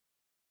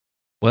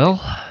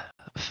Well,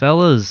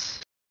 fellas,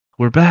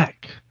 we're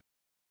back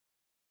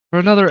for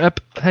another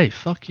Hey,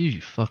 fuck you,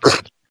 you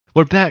fucker.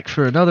 We're back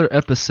for another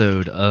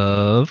episode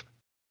of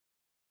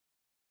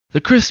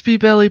the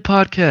CrispyBelly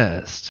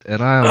podcast,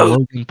 and I am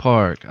Logan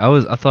Park.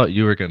 I thought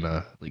you were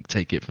gonna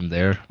take it from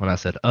there when I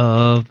said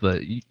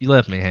but you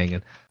left me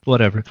hanging.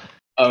 Whatever.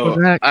 Oh,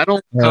 We're back. I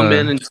don't come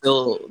in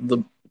until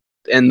the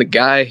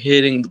guy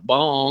hitting the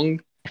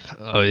bong.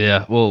 Oh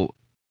yeah, well,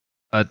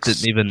 I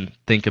didn't even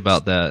think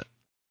about that.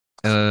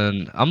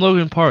 And I'm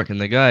Logan Park,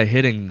 and the guy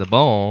hitting the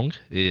bong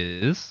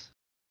is.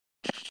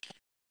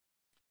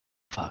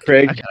 Fuck,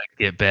 Craig. I gotta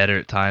get better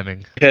at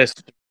timing. Yes,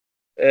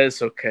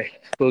 it's okay.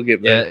 We'll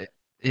get better.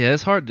 Yeah,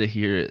 it's hard to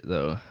hear it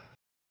though.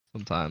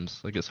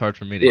 Sometimes, it's hard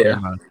for me to hear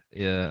my.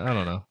 Yeah, I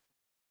don't know.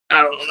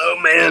 I don't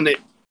know, man.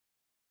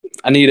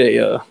 I need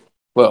a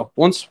Well,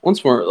 once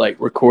we're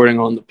recording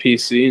on the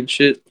PC and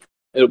shit,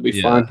 it'll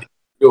be fine.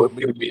 We'll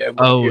be able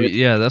to hear it.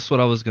 Yeah, that's what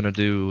I was gonna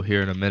do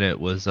here in a minute.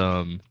 Was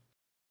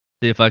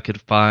see if I could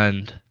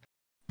find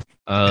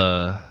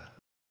some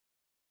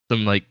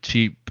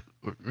cheap.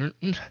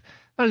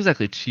 Not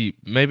exactly cheap.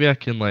 Maybe I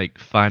can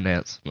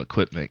finance some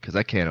equipment because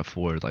I can't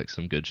afford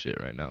some good shit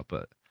right now.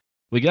 But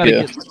we gotta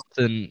get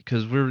something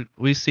because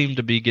we seem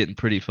to be getting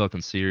pretty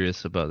fucking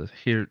serious about it.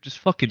 Here, just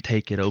fucking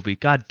take it, Obi.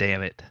 God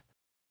damn it.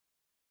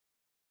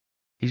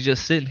 He's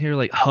just sitting here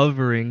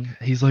hovering.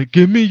 He's like,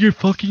 "Give me your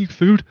fucking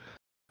food.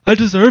 I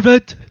deserve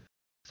it."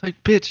 It's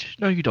like, bitch,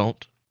 no you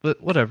don't.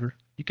 But whatever,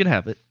 you can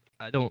have it.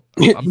 I don't.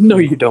 No,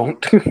 you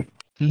don't.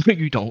 No,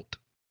 you don't.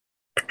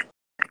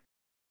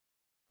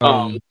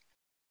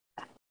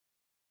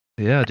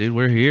 Yeah, dude,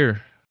 we're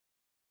here.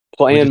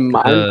 Playing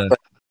Minecraft.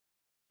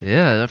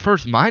 Yeah, the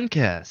first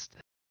Minecast.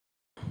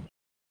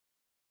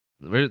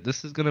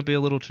 This is gonna be a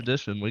little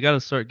tradition. We gotta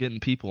start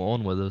getting people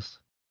on with us.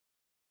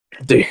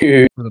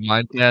 Dude. For the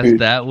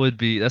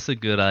Minecast, that's a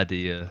good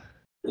idea.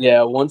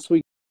 Yeah, once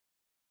we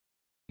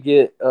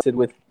get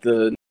with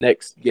the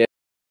next guest,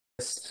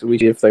 we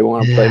see if they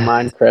want to play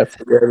Minecraft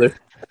together.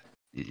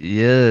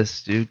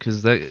 Yes, dude,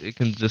 because it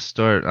can just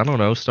start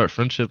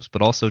friendships,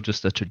 but also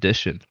just a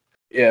tradition.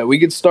 Yeah, we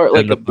could start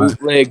a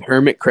bootleg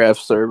Hermitcraft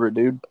server,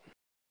 dude.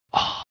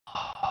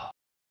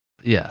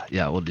 Yeah,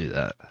 we'll do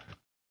that.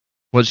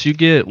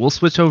 We'll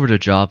switch over to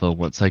Java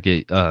once I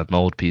get my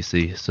old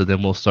PC, so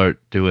then we'll start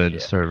doing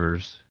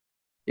servers.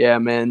 Yeah,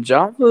 man,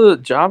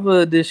 Java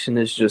Edition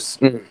is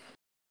just...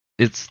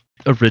 It's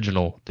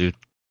original, dude.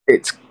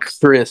 It's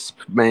crisp,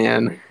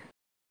 man.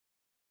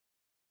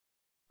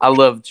 I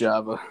love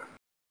Java.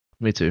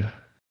 Me too.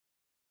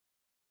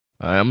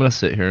 Alright, I'm gonna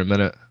sit here a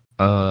minute.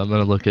 I'm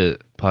gonna look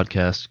at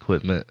podcast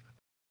equipment.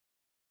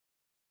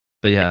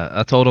 But yeah,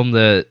 I told him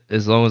that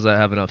as long as I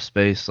have enough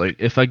space,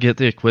 if I get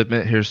the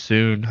equipment here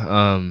soon,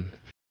 I'm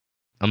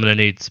gonna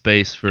need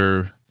space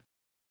for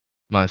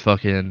my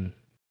fucking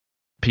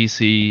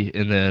PC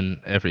and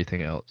then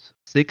everything else.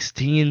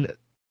 16.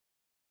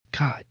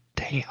 God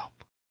damn.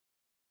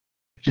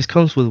 It just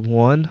comes with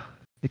one.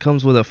 It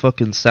comes with a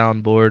fucking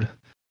soundboard,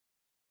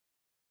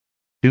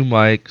 2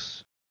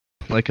 mics,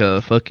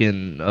 a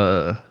fucking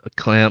a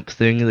clamp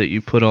thing that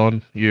you put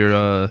on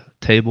your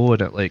table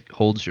and it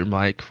holds your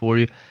mic for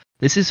you.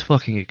 This is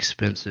fucking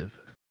expensive.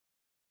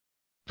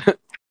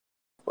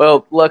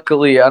 Well,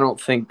 luckily I don't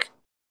think...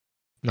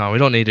 No, we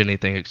don't need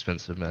anything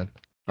expensive, man.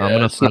 Yeah, I'm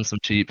gonna find some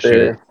cheap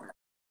shit.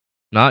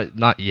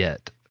 Not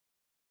yet.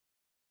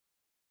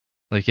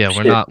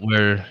 We're not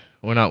where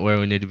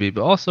we need to be,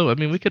 but also, I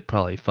mean, we could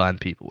probably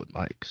find people with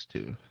mics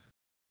too.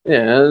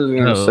 Yeah, I was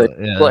gonna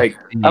say,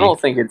 I don't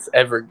think it's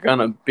ever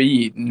gonna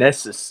be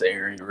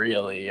necessary,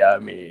 really. I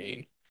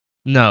mean,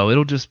 no,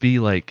 it'll just be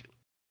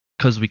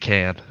cause we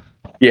can.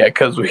 Yeah,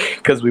 cause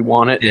we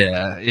want it.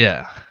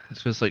 Yeah.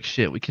 It's just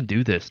shit. We can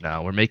do this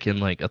now. We're making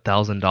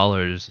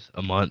 $1,000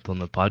 a month on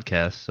the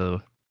podcast,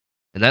 so,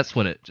 and that's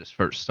when it just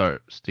first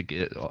starts to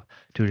get.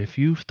 Dude, if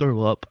you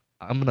throw up,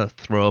 I'm gonna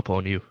throw up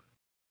on you.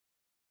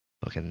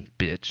 Fucking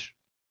bitch.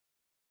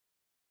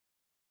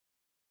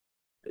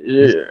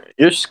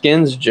 Your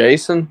skin's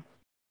Jason?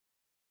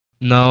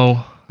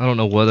 No, I don't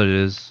know what it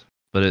is,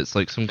 but it's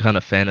some kind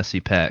of fantasy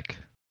pack.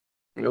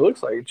 It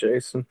looks like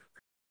Jason.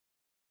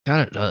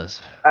 Kind of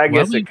does. I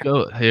guess it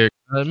go here.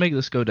 Make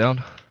this go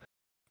down.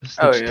 This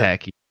looks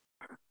tacky.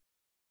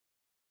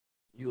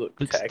 You look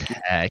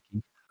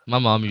tacky. My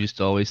mom used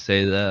to always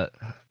say that,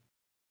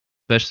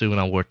 especially when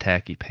I wore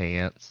tacky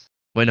pants.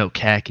 Wait, no,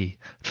 khaki.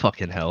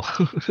 Fucking hell.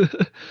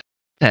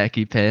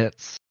 Tacky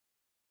pants.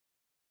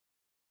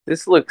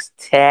 This looks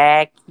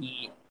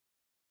tacky.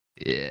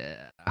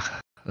 Yeah,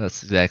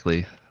 that's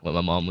exactly what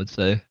my mom would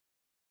say.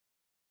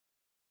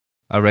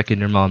 I reckon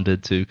your mom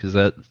did too, because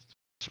that's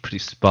a pretty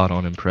spot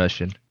on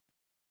impression.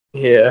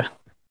 Yeah.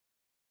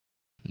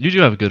 You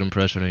do have a good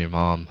impression of your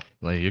mom.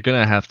 You're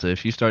gonna have to,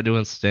 if you start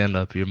doing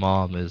stand-up, your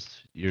mom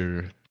is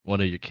one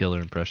of your killer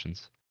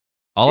impressions.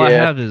 All I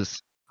have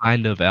is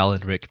kind of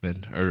Alan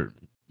Rickman, or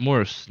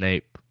more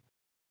Snape.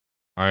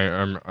 I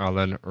am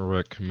Alan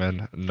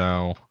Rickman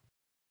now.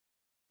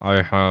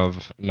 I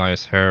have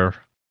nice hair.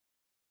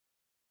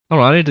 Oh,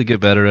 I need to get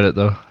better at it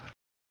though.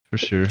 For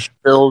sure.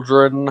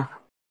 Children,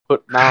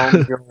 put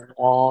down your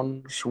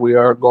wands. We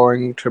are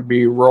going to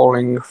be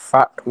rolling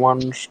fat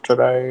ones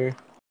today.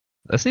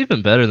 That's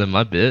even better than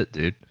my bit,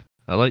 dude.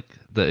 I like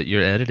that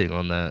you're editing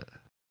on that.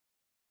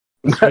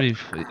 That's pretty.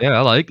 Yeah,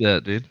 I like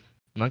that, dude.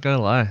 I'm not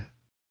gonna lie.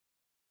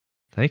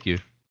 Thank you.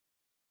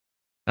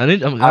 I'm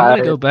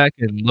gonna go back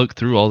and look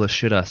through all the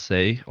shit I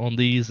say on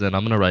these, and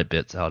I'm gonna write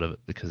bits out of it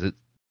because it's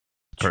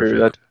True,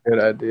 that's perfect. a good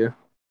idea.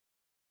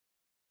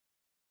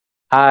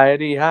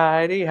 Heidi,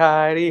 Heidi,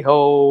 Heidi,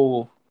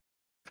 ho.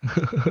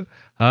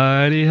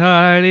 Heidi,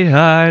 Heidi,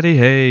 Heidi,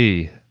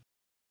 hey.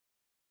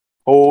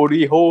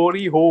 Holy,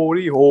 holy,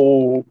 holy,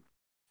 ho.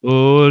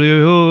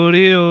 Ori,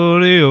 ori,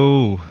 ori,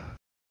 oh.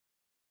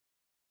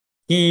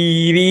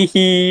 Heedy,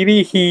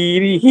 heedy,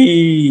 heedy,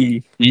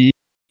 hee. Heedy,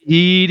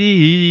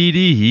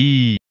 heedy,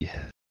 hee.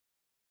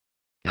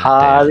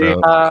 God damn, Heidi,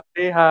 bro.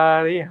 Heidi,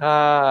 Heidi,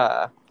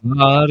 ha.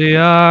 Yadi,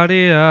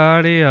 yadi,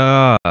 yadi,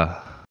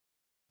 ah.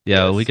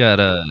 Yeah, we Yes.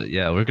 gotta.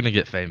 Yeah, we're gonna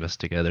get famous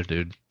together,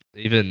 dude.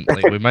 Even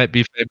like we might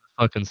be famous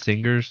fucking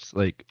singers,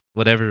 like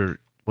whatever.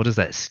 What is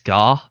that?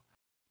 Ska?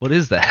 What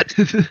is that?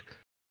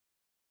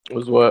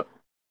 Was what?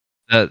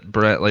 That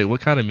Brett, like, what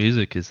kind of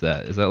music is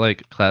that? Is that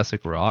like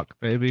classic rock,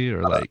 maybe,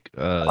 or like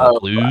Oh,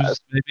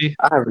 blues, maybe?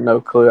 I have no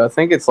clue. I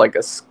think it's like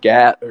a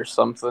scat or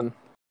something.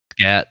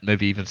 Scat,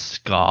 maybe even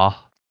ska.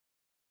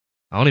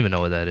 I don't even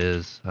know what that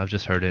is. I've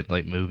just heard it in,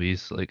 like,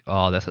 movies. Like,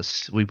 oh,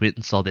 we went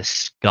and saw this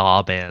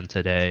ska band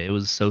today. It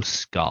was so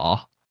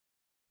ska.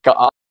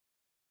 Ska.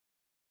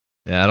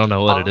 Yeah, I don't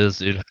know what it is,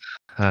 dude.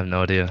 I have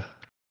no idea.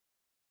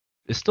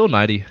 It's still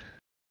 90.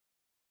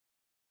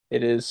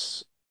 It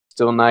is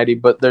still 90,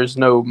 but there's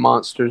no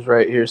monsters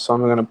right here, so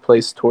I'm gonna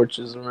place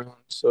torches around.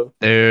 So,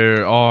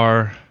 There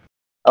are.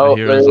 I oh,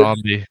 hear a there's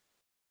zombie.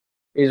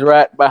 he's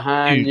right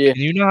behind Dude, you.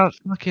 can you not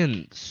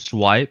fucking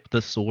swipe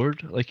the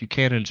sword like you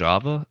can in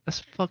Java? That's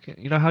fucking.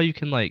 You know how you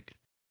can, like,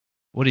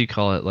 what do you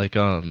call it? Like,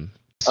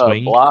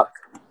 swing? Block.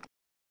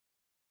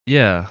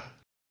 Yeah.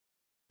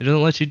 It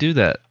doesn't let you do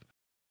that.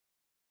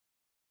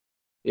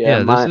 Yeah,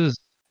 Yeah, my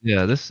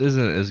this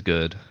isn't as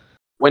good.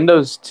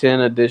 Windows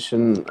 10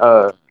 edition.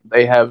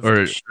 They have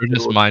Or just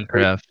shield.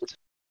 Minecraft.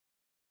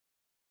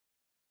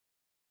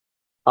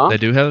 Huh? They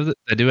do have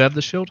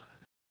the shield?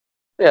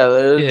 Yeah, Yeah,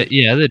 there's.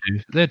 yeah, they do.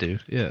 They do.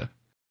 Yeah.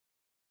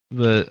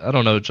 But I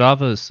don't know,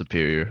 Java is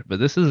superior. But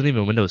this isn't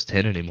even Windows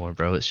 10 anymore,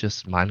 bro. It's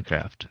just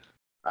Minecraft.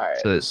 All right,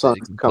 So the you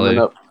sun's can coming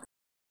play. up.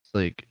 It's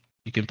like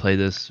you can play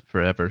this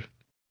forever.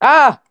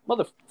 Ah,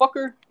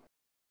 motherfucker!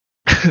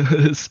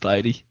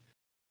 Spidey.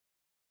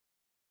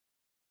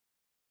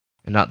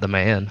 And not the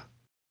man.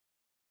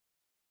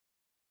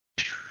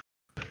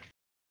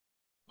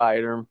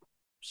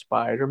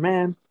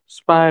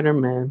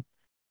 Spider-Man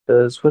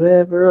does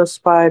whatever a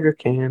spider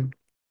can.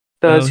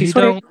 No, Does he he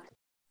swing don't.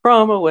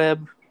 from a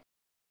web?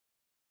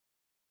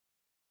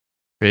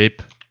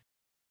 Creep.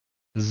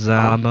 Huh?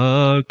 I'm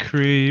a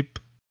creep.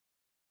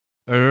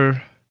 I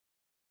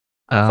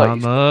thought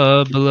you said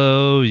I'ma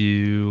blow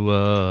you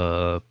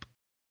up.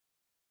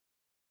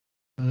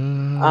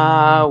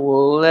 I I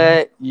will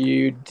let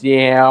you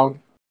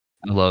down.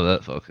 love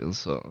that fucking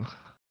song.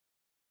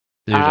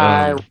 Dude,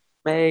 I will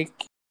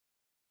make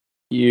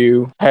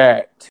you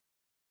hat.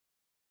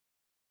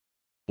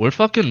 we're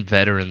fucking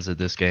veterans at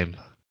this game.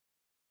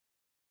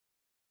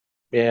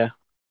 Yeah,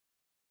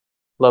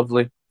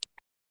 lovely.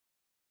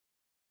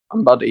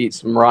 I'm about to eat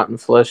some rotten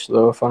flesh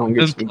though if I don't I've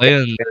get been some.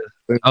 playing.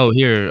 Oh,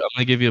 here, I'm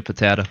gonna give you a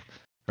potato.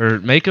 Or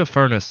make a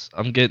furnace.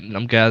 I'm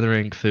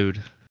gathering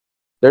food.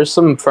 There's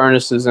some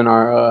furnaces in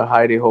our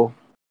hidey hole.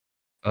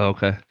 Oh,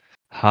 okay.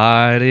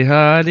 Hidey,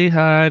 hidey,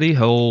 hidey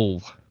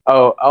hole.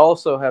 Oh, I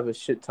also have a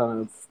shit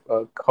ton of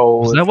Was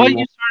coal that if why you you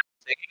want.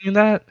 started singing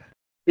that?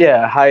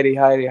 Yeah, hidey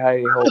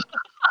hole.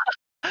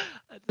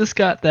 I just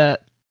got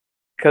that.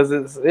 Cause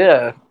it's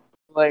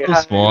like So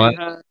smart.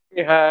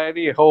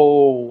 hidey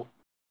hole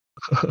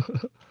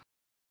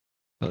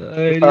or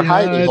Hidey, hidey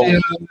hidey, hole.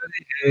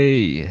 hidey,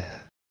 hey.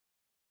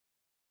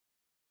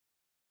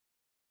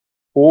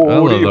 I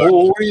love Holy that.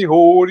 holy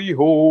holy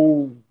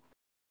ho.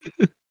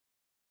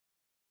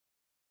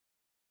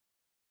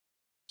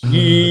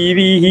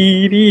 Heedy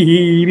heedy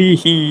heedy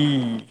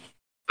hee.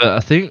 But I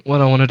think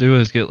what I want to do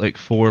is get like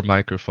 4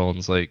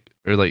 microphones, like,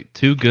 or like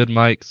 2 good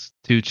mics,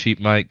 2 cheap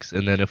mics,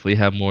 and then if we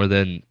have more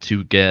than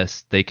 2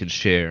 guests, they can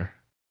share.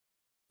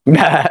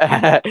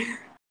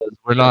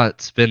 We're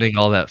not spending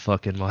all that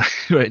fucking money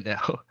right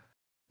now.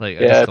 Like,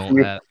 I Yeah, just don't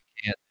have,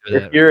 can't do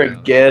if that you're right a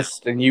now.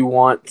 guest and you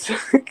want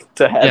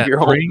to have Yeah,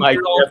 your own bring mic,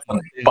 your you own have to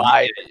fucking,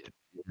 buy it.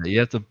 yeah, you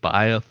have to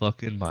buy a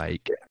fucking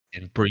mic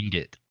and bring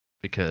it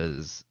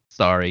because,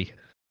 sorry,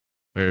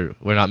 we're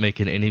not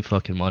making any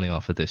fucking money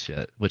off of this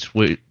yet.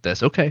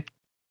 That's okay.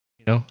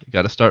 You know, you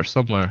got to start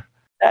somewhere.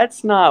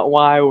 That's not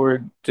why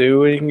we're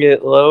doing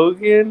it,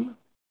 Logan.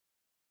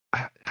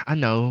 I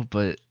know,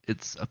 but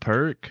it's a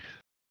perk,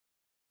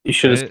 You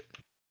should have right?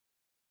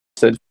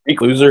 said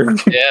freak loser.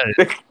 Yeah,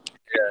 yeah,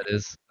 it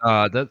is.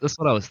 That's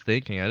what I was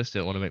thinking. I just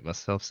didn't want to make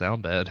myself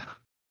sound bad.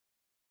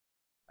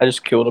 I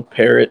just killed a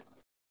parrot.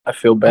 I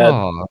feel bad.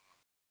 Oh,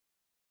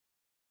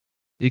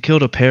 You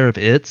killed a pair of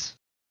its?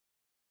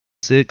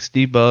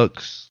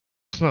 $60.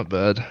 It's not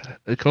bad.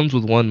 It comes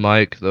with one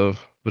mic though,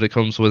 but it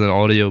comes with an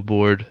audio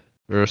board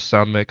or a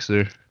sound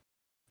mixer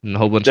and a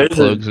whole bunch of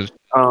plugs.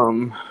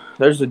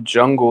 There's a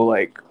jungle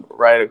like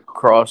right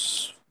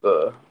across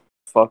the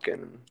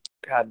fucking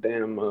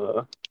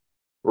goddamn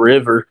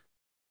river.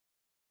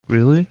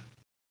 Really?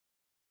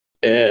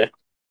 Yeah.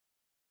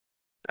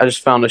 I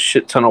just found a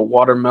shit ton of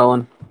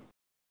watermelon.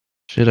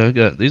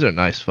 Shit, these are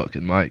nice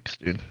fucking mics,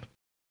 dude.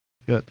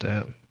 God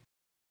damn.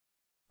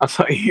 I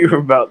thought you were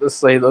about to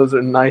say those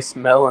are nice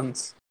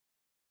melons.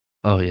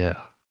 Oh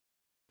yeah.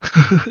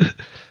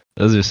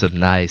 Those are some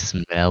nice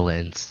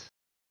melons.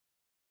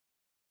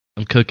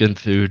 I'm cooking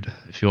food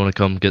if you want to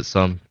come get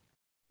some.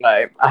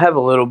 I have a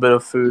little bit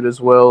of food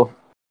as well.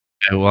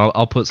 Okay, well,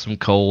 I'll put some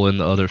coal in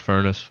the other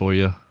furnace for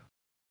you.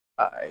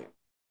 I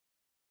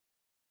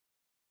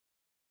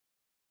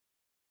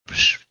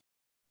Psh.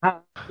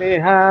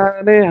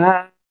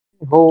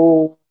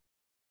 ho.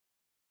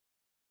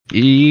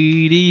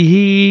 Heedy,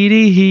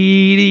 heedy,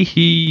 heedy,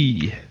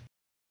 hee.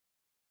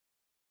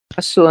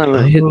 I still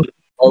haven't hit the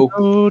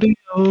Odie,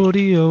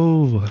 odie,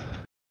 oh.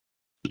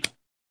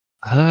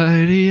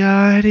 Heidi,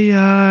 heidi,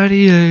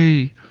 heidi,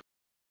 hey.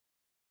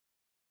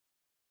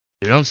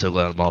 Dude, I'm so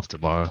glad I'm off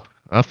tomorrow.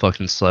 I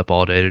fucking slept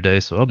all day today,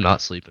 so I'm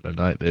not sleeping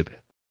tonight, baby.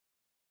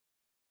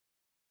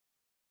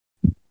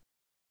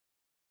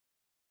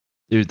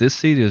 Dude, this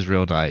seat is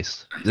real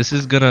nice. This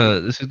is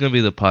gonna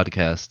be the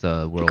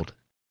podcast world.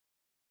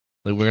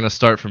 Like we're gonna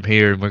start from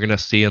here and we're gonna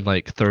see in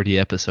like 30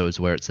 episodes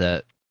where it's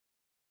at.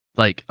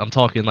 Like I'm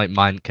talking like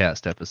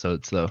Minecast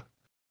episodes though.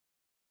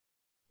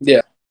 Yeah.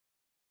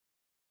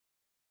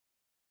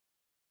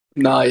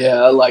 Nah,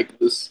 yeah, I like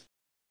this.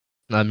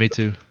 Nah, me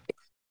too.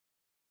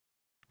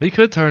 We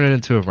could turn it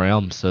into a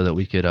realm so that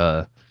we could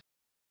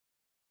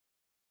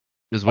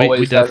because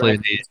we definitely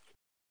need.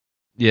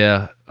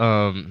 Yeah,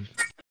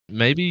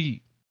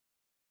 maybe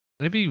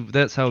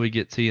that's how we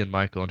get T and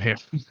Mike on here.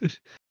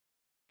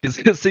 Because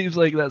it seems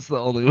like that's the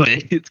only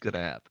way it's gonna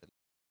happen.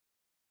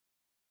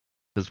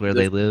 Because where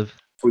they live.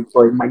 We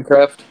play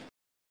Minecraft.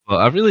 Well,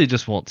 I really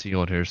just want T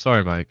on here.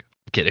 Sorry, Mike.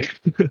 I'm kidding.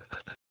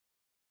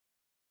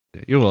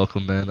 You're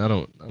welcome, man. I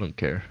don't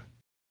care.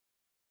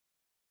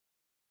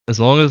 As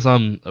long as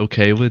I'm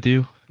okay with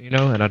you, you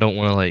know, and I don't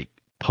want to like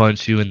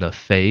punch you in the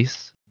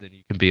face, then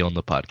you can be on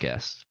the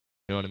podcast.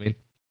 You know what I mean?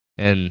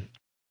 And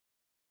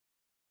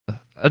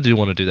I do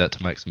want to do that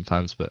to Mike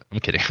sometimes, but I'm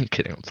kidding. I'm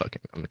kidding. I'm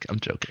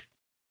joking.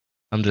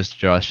 I'm just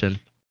joshing.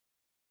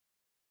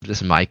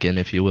 Just micing,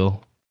 if you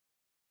will.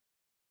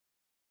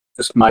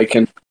 Just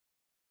micing.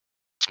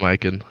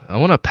 Micing. I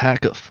want a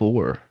pack of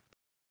 4.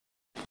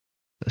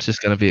 That's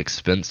just gonna be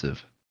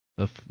expensive.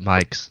 Of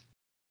mics.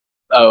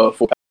 Oh, a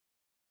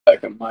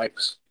 4-pack of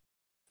mics.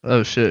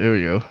 Oh shit, here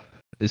we go.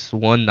 It's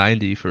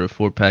 $190 for a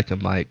 4-pack of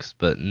mics,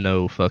 but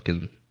no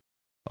fucking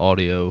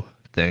audio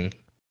thing.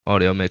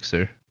 Audio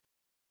mixer.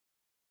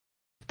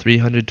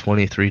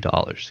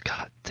 $323.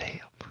 God damn.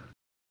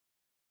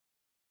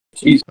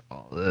 Jeez.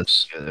 Oh,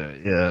 that's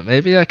good. Yeah,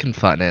 maybe I can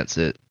finance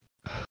it.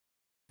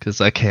 Cause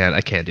I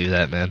can't do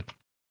that, man.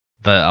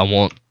 But I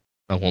want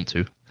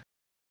to.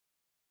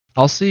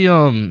 I'll see.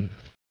 I'll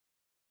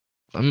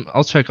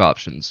check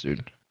options,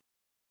 dude.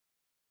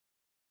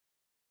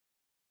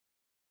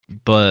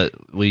 But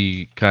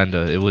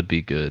it would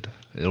be good.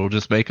 It'll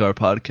just make our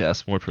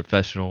podcast more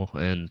professional,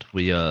 and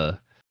we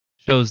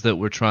shows that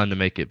we're trying to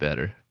make it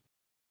better.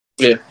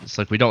 Yeah. It's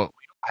like we don't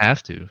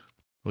have to.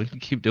 We can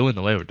keep doing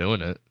the way we're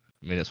doing it.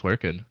 I mean, it's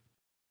working.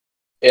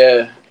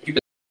 Yeah. You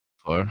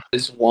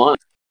just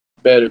want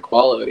better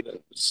quality.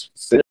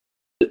 Send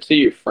it to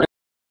your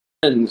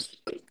friends.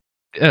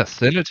 Yeah,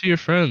 send it to your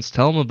friends.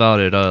 Tell them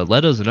about it.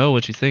 Let us know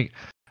what you think.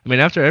 I mean,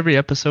 after every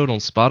episode on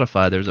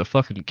Spotify, there's a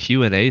fucking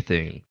Q&A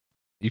thing.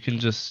 You can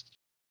just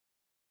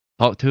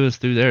talk to us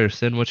through there.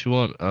 Send what you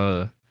want.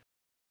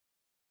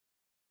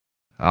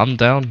 I'm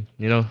down.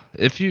 You know,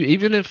 if you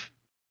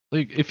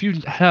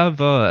have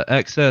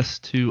access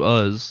to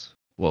us,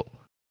 well,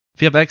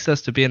 if you have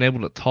access to being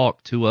able to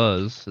talk to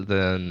us,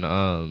 then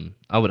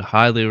I would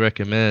highly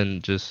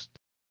recommend just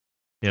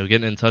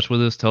getting in touch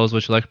with us. Tell us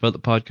what you like about the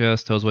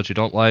podcast. Tell us what you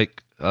don't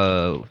like.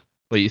 What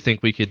you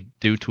think we could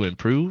do to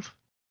improve.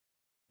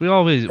 We'll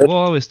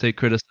always take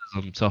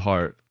criticism to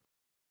heart.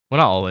 Well,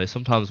 not always.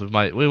 Sometimes we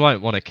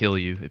might want to kill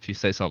you if you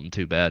say something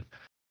too bad.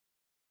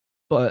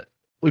 But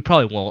we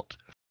probably won't.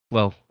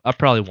 Well, I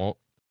probably won't.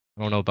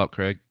 I don't know about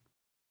Craig.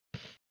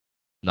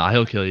 Nah,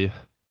 he'll kill you.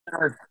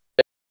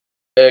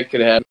 It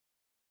could happen.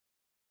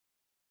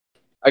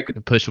 I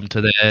could push him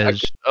to the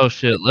edge. Oh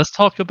shit! Let's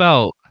talk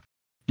about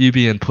you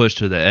being pushed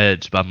to the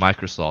edge by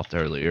Microsoft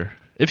earlier.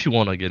 If you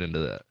want to get into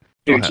that,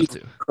 dude,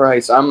 Jesus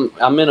Christ, I'm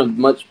in a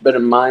much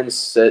better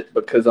mindset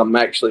because I'm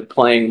actually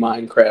playing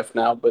Minecraft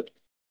now. But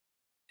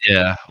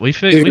yeah, we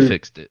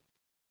fixed it.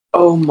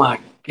 Oh my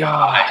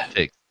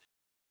god!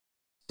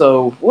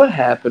 So what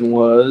happened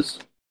was,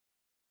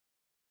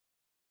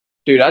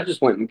 dude, I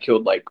just went and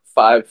killed like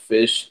 5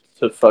 fish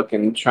to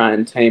fucking try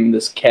and tame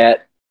this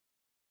cat,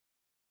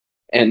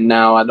 and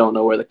now I don't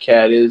know where the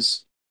cat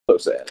is. So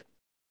sad.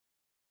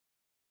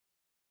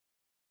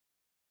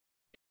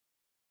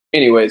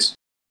 Anyways,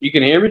 you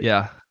can hear me?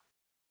 Yeah.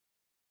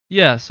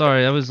 Yeah,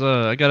 sorry.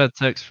 I got a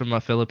text from my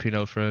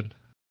Filipino friend.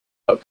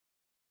 Okay.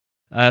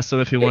 I asked him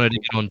if he Okay, wanted to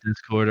cool. get on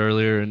Discord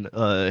earlier,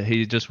 and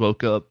he just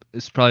woke up.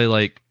 It's probably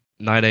like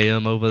 9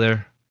 a.m. over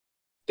there.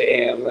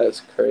 Damn, that's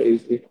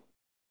crazy.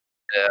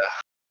 Yeah.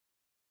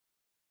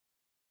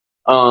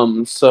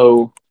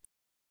 So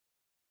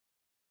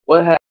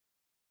what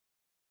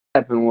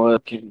happened was,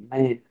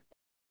 man,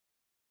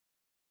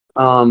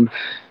 um,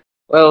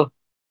 well,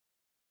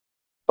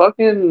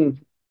 fucking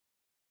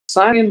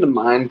signing into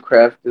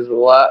Minecraft is a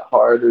lot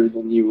harder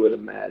than you would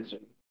imagine.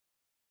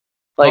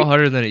 A lot Like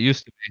harder than it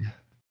used to be.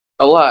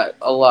 a lot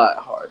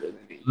harder than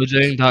it used to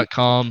be.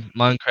 Mojang.com,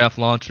 Minecraft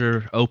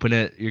launcher, open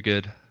it, you're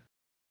good.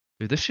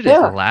 Dude, this shit is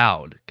Yeah,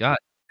 loud. God.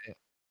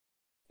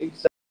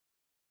 exactly.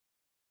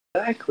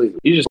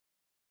 You just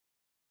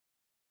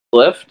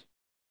left.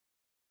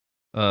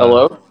 Uh,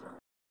 Hello.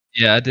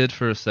 yeah, I did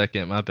for a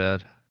second. My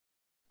bad.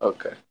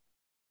 Okay.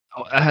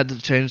 Oh, I had to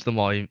change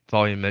the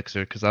volume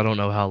mixer because I don't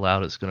know how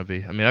loud it's gonna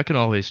be. I mean, I can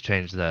always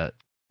change that,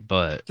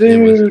 but the Dude,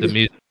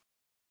 music was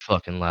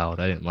fucking loud.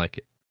 I didn't like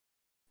it.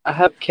 I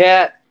have a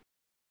cat.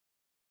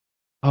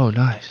 Oh,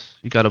 nice.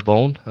 You got a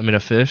bone? I mean, a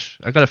fish?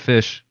 I got a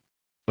fish,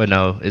 but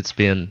no, it's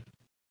being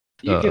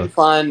uh.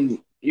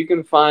 You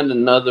can find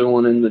another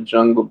one in the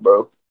jungle,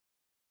 bro.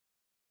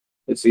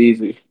 It's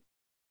easy.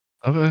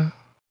 Okay.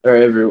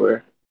 They're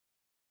everywhere.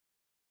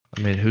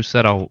 I mean, who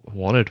said I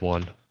wanted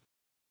one?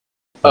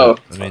 Oh,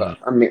 But I mean,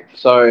 I mean,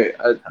 sorry.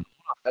 I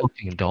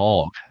fucking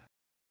dog.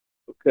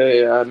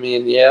 okay. I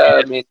mean, You yeah.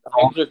 I just mean,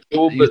 thought dogs are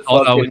cool, you but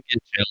thought I would fucking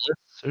get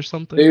jealous or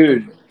something?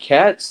 dude,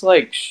 cats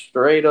like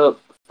straight up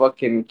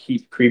fucking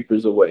keep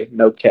creepers away.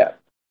 No cap.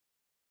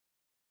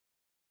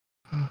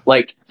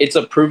 Like it's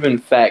a proven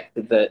fact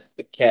that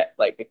a cat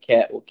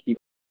will keep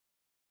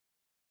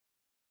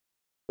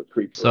a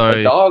creeper.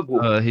 Sorry.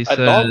 He A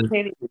said, dog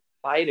can't even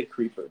fight a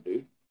creeper,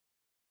 dude.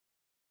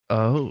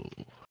 "Oh,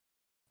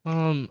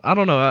 I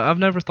don't know. I've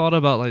never thought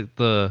about like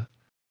the You never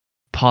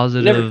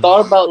positive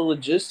thought about the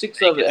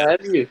logistics of it,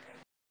 have you?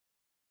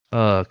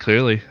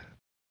 clearly.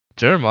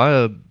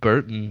 Jeremiah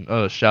Burton,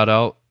 shout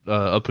out,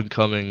 up and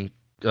coming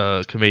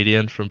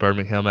comedian from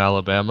Birmingham,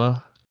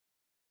 Alabama.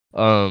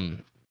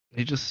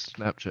 He just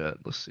Snapchat.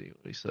 Let's see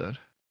what he said.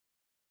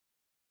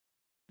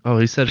 Oh,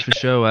 he said for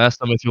show. I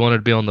asked him if he wanted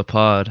to be on the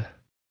pod.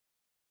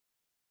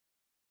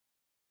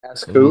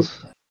 Ask But who?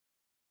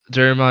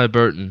 Jeremiah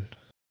Burton.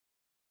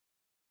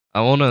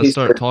 I want to He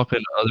start said, talking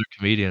to other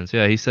comedians.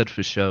 Yeah, he said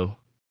for show.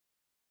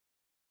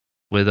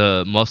 With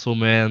a muscle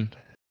man,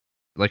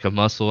 like a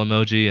muscle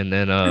emoji, and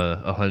then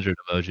a 100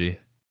 emoji.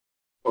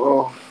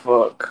 "Oh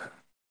fuck,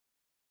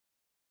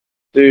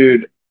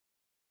 dude!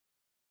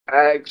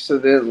 I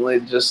accidentally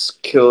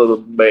just killed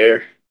a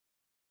bear."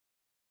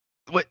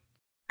 What?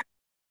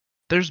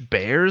 There's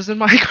bears in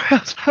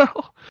Minecraft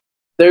now?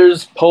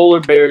 There's polar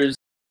bears,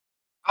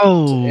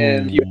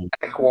 and if you Oh.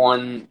 attack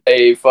one,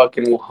 they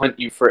fucking will hunt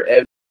you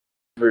forever,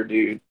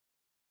 dude.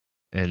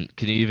 And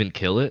can you even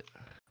kill it?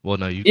 Well,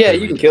 no, you Yeah, you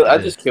clearly can just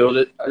kill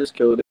it. did. I just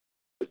killed it,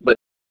 but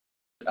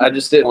I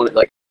just didn't want it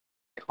like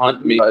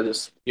hunt me. I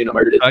just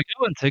murdered it. If I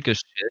go and take a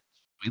shit,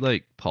 we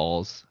like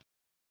pause.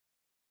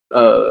 I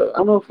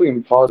don't know if we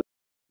can pause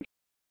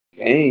the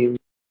game.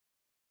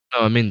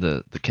 No, I mean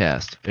the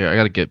cast. Here, I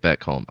gotta get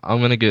back home.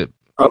 I'm gonna get.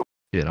 Oh,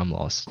 Shit, I'm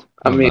lost.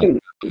 I I'm about. mean,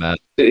 I'm mad.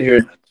 sit here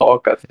and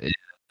talk. I Yeah.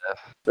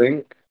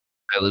 think.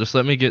 Okay, just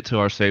let me get to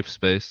our safe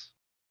space.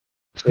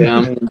 Yeah,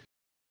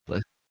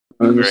 Like, I'm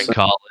we're in just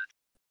college.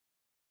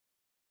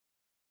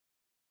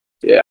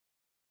 yeah.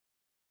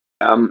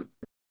 Um,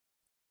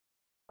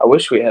 I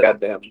wish we had a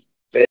goddamn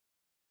bed.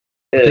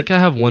 I think I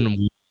have Dude.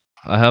 one.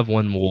 I have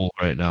one wool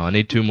right now. I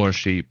need 2 more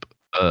sheep.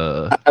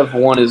 I have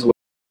one as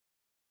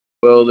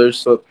well.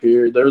 There's up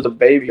here. There was a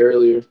baby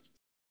earlier.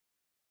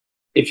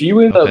 If you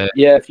end up, Okay.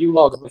 yeah, if you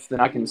log off, then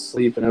I can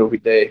sleep and it'll be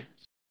day.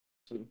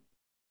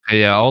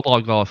 Hey, yeah, I'll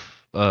log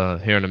off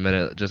here in a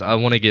minute. Just I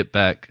want to get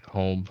back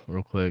home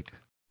real quick.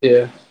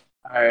 Yeah.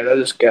 All right, I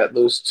just got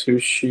those 2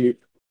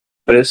 sheep,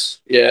 but it's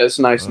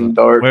nice and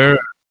dark. Where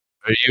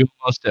are you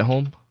almost at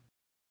home?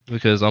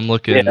 Because I'm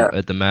looking Yeah,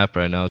 at the map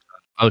right now.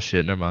 Oh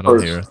shit, never mind.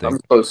 I'm here, I think. I'm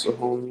close to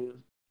home. Yeah.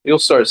 You'll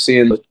start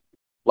seeing the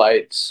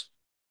lights.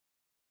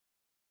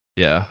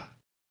 Yeah.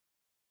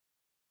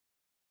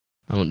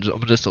 I'm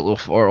just a little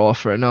far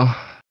off right now.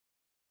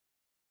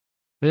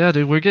 But yeah,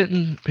 dude, we're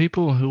getting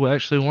people who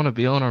actually want to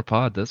be on our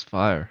pod. That's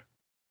fire.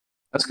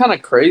 That's kind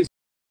of crazy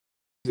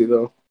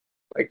though.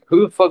 Like,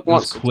 who the fuck It was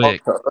wants to talk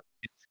quick. to us?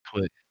 It's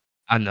quick.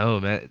 I know,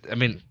 man. I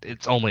mean,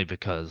 it's only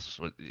because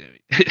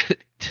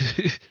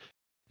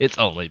it's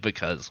only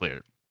because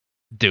we're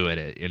doing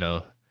it, you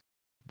know.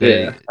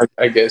 Yeah, They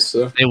I guess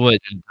so. they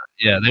wouldn't,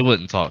 yeah, they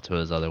wouldn't talk to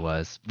us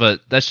otherwise.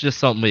 But that's just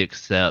something we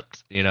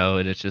accept, you know,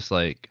 and it's just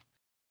like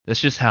that's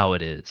just how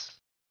it is.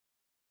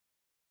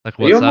 Like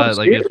Are what you side? almost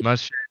Like here? if my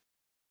shit,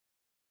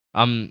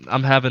 I'm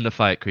having to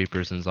fight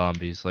creepers and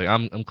zombies. Like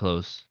I'm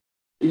close.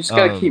 You just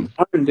gotta keep Um,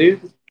 running,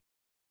 dude.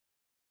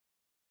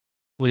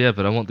 Well, yeah,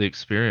 but I want the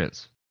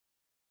experience.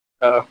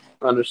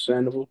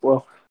 Understandable.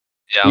 Well,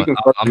 you Yeah, can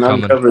I'm fucking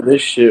coming. uncover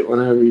this shit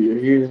whenever you're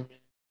here.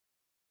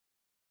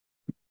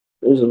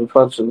 There's a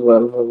bunch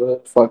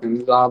of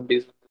fucking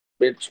zombies,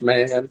 bitch,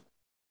 man.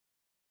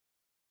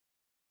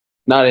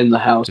 Not in the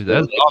house, Dude, that though.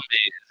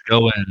 zombie is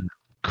going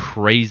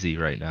crazy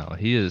right now.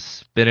 He is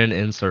spinning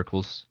in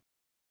circles.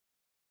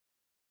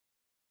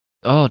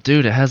 Oh,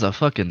 dude, it has a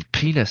fucking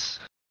penis.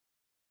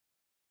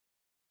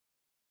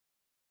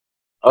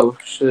 Oh,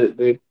 shit,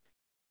 dude.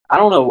 I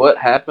don't know what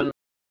happened,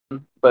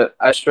 but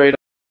I straight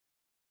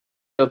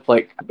up,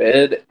 like,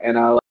 bed, and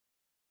I,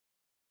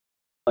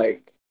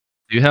 like,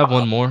 Do you have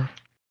one more?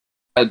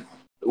 had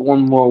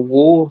one more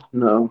wool?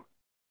 No.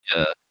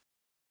 Yeah,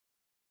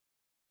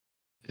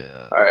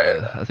 yeah.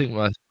 Alright. I think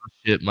my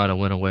shit might have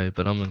went away,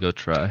 but I'm gonna go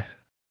try.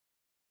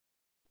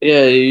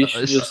 Yeah, you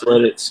should It's just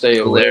let it stay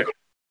still away.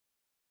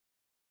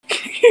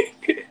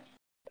 there.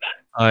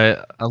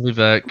 Alright, I'll be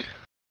back.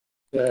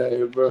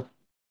 Yeah, bro.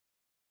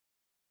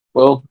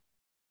 Well,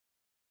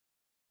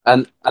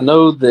 I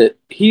know that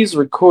he's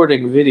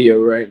recording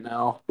video right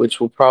now, which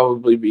will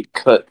probably be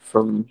cut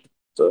from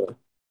the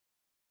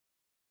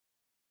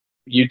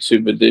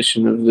YouTube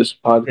edition of this Shit,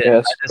 I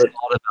podcast. just But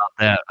thought about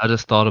that. I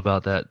just thought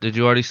about that. Did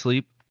you already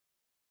sleep?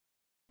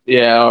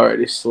 yeah, I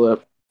already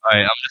slept.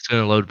 Alright, I'm just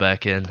gonna load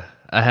back in.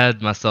 I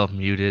had myself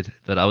muted,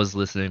 but I was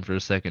listening for a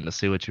second to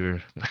see what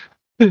you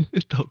were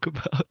talk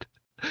about.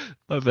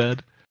 My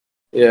bad.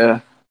 Yeah,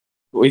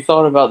 we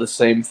thought about the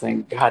same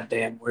thing. God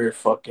damn, we're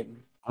fucking.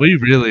 We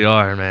really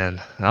are,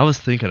 man. I was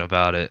thinking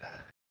about it.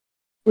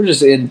 We're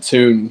just in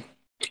tune.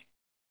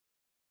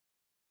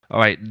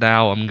 Alright,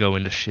 now I'm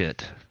going to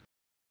shit.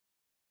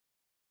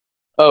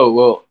 Oh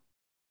well,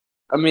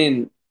 I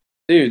mean,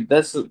 dude,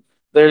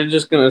 they're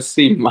just gonna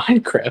see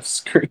Minecraft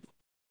screen.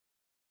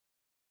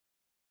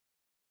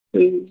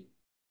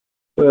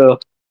 Well,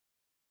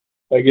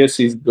 I guess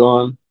he's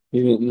gone.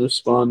 He didn't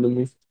respond to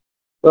me.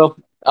 Well,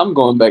 I'm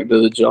going back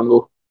to the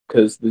jungle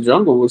because the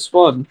jungle was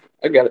fun.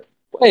 I got it.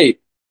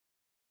 Wait,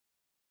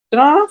 did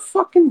I not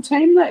fucking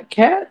tame that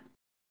cat?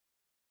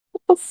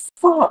 What the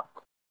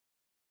fuck?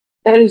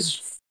 That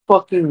is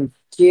fucking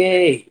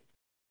gay.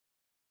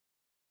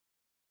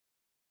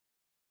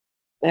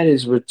 That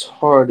is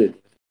retarded.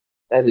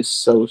 That is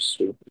so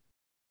stupid.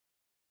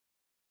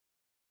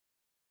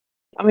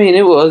 I mean,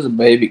 it was a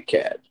baby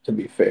cat, to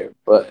be fair,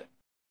 but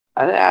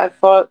I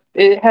thought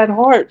it had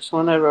hearts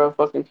whenever I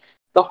fucking.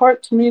 The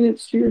hearts mean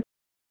it's your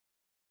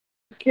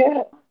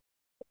cat.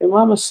 Am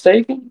I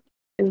mistaken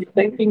in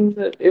thinking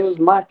that it was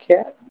my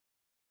cat?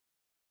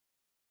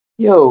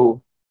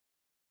 Yo,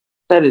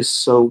 that is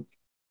so.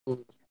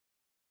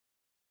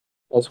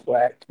 That's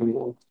whacked,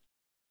 man.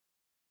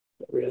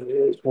 It really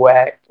is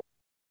whacked.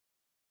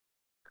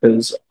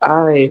 Because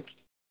I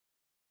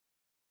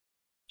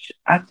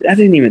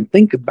didn't even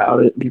think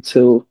about it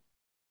until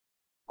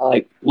I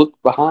like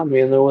looked behind me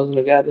and there wasn't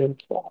a goddamn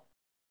cat.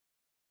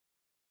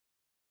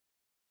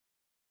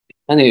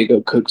 I need to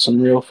go cook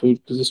some real food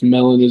because this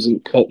melon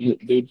isn't cutting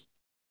it, dude.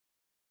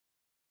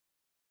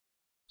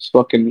 This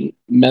fucking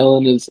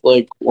melon is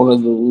like one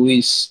of the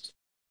least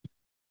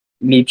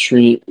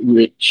nutrient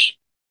rich,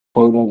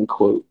 quote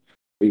unquote,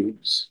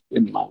 foods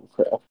in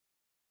Minecraft.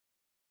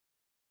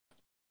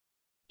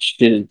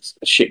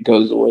 Shit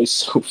goes away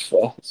so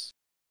fast.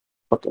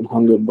 Fucking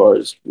hunger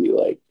bars be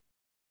like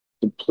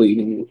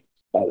depleting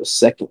by the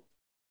second.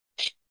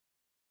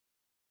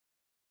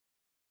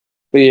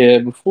 But yeah,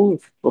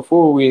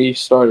 before we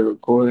started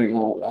recording,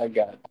 I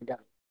got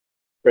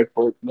prep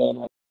work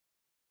done.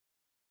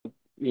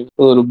 A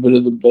little bit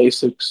of the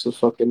basics, a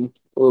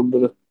little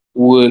bit of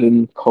wood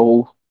and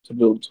coal to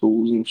build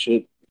tools and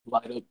shit,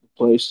 light up the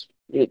place.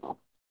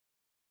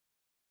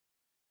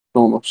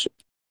 Normal shit.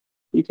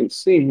 You can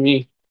see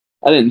me.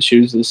 I didn't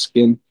choose this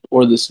skin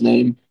or this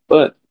name,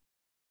 but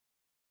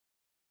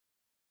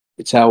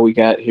it's how we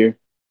got here.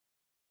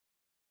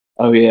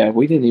 Oh yeah,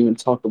 we didn't even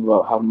talk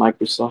about how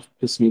Microsoft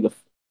pissed me the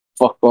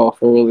fuck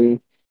off earlier.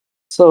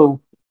 So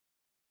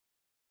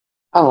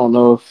I don't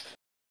know if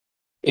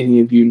any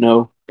of you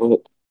know,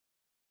 but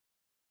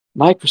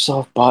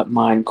Microsoft bought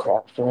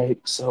Minecraft, right?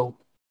 So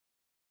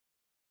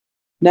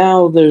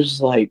now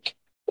there's like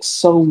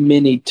so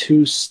many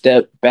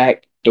two-step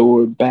back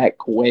door,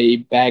 back way,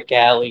 back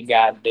alley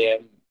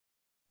goddamn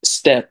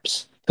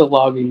steps to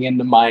logging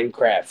into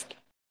Minecraft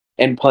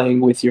and playing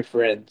with your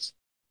friends.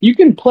 You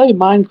can play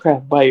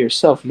Minecraft by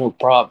yourself, no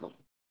problem.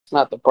 It's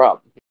not the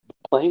problem.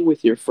 Playing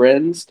with your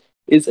friends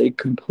is a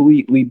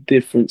completely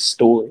different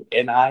story,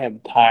 and I am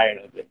tired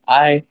of it.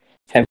 I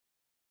have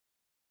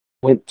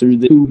went through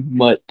too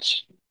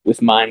much with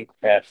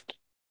Minecraft.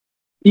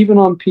 Even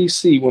on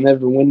PC,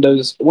 whenever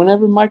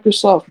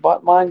Microsoft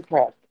bought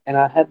Minecraft, and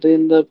I had to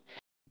end up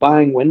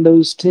buying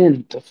Windows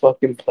 10 to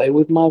fucking play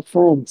with my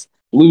friends,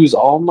 lose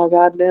all my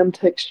goddamn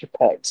texture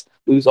packs,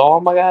 lose all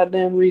my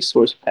goddamn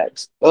resource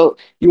packs. Oh,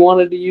 you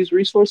wanted to use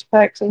resource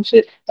packs and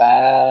shit?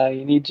 Ah,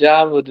 you need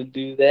Java to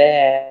do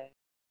that.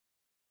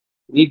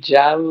 You need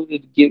Java to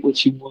get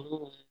what you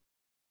want.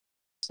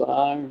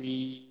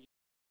 Sorry.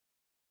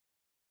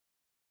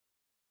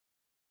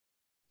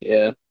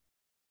 Yeah,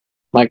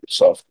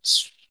 Microsoft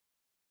is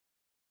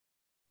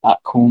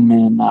not cool,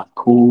 man. Not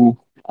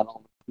cool. I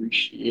don't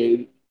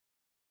appreciate it.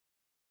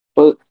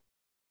 But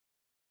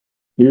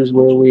here's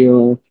where we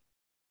are.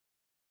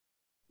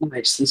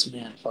 Nice, this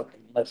man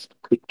fucking left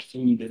cooked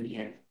food in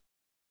here.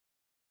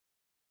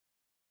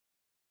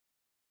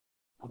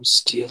 I'm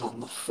stealing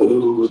the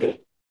food.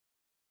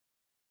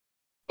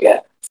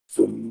 Got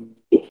food.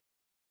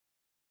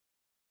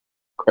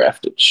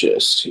 Crafted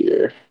chest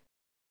here.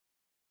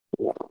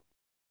 Yeah.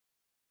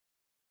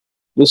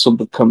 This will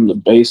become the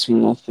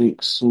basement, I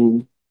think,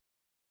 soon.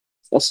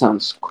 That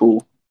sounds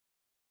cool.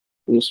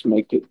 Just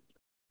make it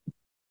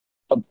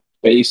a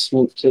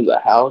basement to the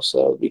house.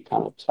 That would be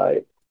kind of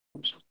tight.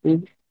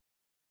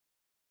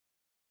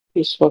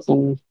 Just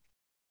fucking,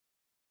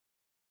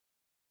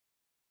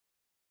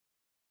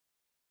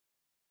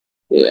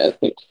 yeah, I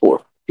think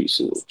 4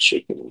 pieces of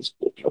chicken is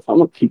good enough. I'm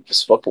gonna keep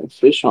this fucking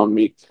fish on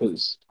me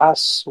because I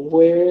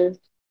swear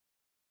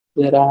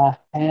that I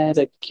had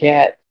a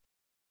cat,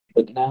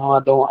 but now I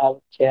don't have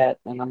a cat,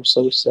 and I'm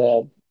so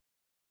sad.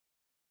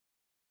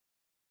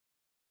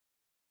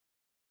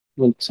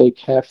 I'm gonna take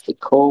half the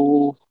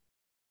coal,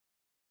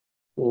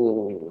 a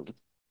little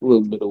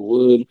bit of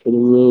wood for the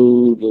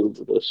road, a little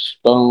bit of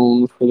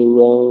stone for the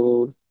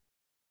road.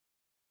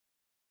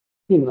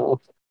 You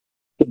know,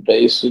 the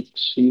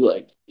basics. You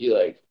like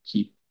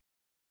keep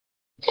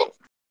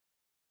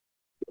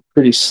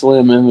pretty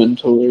slim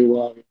inventory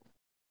while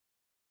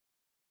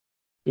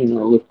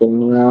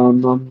looking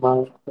around on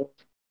my.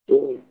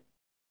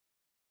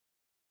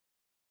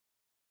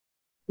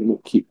 I'm gonna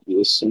keep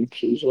the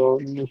essentials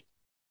on me.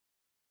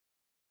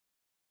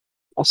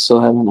 I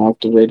still haven't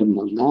activated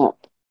my map.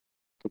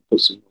 Could put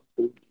some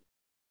food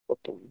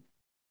fucking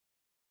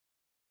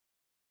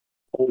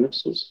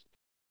bonuses.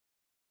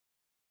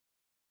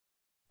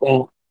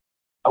 Man,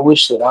 I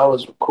wish that I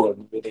was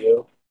recording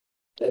video.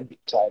 That'd be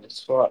tight as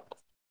fuck.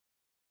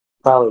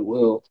 Probably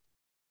will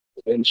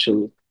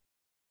eventually.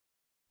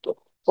 The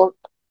fuck?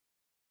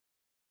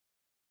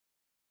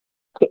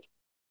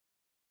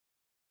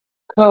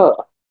 Huh.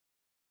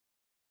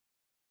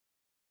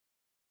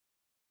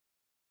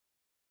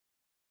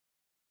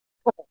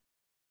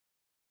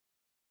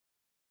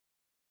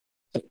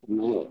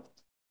 Man.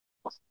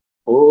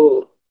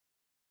 Oh,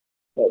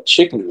 that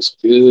chicken is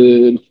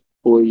good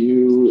for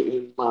you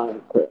in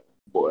Minecraft,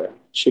 boy.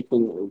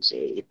 Chicken is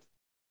a.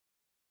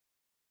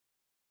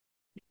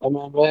 Am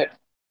I back?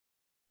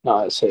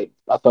 No, his head.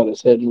 I thought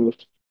his head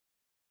moved.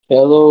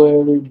 Hello,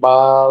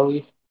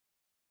 everybody.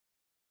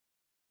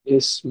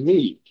 It's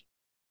me,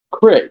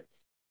 Craig.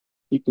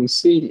 You can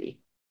see me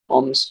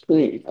on the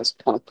screen. That's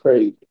kind of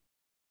crazy.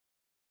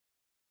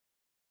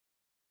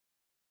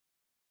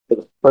 For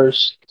the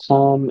first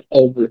time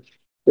ever,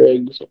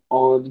 Craig's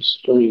on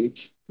screen.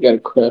 Gotta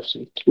craft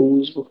some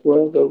tools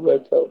before I go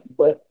back out.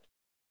 But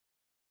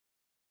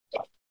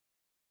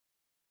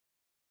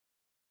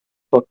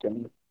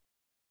fucking,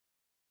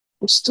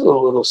 I'm still a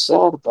little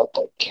sad about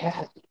that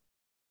cat.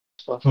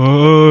 Fucking,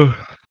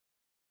 Oh,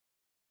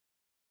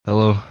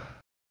 hello.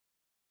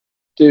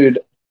 dude.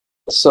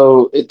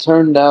 So it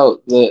turned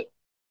out that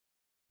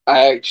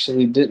I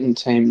actually didn't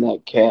tame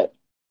that cat.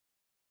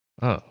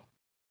 Oh,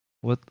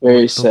 what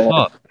Very the sad.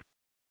 fuck?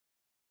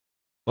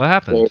 What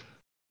happened?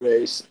 Very,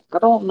 very. I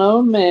don't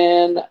know,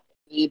 man.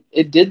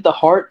 It did the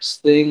hearts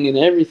thing and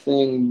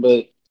everything,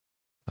 but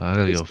I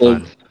gotta it go said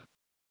find. cat,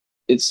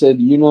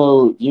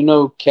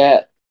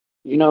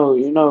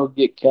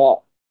 get cat.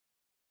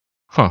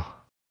 Huh.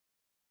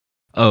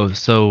 Oh,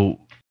 so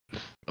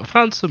I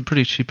found some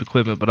pretty cheap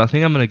equipment, but I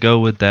think I'm gonna go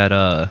with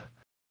that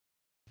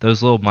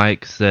those little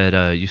mics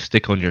that you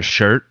stick on your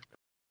shirt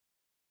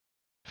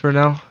for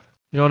now.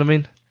 You know what I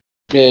mean?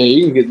 Yeah,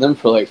 you can get them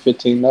for like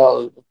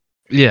 $15.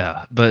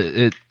 Yeah, but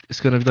it's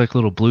gonna be like a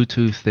little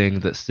Bluetooth thing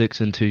that sticks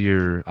into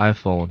your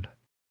iPhone,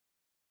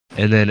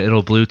 and then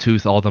it'll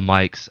Bluetooth all the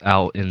mics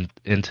out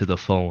into the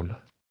phone.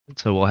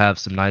 So we'll have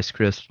some nice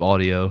crisp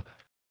audio.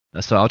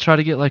 So I'll try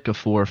to get like a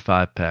 4 or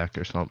 5 pack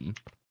or something.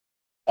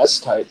 That's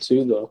tight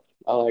too, though.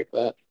 I like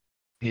that.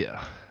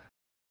 Yeah.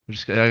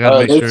 I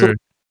gotta make There's sure.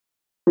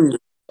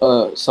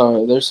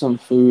 sorry, there's some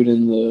food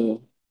in the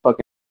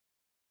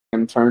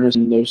fucking furnace,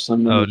 and there's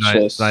some in Oh, the nice,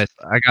 chest. nice.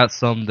 I got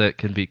some that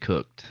can be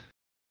cooked.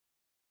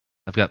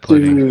 I've got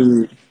plenty.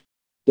 Dude,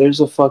 there's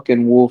a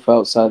fucking wolf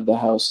outside the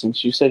house.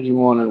 Since you said you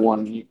wanted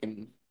one, you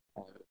can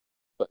have it.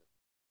 But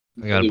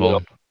I got a leave it bone.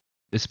 up.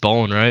 It's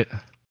bone, right?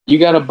 You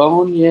got a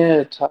bone?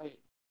 Yeah, tight.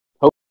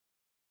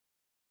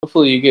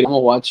 Hopefully you get. I'm gonna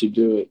watch you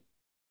do it.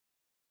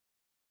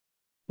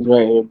 He's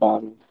right here by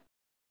me.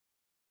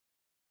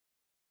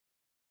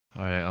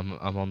 All right,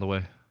 I'm on the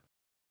way.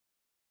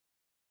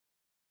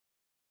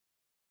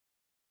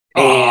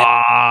 And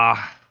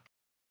Ah.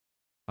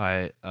 All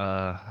right.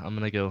 I'm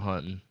gonna go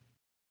hunting.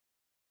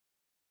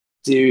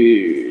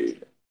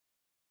 dude,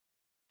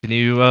 Can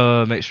you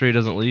make sure he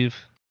doesn't leave?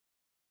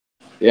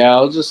 yeah,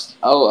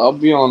 I'll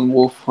be on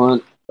wolf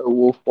hunt or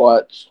wolf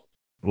watch.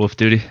 Wolf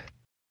duty.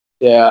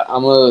 Yeah,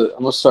 I'm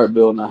gonna start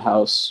building a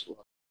house.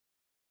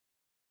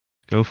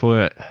 Go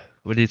for it.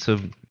 We need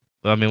some.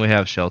 Well, I mean, we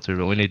have shelter,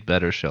 but we need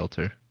better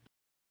shelter.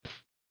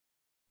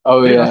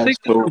 Oh Dude, I yeah, think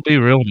this so will be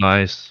real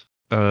nice.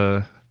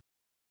 Because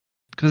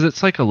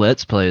it's like a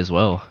let's play as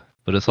well,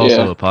 but it's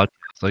also yeah, a podcast.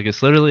 Like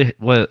it's literally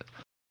what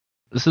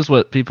this is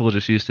what people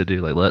just used to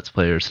do, like let's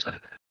players.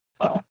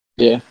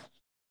 yeah.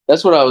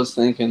 That's what I was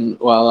thinking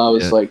while I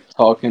was Yeah, like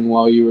talking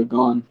while you were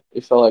gone.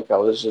 It felt like I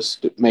was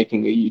just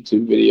making a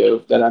YouTube video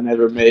that I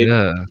never made.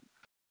 yeah,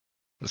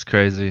 it's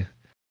crazy.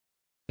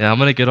 Yeah, I'm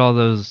gonna get all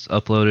those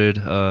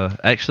uploaded.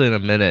 Actually, in a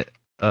minute.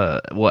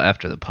 Well,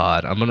 after the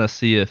pod, I'm gonna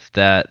see if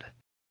that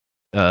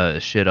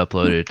shit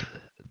uploaded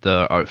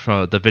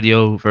from the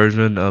video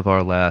version of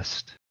our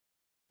last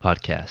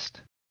podcast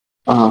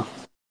Uh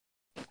huh.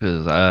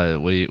 because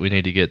we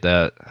need to get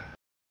that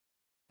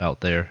out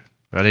there.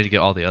 I need to get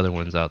all the other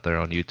ones out there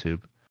on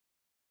YouTube,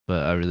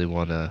 but I really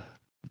want to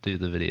do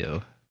the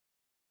video.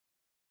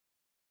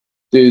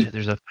 Dude. Dude,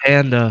 there's a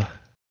panda.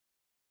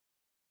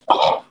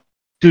 Oh,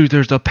 Dude,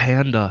 there's a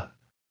panda.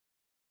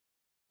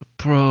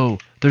 Bro,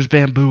 there's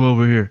bamboo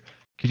over here.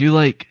 Can you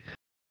like?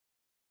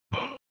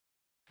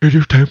 Can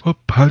you tame a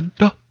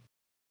panda?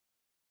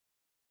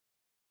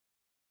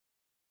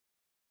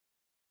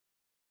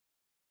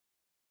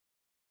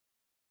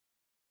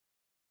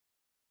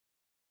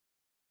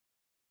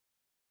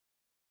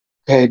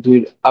 okay,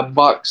 dude. I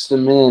boxed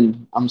him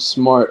in. I'm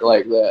smart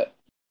like that.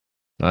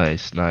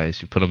 Nice,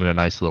 nice. You put him in a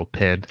nice little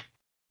pen.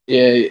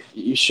 Yeah,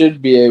 you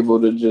should be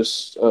able to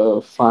just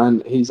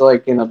find. He's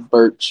like in a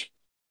birch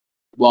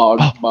Oh,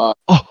 log box.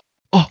 oh,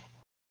 oh!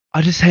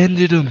 I just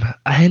handed him.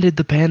 I handed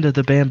the panda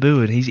the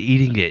bamboo, and he's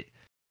eating it.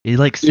 He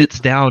like Dude, sits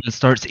down and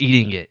starts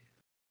eating it.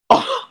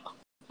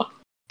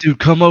 Dude,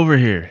 come over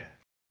here.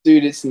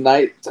 dude, it's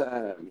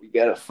nighttime. We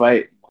gotta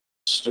fight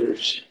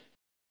monsters.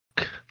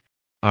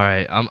 All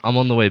right, I'm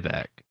on the way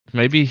back.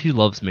 Maybe he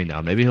loves me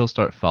now. Maybe he'll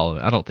start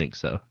following. I don't think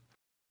so,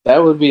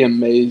 That would be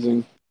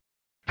amazing.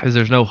 because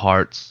there's no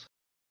hearts.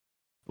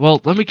 Well,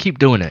 let me keep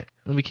doing it.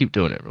 Let me keep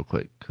doing it real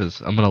quick,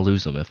 because I'm gonna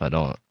lose him if I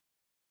don't.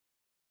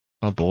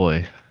 Oh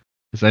boy,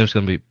 his name's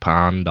gonna be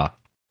Panda.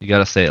 You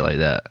gotta say it like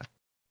that.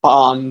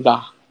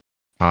 Panda.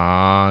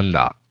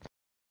 Panda.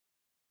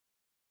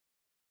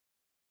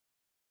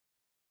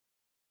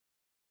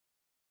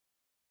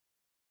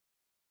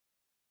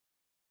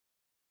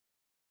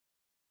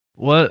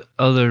 What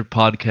other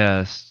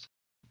podcast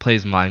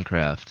plays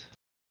Minecraft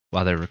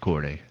while they're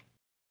recording?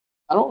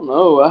 I don't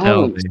know. I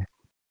Tell haven't me.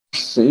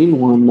 seen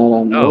one that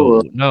I know No,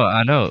 of. no,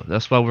 I know.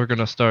 That's why we're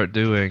gonna start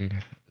doing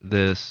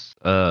this.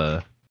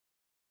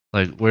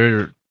 Like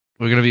we're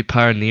gonna be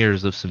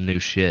pioneers of some new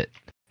shit.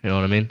 You know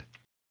what I mean?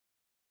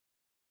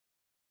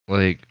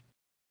 Like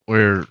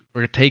we're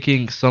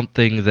taking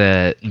something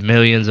that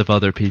millions of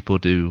other people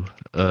do.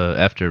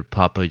 After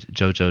Papa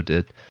JoJo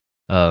did.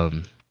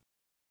 Um,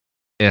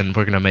 and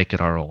we're gonna make it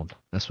our own.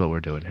 That's what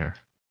we're doing here.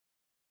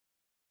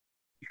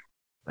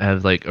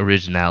 Have like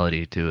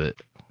originality to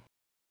it.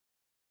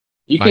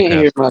 You can't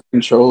hear Minecraft. my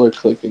controller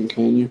clicking,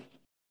 can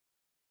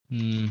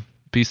you?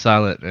 Be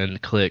silent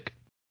and click.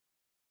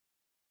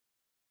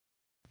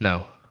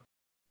 No.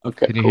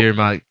 Okay, Can you cool. hear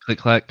my click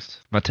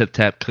clacks? My tip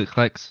tap click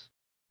clacks?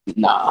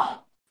 Nah.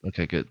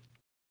 Okay, good.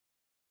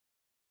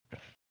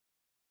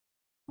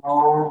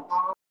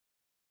 Oh.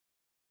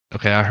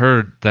 Okay, I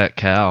heard that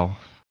cow.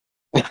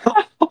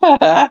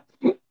 I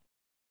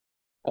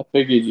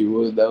figured you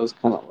would. That was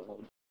kind of loud.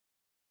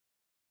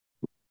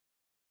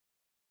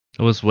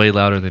 It was way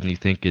louder than you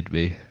think it'd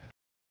be.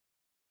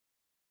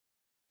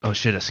 Oh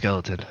shit, a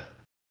skeleton.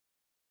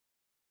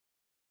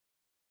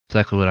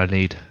 Exactly what I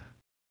need.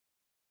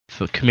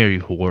 Come here,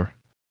 you whore.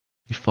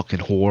 You fucking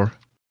whore.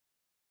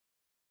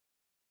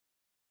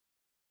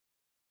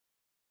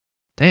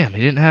 Damn,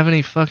 he didn't have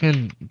any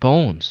fucking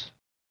bones.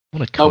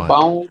 What a No cunt.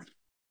 bone.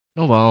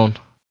 No bone.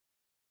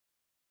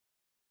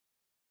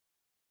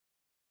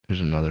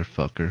 There's another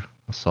fucker.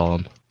 I saw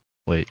him.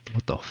 Wait,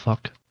 what the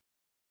fuck?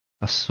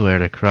 I swear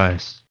to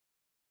Christ.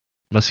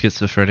 My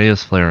schizophrenia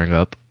is flaring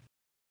up.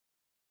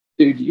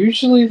 Dude,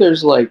 usually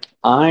there's like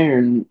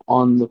iron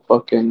on the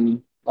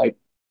fucking like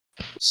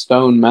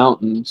stone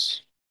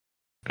mountains,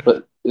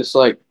 but it's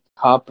like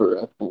copper,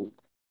 I think.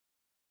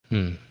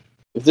 Hmm.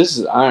 If this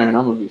is iron,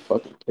 I'm gonna be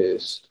fucking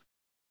pissed.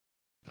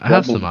 I 'Cause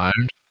have some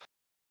iron.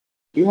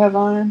 You have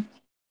iron?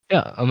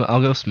 Yeah,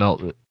 I'll go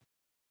smelt it.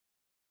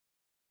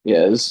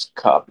 Yeah, this is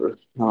copper.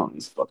 I don't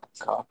need fucking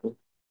copper.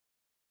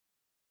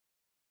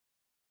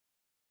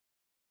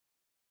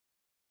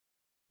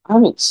 I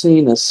haven't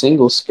seen a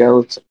single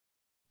skeleton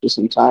this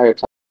entire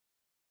time.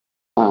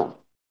 Well,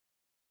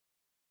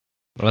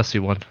 I see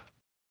one.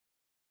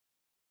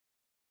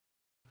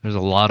 There's a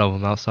lot of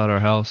them outside our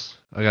house.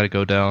 I gotta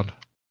go down.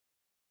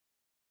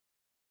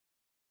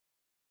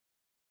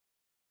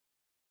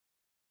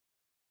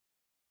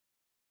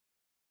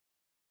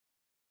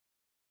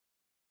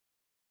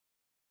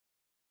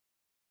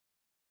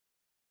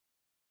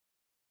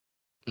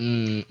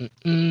 Mm, mm,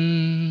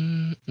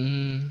 mm,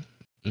 mm,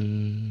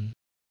 mm. I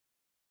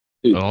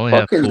Dude, only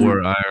have fucking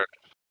 4 iron.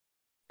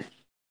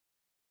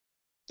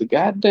 the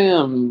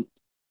goddamn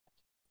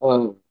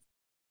uh,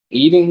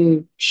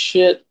 eating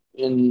shit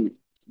in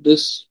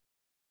This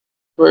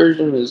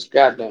version is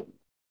goddamn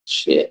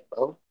shit,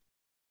 bro.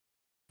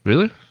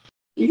 Really?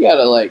 You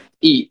gotta like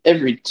eat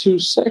every 2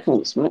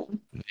 seconds, man.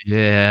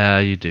 Yeah,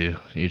 you do.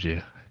 You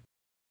do.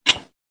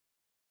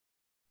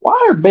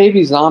 Why are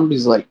baby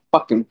zombies like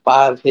fucking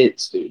 5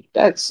 hits, dude?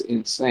 That's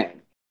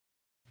insane.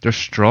 They're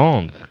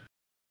strong.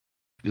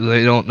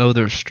 They don't know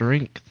their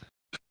strength.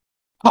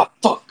 Oh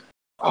fuck.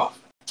 Oh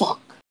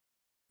fuck.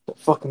 They're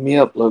fucking me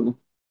up, Logan.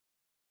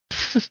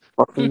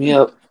 Fucking me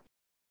up.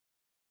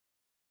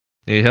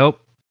 Need help?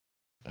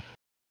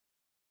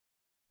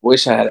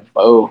 Wish I had a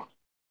bow.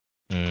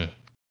 Mm.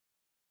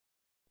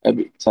 That'd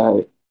be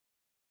tight.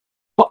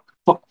 Fuck,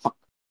 fuck, fuck.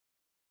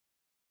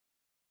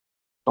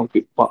 Don't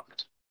get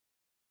fucked.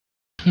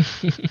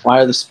 Why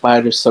are the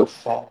spiders so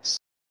fast?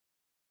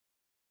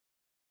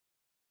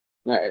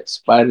 Alright,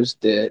 spider's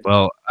dead.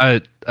 Well,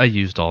 I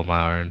used all my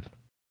iron.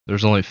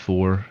 There's only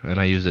 4, and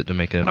I use it to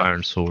make an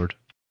iron sword.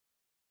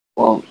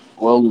 Well,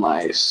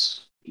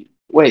 nice.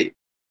 Wait,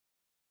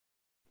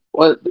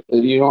 what?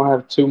 You don't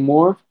have 2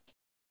 more?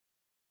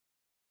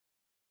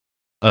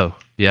 Oh,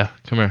 yeah,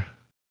 come here.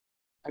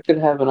 I could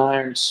have an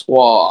iron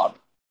sword.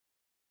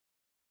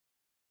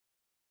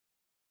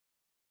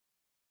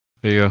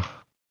 Here you go.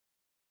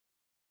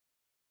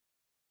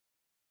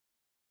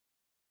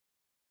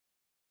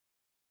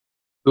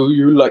 Do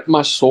you like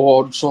my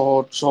sword,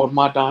 my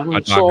My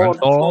diamond diamond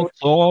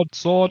sword,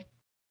 sword.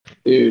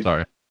 Dude,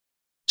 Sorry.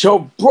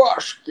 Joe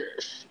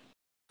Brushkish.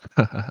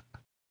 A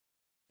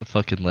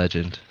fucking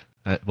legend.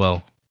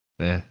 Well,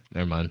 never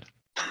mind.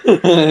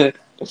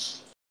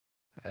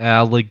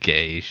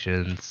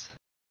 Allegations.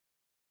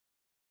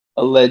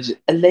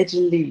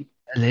 Allegedly.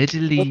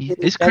 Allegedly.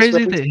 It's That's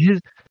crazy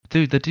right.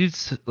 that the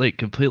dude's like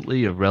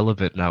completely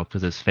irrelevant now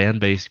because his fan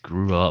base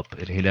grew up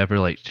and he never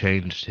like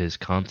changed his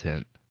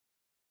content.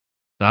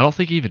 I don't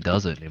think he even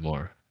does it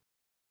anymore.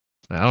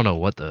 I don't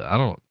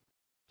know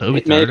Toby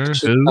It made a Turner?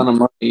 shit Who? ton of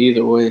money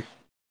either way.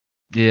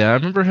 Yeah, I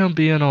remember him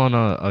being on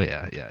oh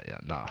yeah.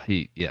 Nah,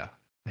 he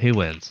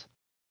wins.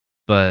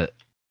 But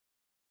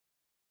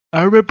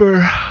I remember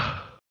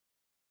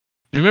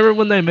you remember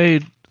when they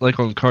made like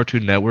on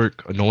Cartoon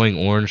Network Annoying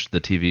Orange the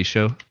TV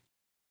show?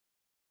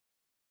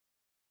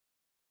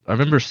 I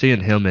remember seeing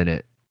him in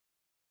it.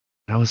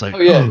 I was like, Oh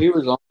yeah, oh, he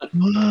was on it.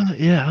 what?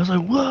 Yeah, I was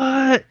like,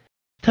 what?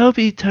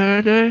 Toby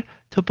Turner,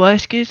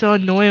 Tobuscus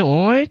on Annoying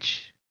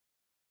Orange?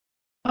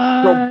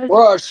 Joe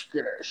What?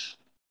 Brushkish.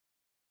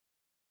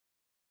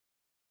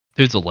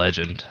 Dude's a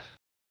legend.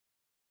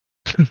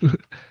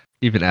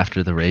 Even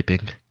after the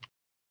raping.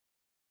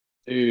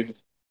 Dude,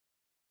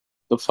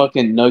 the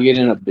fucking nugget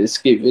in a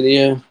biscuit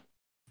video.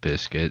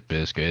 Biscuit,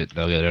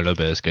 nugget and a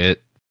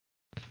biscuit.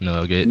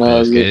 Nugget,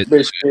 Nugget, biscuit,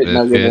 biscuit,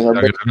 nugget biscuit, in a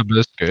nugget biscuit. and a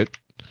biscuit.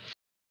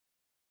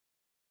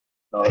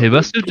 He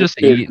must Nugget, have just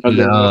biscuit, eaten,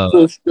 nugget in a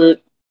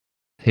biscuit.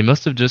 he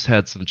must have just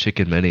had some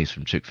chicken minis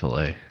from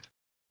Chick-fil-A.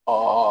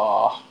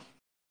 Oh.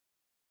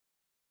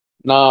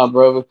 Nah,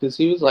 bro, because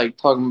he was like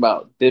talking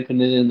about dipping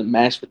it in the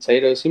mashed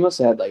potatoes. He must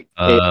have had like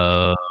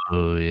Oh,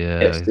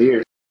 yeah. KFC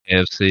or,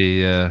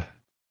 KFC, yeah.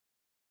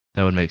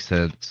 That would make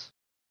sense.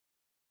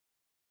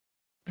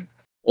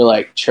 or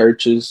like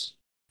churches.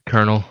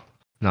 Colonel.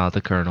 No,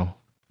 the Colonel.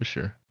 For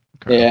sure.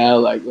 Colonel. Yeah, I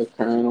like the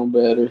Colonel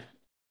better.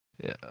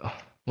 Yeah.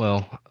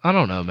 Well, I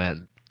don't know,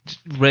 man.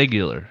 Just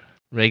regular.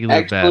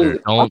 Regular batter.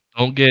 Actually, I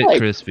Don't get like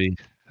crispy.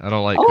 I don't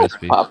I like like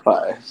crispy.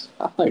 Popeyes.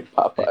 I like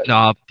Popeyes.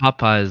 Nah,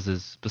 Popeyes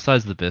is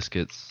besides the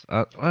biscuits.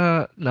 Nah,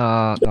 The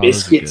those are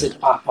biscuits good.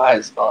 at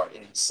Popeyes are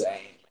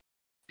insane.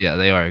 Yeah,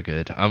 they are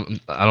good.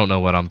 I don't know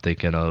what I'm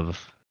thinking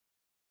of.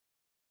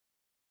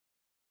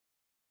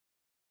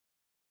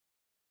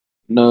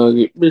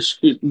 Nugget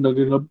biscuit,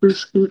 nugget a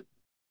biscuit.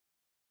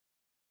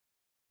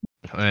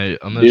 Alright,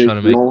 I'm gonna try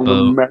Dip to it make a on the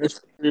boat. mashed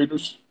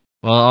potatoes.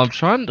 Well, I'm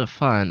trying to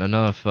find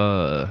enough.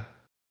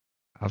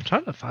 I'm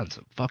trying to find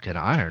some fucking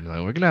iron.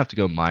 Like, we're gonna have to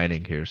go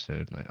mining here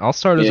soon. Like, I'll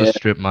start as a Yeah,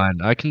 strip mine.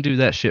 I can do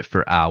that shit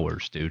for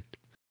hours, dude.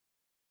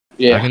 I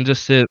yeah, can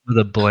just sit with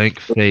a blank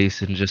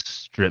face and just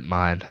strip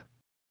mine.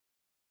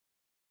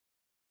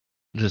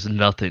 Just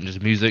nothing.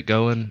 Just music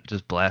going,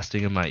 just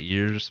blasting in my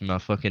ears. My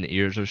fucking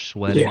ears are yeah.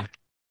 sweating.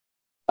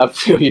 I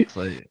feel you. It's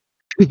like,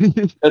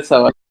 That's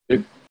how I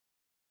do.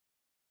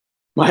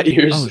 My oh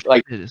ears,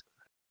 like, shit.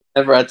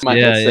 whenever I take my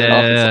Yeah, headset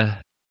off, it's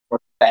yeah,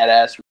 like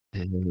badass.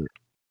 yeah.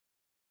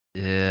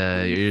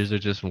 Yeah, your ears are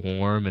just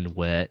warm and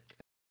wet.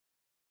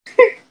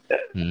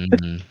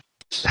 Mm.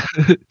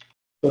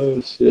 Oh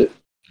shit,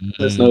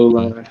 that's no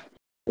Mm. lie.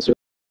 That's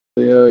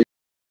really how it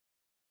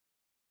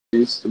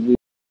used to be.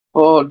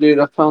 Oh, dude,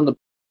 I found the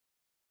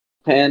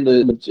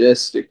panda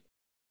majestic.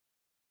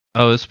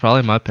 Oh, it's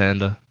probably my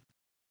panda.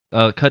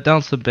 Cut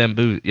down some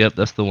bamboo. Yep,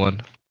 that's the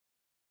one.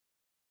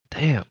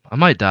 Damn, I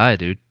might die,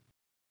 dude.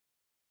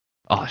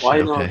 Oh Why shit.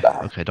 you not Okay.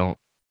 die? Okay. Don't.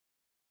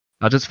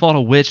 I just fought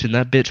a witch and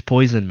that bitch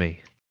poisoned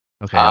me.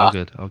 Okay. All Ah,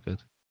 good. All good.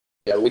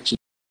 yeah, which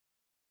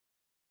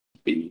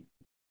be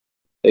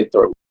they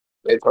throw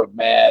they throw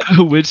mad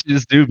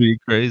Witches do be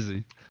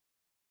crazy.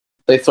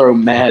 they throw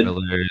Fucking mad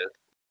hilarious.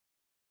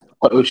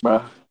 potion,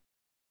 bro.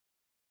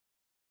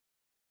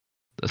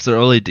 That's their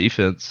only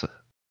defense.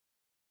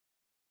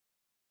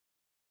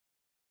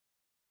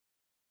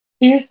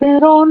 If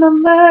it on the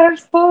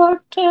mashed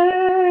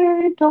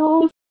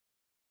potatoes.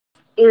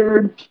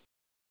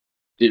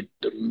 Dip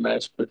the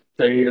mashed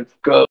potatoes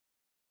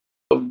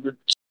covered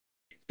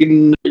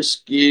chicken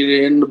biscuit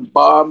in the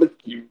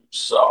barbecue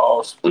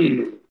sauce.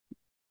 Dude,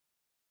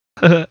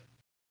 I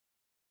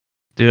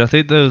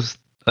think those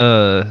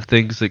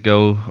things that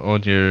go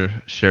on your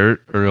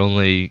shirt are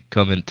only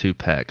come in 2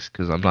 packs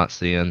because I'm not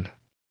seeing.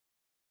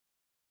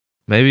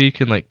 Maybe you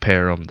can like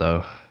pair them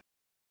though.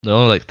 They're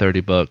only like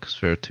 $30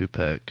 for a 2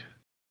 pack.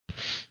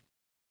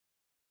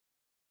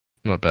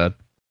 Not bad.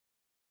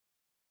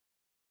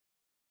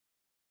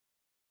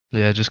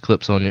 Yeah, it just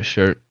clips on your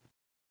shirt.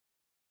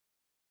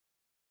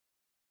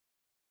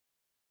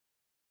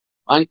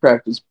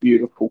 Minecraft is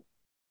beautiful.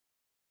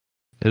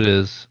 It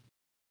is.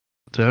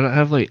 Do I not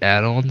have like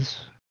add-ons?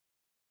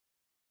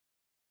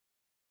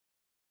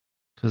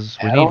 Because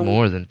we need Add-on?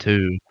 more than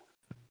 2.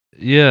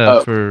 Yeah,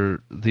 Oh,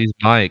 for these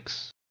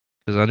mics.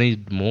 Because I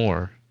need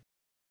more.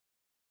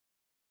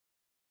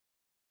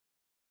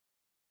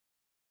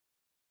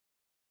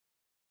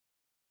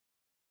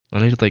 I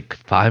need like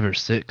 5 or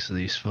 6 of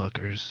these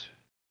fuckers.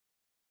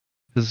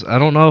 Because I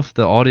don't know if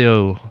the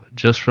audio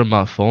just from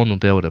my phone will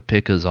be able to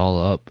pick us all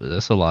up.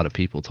 That's a lot of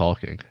people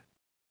talking.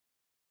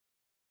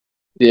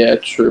 yeah,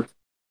 true.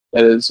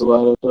 That is a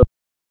lot of.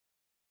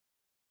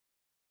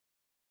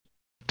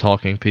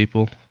 Talking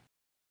people.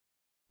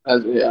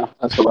 Yeah,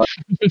 that's a lot.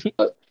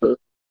 Of true.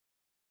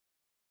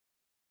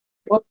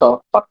 What the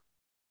fuck?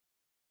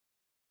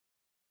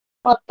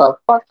 What the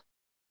fuck?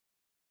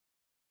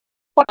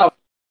 What the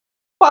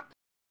fuck?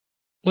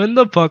 When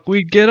the fuck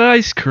we get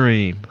ice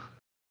cream?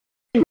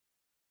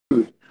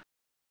 Dude,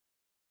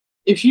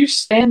 if you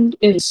stand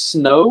in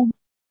snow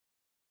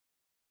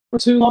for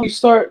too long, you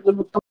start to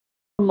become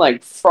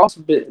like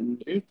frostbitten,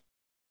 dude.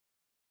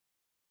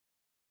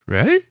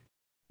 Right?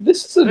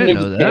 This is a I didn't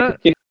new know that.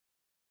 mechanic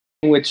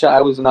in which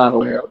I was not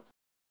aware of.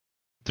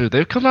 Dude,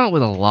 they've come out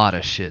with a lot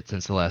of shit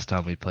since the last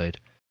time we played.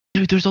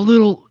 Dude, there's a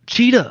little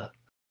cheetah.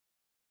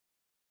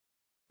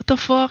 What the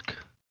fuck?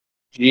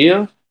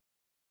 Gia?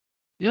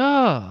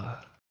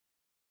 Yeah.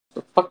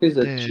 The fuck is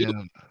a Gia?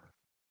 Damn.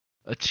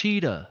 A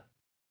cheetah.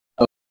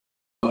 Oh,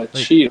 a Like,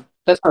 cheetah.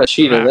 That's not a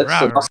cheetah. rah, That's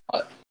rah, an rah.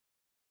 ocelot.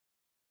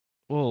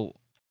 Well,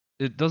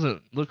 it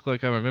doesn't look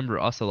like I remember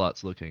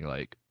ocelots looking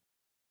like.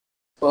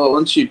 Well,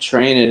 once you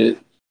train it, it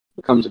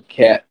becomes a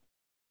cat.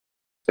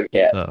 It's a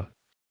cat.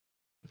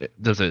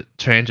 Does it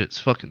change its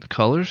fucking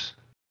colors?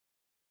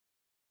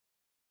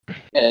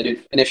 Yeah,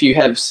 dude. And if you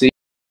have seeds,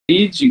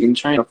 you can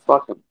train a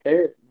fucking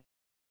parrot.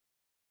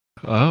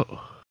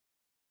 Oh.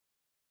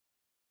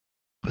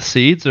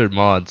 Seeds or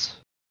mods?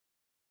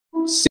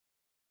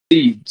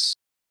 Seeds.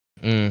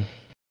 Mm.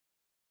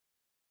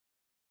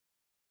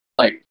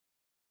 Like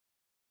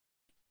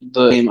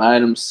the same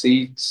item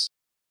seeds.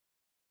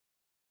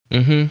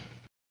 Mm-hmm.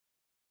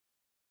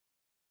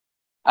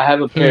 I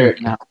have a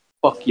parrot now.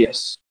 Fuck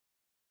yes.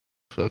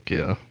 Fuck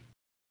yeah.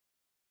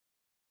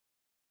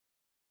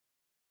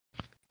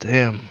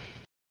 Damn.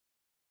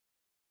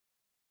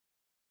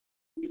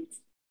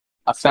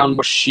 I found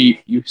more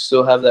sheep. You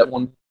still have that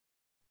one?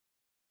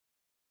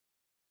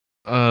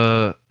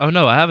 Oh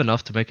no, I have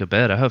enough to make a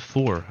bed. I have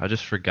 4. I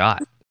just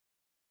forgot.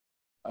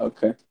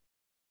 Okay.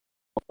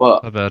 Well,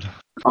 My bad.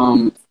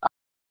 I'm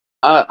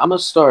gonna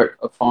start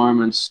a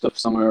farm and stuff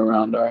somewhere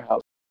around our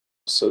house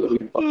so that we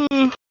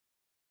can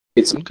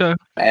get some Okay.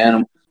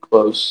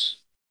 animals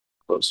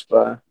close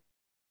by.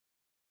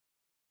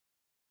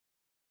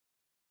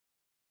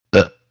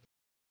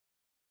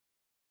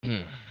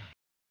 Hmm.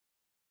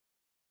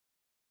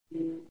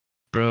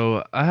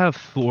 Bro, I have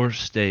 4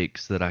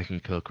 steaks that I can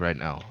cook right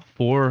now.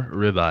 4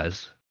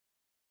 ribeyes.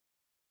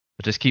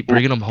 I just keep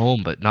bringing them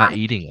home, but not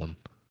eating them.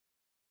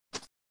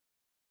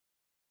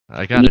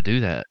 I gotta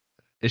do that.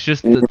 It's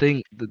just the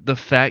thing, the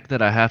fact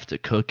that I have to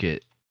cook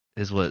it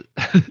is what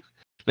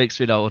makes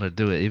me not want to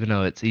do it, even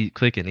though it's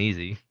quick and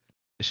easy.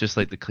 It's just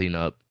like the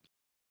cleanup.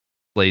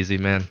 Lazy,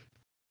 man.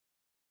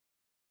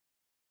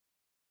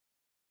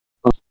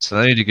 So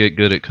I need to get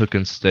good at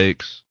cooking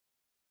steaks.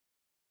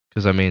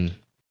 Because, I mean,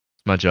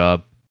 it's my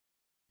job.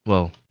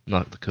 Well,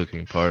 not the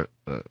cooking part,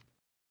 but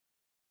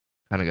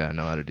kind of gotta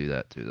know how to do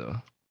that too, though.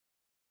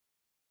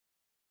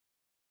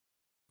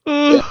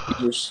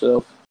 Yeah,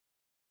 yourself.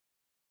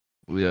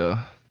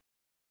 Yeah.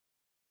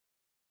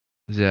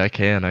 Yeah, I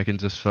can. I can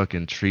just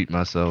fucking treat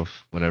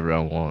myself whenever I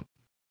want.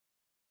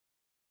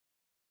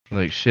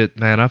 Like, shit,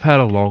 man, I've had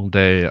a long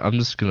day. I'm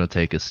just gonna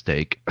take a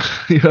steak.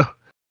 You know?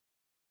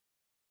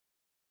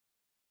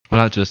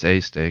 Well, not just a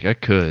steak. I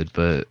could,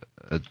 but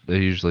I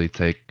usually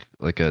take,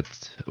 like,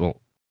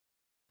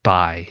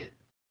 buy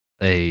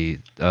a,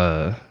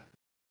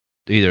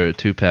 either a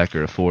 2-pack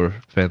or a 4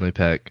 family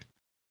pack.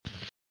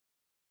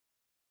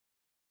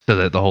 So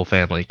that the whole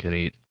family can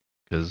eat.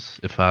 Because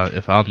if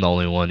I'm the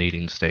only one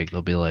eating steak,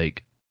 they'll be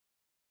like,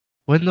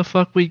 "When the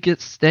fuck we get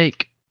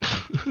steak?"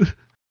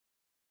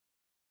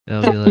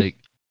 They'll be like,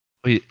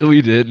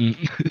 "We didn't,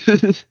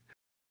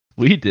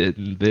 we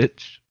didn't,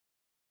 bitch."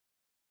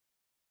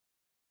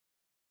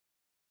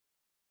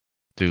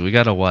 Dude, we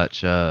gotta watch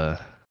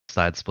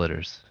Side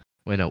Splitters.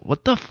 Wait, no,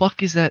 what the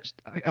fuck is that?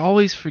 I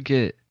always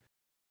forget.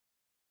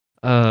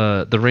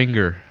 The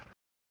Ringer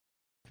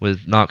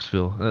with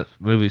Knoxville. That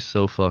movie's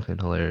so fucking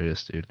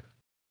hilarious, dude.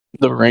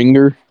 The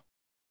Ringer.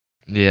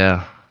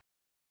 Yeah,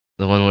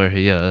 the one where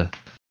he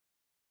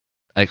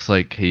acts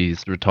like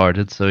he's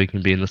retarded so he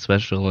can be in the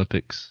Special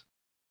Olympics,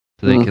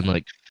 so they Hmm. can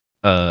like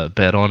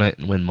bet on it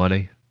and win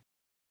money.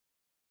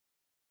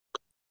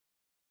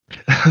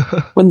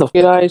 When the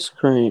get ice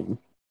cream.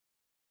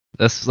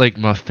 That's like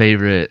my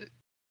favorite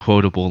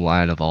quotable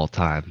line of all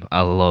time.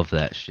 I love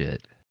that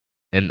shit.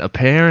 And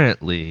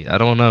apparently, I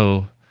don't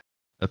know.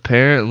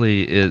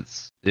 Apparently,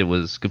 it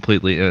was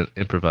completely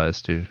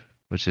improvised too,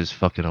 which is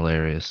fucking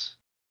hilarious.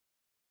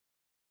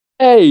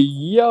 Hey,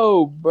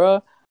 yo,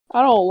 bruh.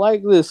 I don't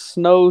like this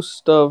snow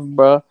stuff,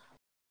 bruh.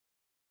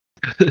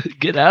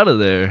 Get out of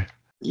there.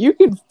 You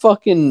can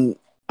fucking.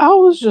 I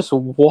was just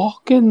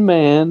walking,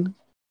 man,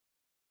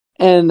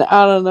 and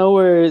out of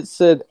nowhere it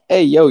said,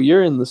 "Hey, yo,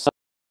 you're in the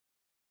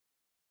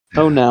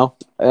snow now,"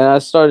 and I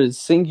started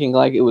sinking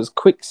like it was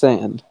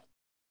quicksand.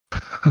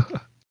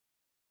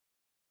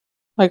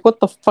 Like, what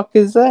the fuck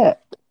is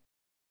that?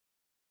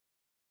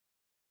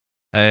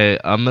 Hey,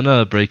 I'm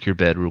gonna break your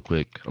bed real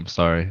quick. I'm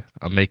sorry.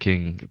 I'm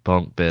making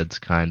bunk beds,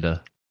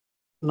 kinda.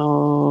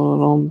 No,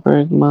 don't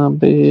break my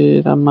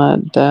bed. I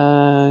might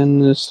die in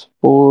this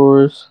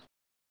forest.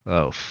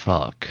 Oh,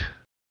 fuck.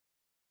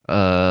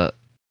 Uh,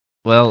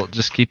 well,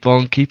 just keep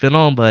on keeping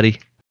on, buddy.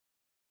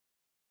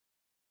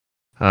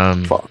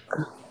 Fuck.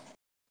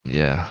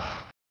 Yeah.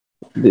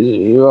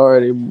 You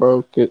already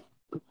broke it.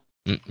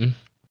 Mm-mm.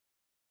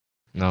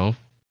 No.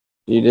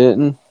 You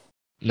didn't?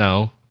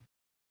 No.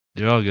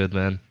 You're all good,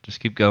 man. Just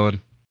keep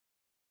going.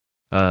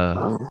 Uh,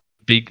 Oh.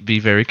 be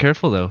very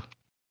careful though.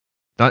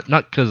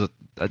 Not because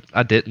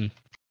I didn't,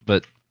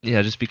 but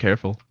yeah, just be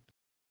careful.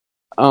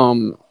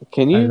 Can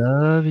I you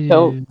love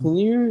you. can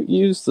you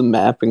use the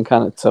map and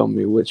kind of tell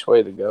me which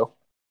way to go?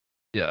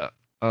 Yeah.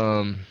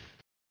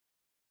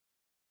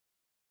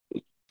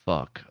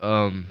 Fuck.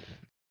 Can you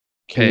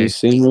Okay.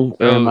 see me,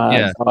 or am So I a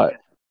yeah. dot?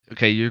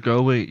 Okay,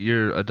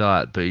 you're a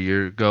dot, but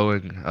you're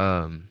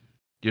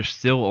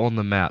still on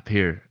the map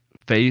here.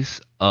 Face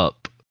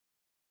up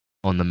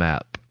on the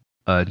map.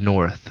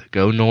 North.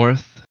 Go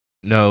north.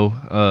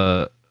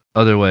 No,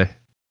 other way.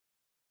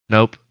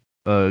 Nope.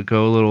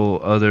 Go a little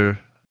other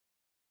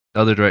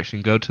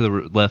direction. Go to the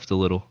left a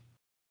little.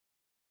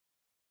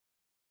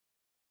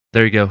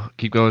 There you go.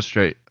 Keep going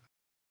straight.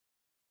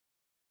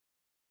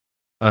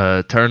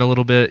 Turn a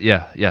little bit.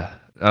 Yeah, yeah.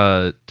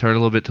 Turn a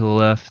little bit to the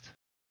left.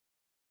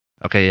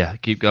 Okay, yeah.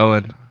 Keep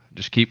going.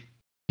 Just keep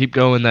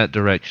going that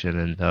direction,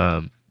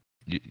 and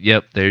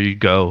yep. There you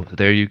go.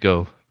 There you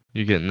go.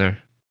 You're getting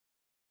there.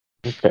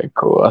 Okay,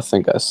 cool. I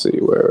think I see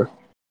where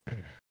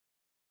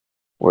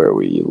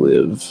we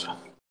live.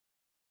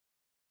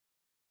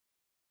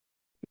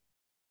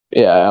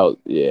 Yeah,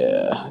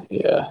 yeah.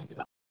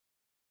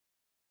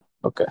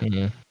 Okay.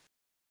 Mhm.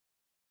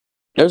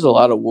 There's a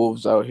lot of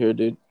wolves out here,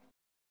 dude.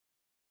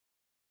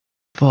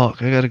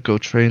 Fuck, I gotta go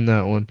train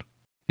that one.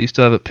 You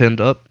still have it pinned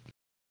up?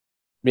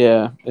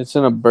 Yeah, it's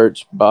in a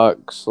birch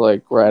box,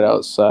 like right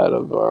outside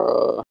of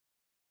our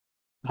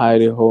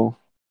hidey hole.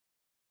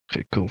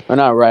 Okay, cool. Or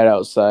not right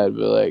outside,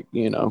 but like,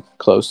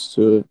 close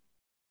to it.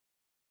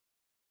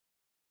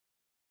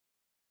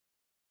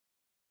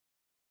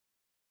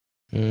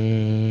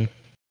 Mm,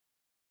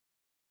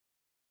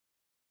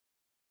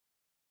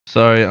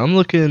 sorry, I'm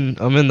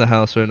in the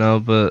house right now,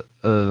 but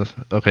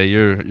okay,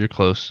 you're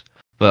close.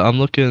 But I'm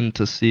looking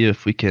to see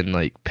if we can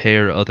like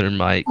pair other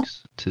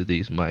mics to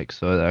these mics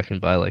so that I can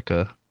buy like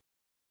a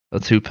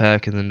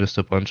 2-pack and then just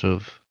a bunch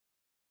of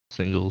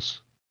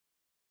singles.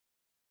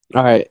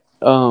 All right.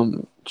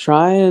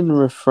 Try and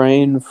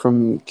refrain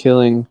from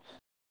killing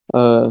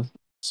uh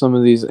some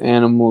of these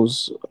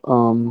animals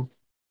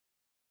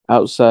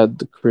outside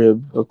the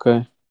crib,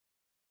 okay?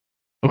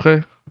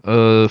 Okay.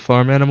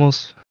 Farm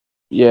animals?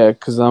 Yeah,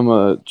 cuz I'm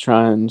gonna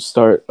try and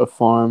start a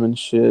farm and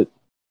shit.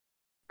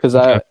 Cuz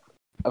Okay.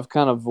 I've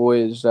kind of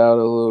voyaged out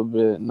a little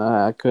bit and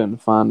I couldn't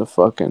find a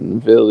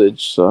fucking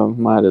village, so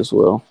might as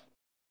well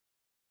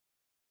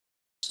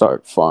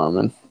start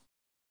farming.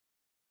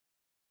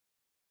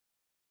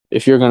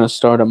 If you're gonna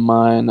start a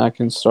mine, I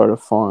can start a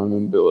farm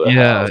and build a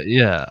Yeah, house.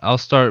 yeah. I'll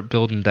start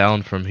building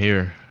down from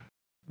here.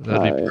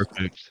 That'd be Alright.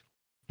 perfect.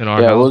 In our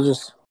Yeah,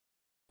 house?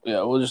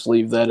 we'll just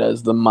leave that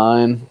as the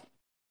mine.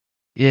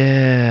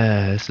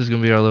 Yeah, this is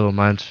gonna be our little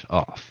mine.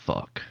 Oh,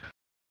 fuck.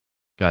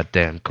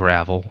 Goddamn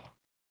gravel.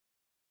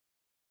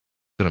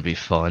 Gonna be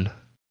fun.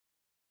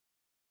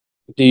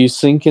 Do you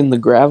sink in the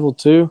gravel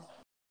too?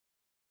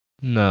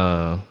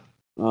 No.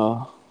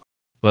 Oh,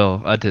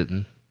 Well, I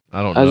didn't.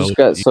 I don't I know. just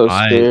got You so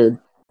might. scared.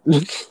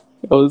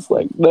 I was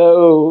like,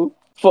 no,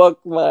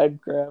 fuck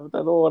Minecraft. I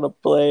don't want to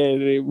play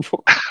it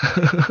anymore.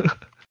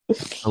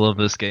 I love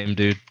this game,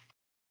 dude.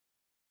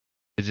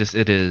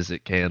 It is.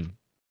 It can.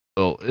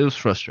 Well, it was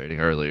frustrating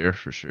earlier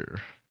for sure.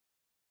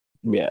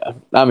 Yeah,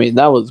 I mean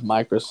that was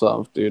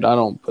Microsoft, dude. I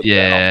don't put that on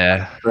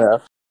Yeah.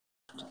 Minecraft.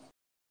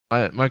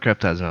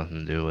 Minecraft has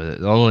nothing to do with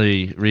it. The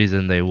only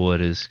reason they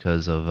would is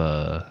because of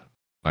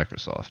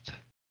Microsoft.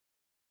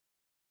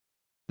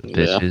 The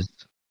Yeah. bitches.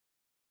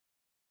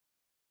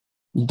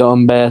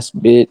 Dumbass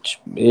bitch,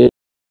 bitch.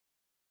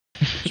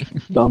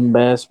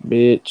 Dumbass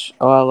bitch.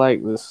 Oh, I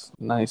like this.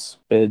 Nice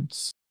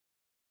beds.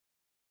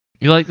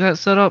 You like that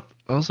setup?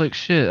 I was like,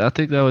 shit, I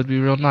think that would be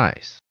real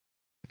nice.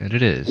 And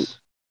it is.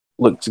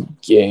 Looks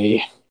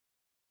gay.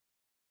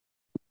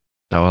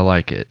 How I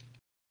like it.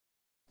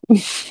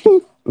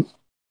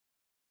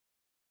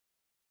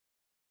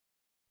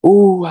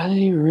 Ooh, I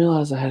didn't even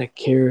realize I had a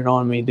carrot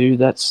on me, dude.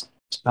 That's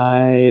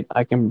tight.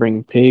 I can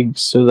bring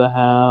pigs to the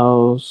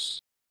house.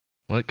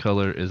 What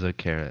color is a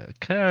carrot? A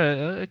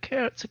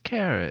carrot's a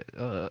carrot.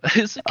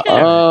 It's a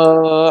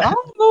carrot. I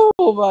don't know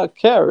about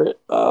carrot.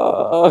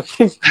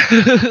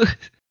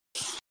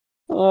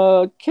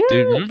 Dude,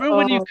 Carrot. remember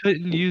when you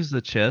couldn't use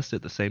the chest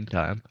at the same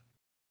time?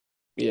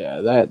 Yeah,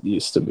 that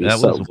used to be That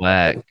was so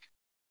whack. fun.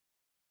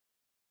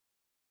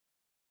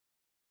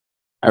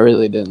 I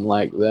really didn't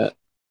like that.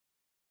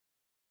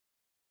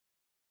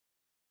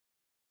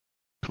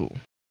 Cool.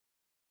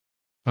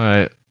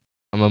 Alright.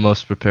 I'm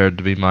almost prepared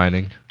to be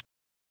mining.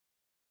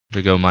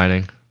 To go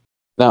mining.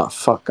 No,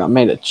 fuck. I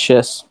made a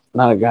chest,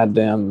 not a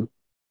goddamn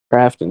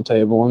crafting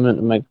table. I meant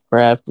to make a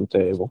crafting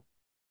table.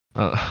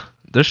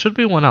 There should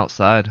be one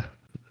outside.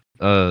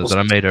 That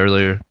I made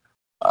earlier.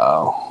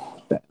 Oh,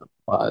 damn.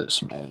 Well, I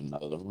just made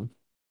another one.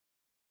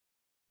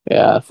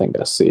 Yeah, I think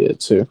I see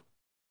it too.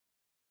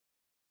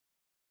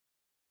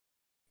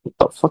 What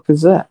the fuck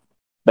is that?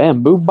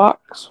 Bamboo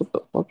box? What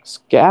the fuck?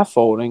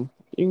 Scaffolding?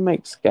 You can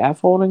make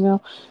scaffolding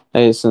now?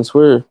 Hey, since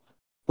we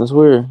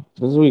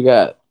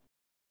got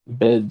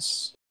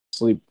beds,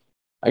 sleep,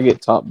 I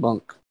get top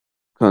bunk.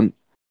 Cunt.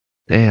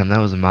 Damn, that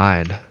was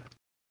mine.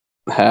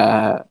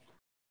 I'm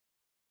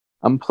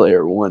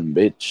player one,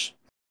 bitch.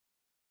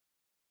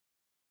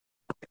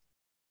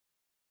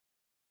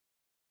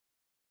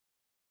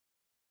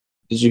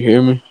 Did you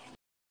hear me?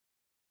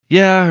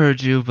 Yeah, I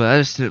heard you, but I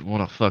just didn't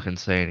want to fucking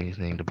say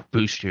anything to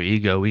boost your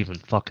ego even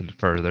fucking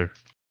further.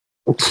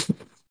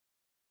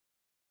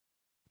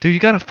 Dude, you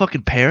got a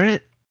fucking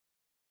parrot?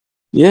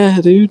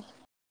 Yeah, dude.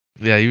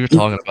 Yeah, you were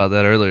talking about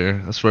that earlier.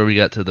 That's where we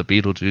got to the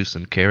Beetlejuice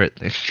and carrot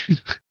thing.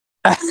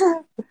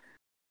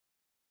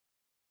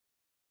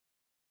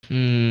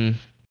 Hmm.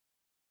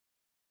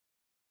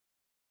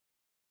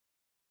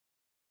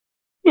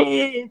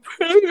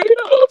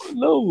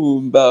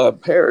 No, about a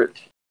parrot.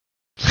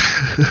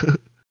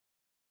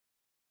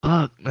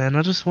 Fuck, man,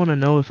 I just want to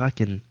know if I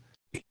can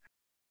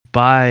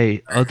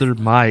buy other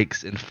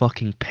mics and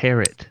fucking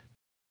parrot.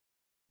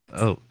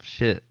 Oh,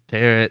 shit,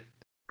 parrot.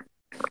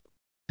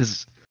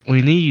 Because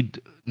we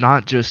need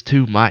not just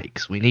 2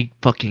 mics, we need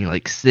fucking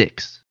like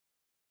 6.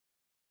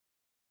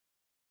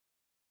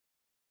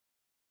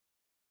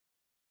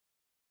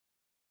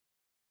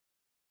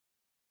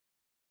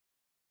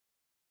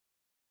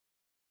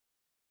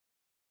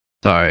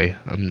 Sorry,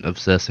 I'm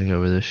obsessing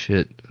over this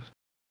shit.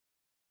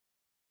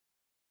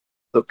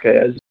 Okay,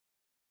 I just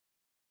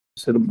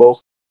hit a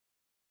ball.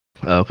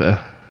 Okay.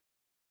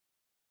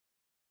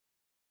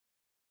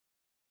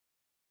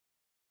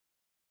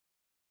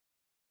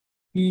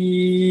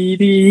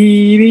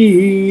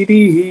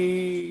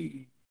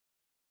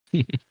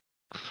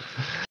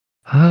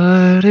 Hardy,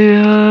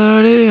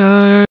 hardy,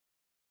 hardy.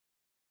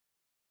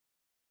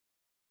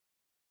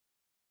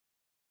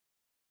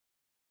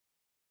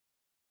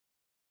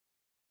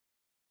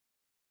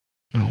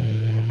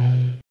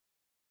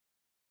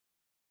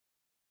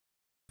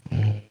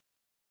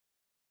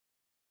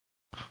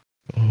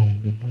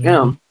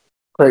 Damn,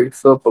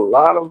 takes up a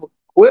lot of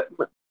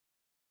equipment.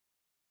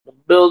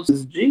 Builds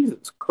is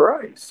Jesus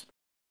Christ.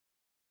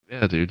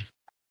 Yeah, dude.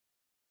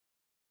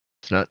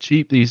 It's not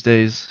cheap these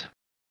days.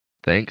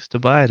 Thanks to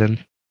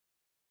Biden.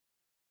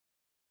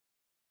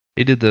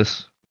 He did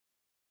this.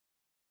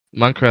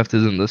 Minecraft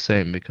isn't the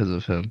same because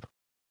of him.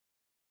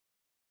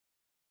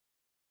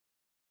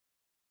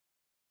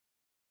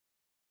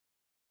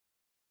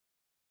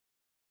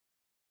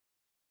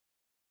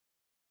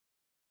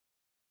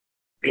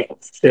 Oh,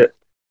 shit.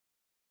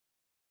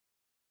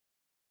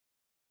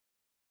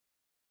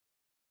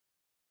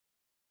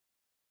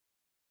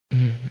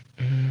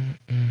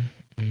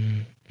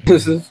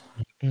 This is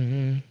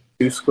 2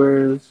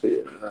 squares.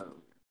 Yeah,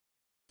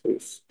 two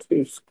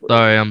squares.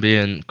 Sorry, I'm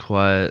being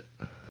quiet.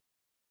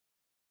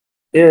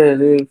 Yeah,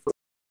 dude. Fuck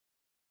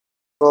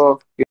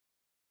off. Get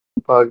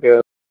the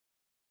podcast.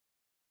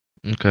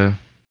 Okay.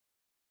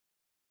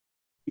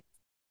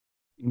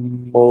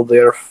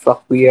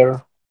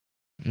 Motherfucker.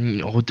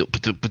 Oh,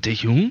 but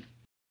you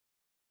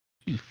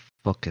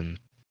fucking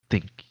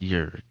think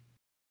you're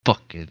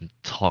fucking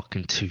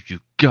talking to you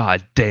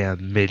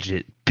goddamn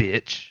midget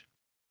bitch.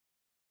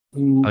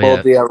 Oh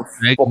yeah,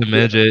 Craig the Motherfucker.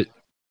 midget.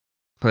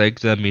 Craig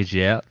the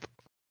midget.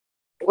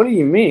 What do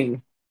you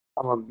mean?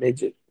 I'm a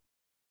midget.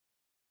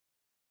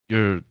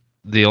 You're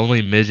the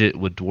only midget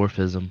with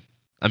dwarfism.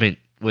 I mean,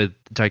 with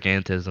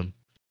gigantism.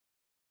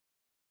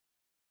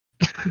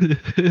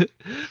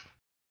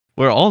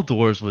 We're all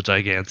dwarves with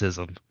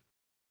gigantism.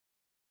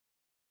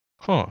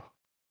 Huh.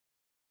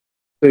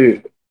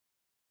 Dude,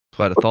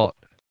 Quite a thought.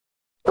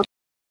 what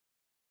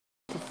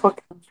the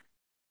fuck?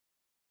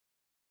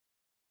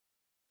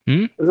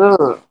 Hmm? Is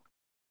that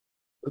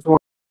it's one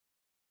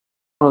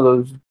of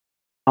those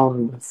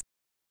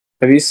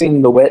have you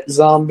seen the wet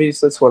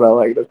zombies? That's what I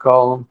like to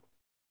call them.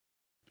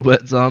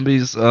 Wet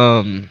zombies,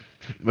 where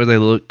they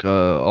look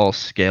all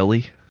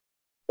scaly.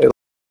 They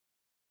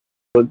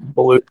look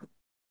blue.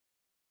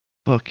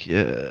 Fuck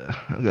yeah.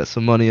 I got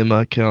some money in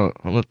my account.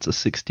 I'm up to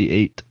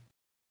 68.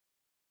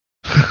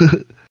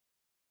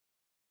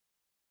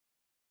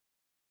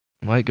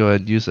 Might go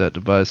ahead and use that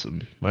to buy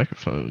some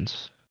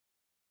microphones.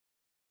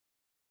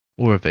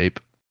 Or a vape.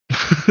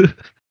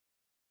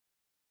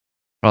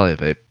 Probably a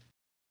vape.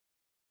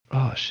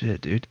 Oh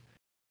shit, dude.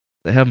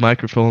 They have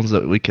microphones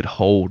that we could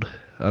hold.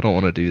 I don't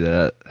want to do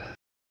that.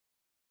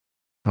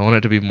 I want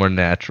it to be more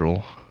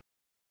natural.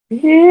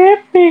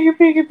 Yeah, bigger,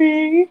 bigger,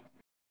 bigger.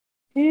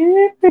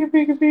 Yeah,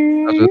 bigger,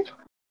 bigger, I bigger.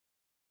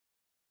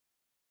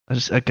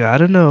 just, I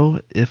gotta know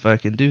if I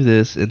can do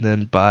this and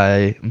then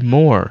buy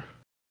more.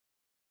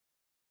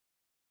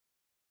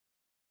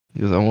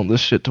 Because I want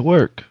this shit to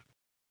work.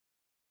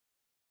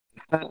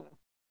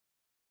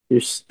 You're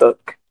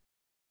stuck.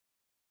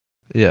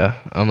 Yeah,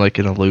 I'm like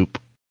in a loop.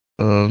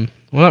 Well,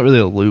 not really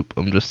a loop.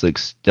 I'm just like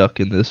stuck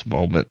in this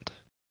moment.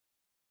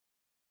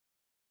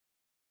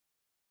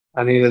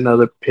 I need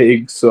another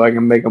pig so I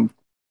can make them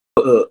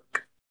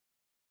fuck.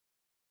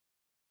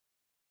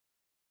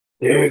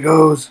 There it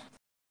goes.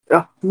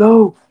 Oh,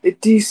 no, it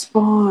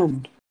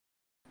despawned.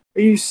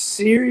 Are you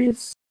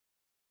serious?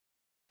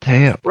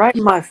 Damn. Right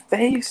in my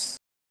face?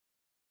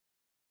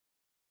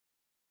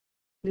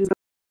 He's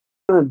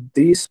gonna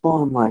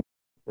despawn like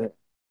that.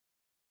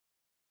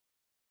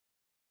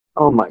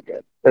 Oh my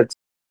god, that's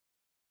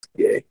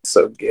gay.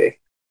 So gay.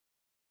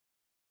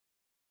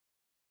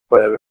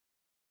 Whatever.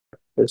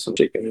 There's some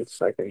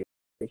chickens. I can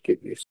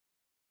give you some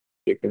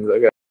chickens. I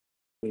got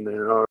in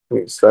there. We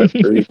can start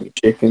breeding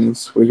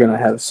chickens. We're gonna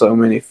have so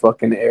many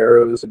fucking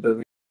arrows. It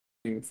doesn't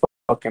even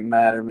fucking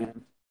matter,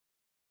 man.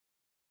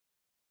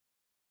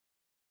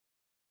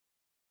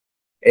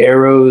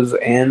 Arrows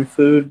and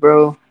food,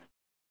 bro.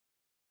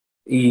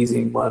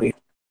 Easy money.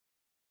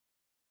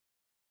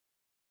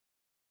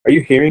 Are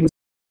you hearing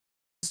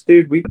this,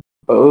 dude? We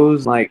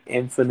bows like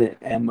infinite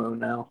ammo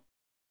now.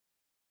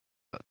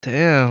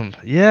 Damn.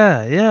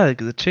 Yeah, yeah,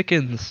 the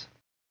chickens.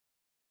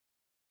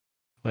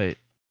 Wait.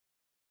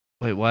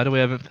 Wait, why do we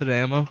haven't put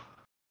ammo?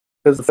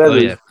 Because the Oh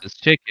yeah, feathers. it's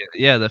chicken.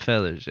 Yeah, the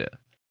feathers, yeah.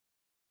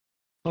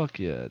 Fuck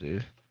yeah,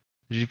 dude.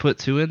 Did you put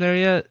 2 in there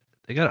yet?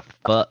 They got a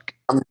fuck.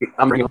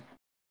 I'm bringing.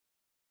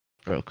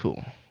 Bro,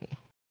 cool.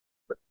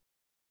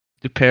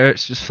 The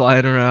parrots just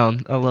flying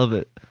around. I love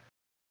it.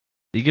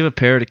 You give a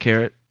parrot a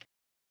carrot?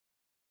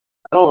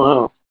 I don't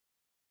know.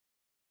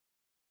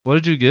 What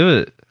did you give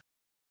it?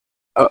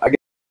 Oh, I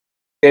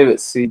gave it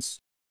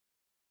seeds.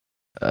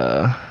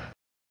 Uh,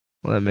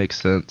 well, that makes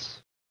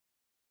sense.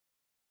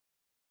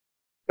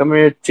 Come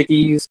here,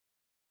 chickies.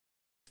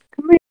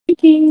 Come here,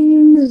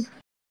 chickies.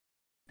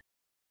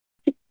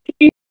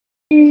 Chickies.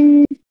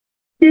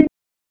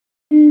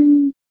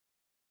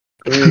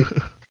 Come here,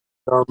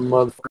 dumb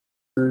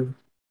motherfucker.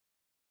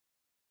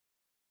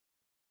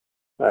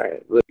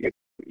 Alright, look at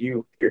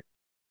you. Here.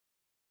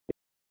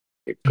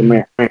 Come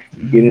here. Come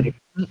here. Get in here.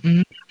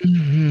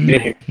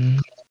 Get in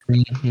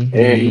here.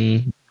 Hey,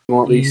 you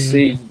want these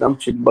seeds,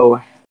 don't you,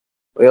 boy?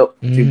 Well,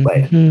 too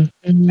bad.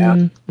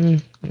 Now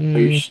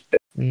you're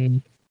stuck.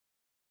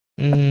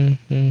 I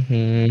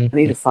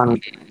need to find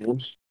a man.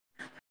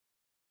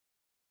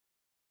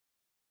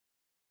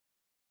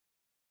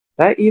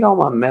 Did I eat all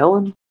my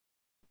melon?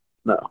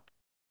 No.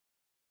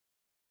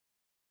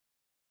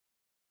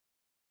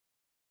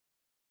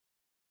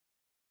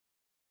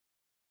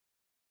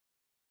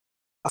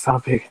 I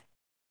found a pig.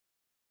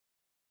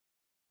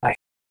 Nice.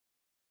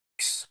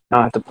 Now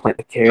I have to plant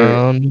the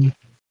carrot.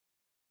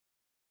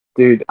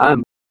 Dude,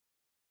 I'm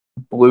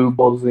blue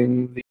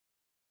buzzing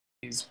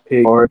these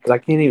pigs hard because I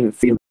can't even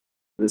feed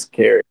this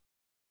carrot.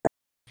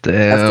 I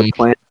have to Damn.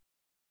 plant.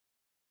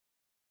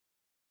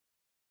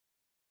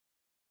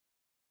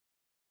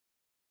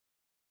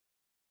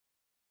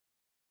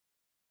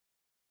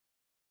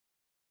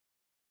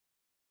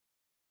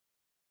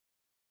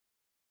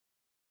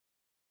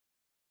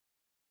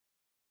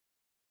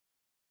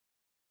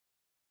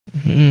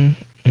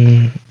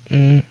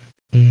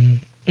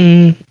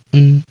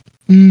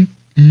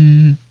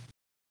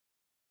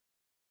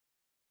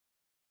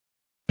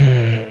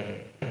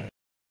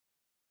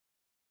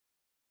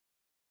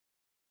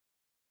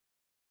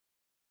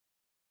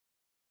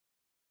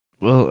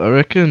 Well, I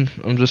reckon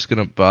I'm just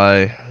gonna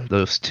buy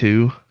those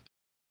 2,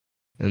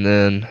 and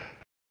then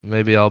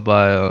maybe I'll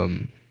buy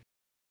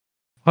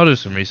I'll do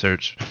some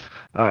research.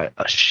 All right.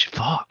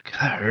 Fuck,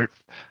 that hurt.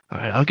 All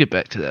right, I'll get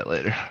back to that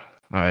later.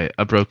 All right,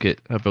 I broke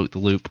it. I broke the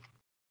loop.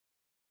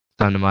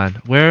 Time to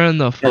mine. Where in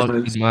the fuck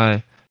is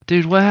my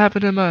dude? What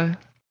happened to my?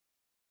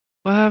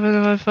 What happened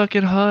to my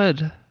fucking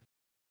HUD?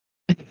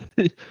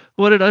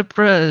 What did I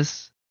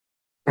press?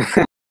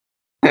 No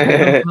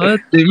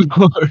HUD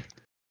anymore.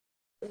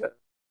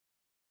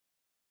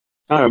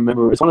 I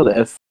remember. It's one of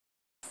the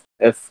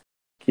F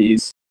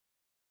keys.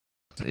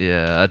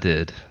 Yeah, I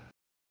did.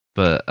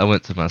 But I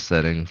went to my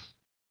settings.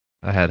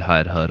 I had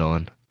hide HUD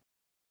on.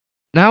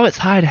 Now it's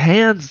hide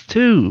hands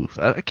too.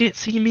 I can't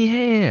see me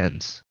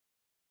hands.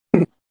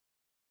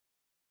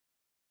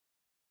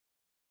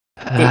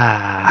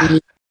 Ah.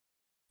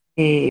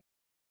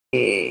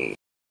 Alright,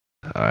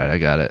 I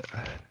got it.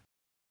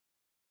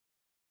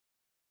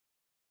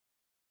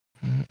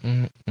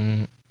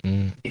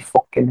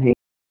 Fucking hate.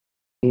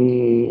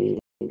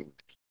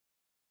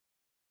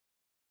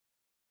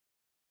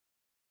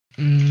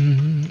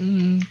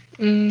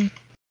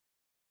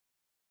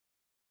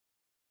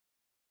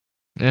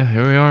 Yeah,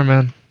 here we are,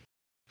 man.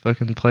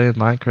 Fucking playing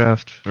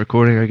Minecraft,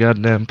 recording a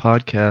goddamn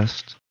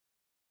podcast.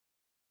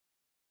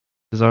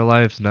 This is our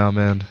lives now,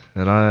 man,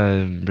 and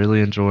I'm really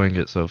enjoying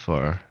it so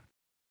far.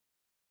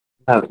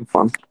 Having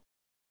fun.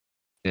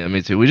 Yeah,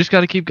 me too. We just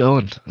gotta keep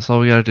going. That's all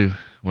we gotta do.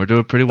 We're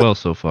doing pretty well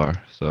so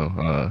far.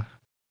 So,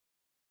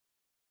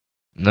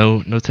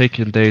 no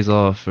taking days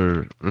off,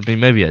 or I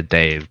mean maybe a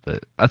day,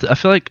 but I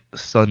feel like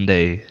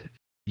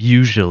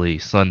usually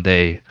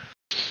Sunday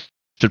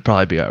should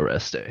probably be our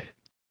rest day.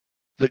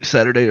 Like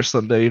Saturday or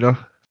Sunday,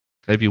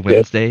 maybe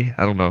Wednesday.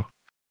 I don't know.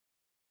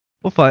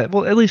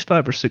 Well, at least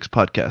 5 or 6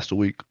 podcasts a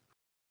week.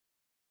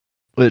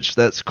 Which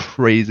that's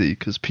crazy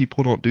because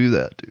people don't do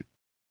that, dude.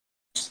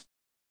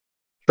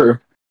 True.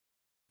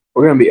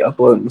 We're gonna be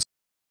uploading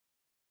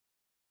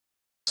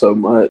so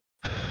much.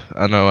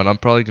 I know, and I'm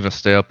probably gonna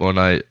stay up all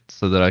night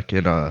so that I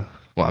can. Well,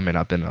 I mean,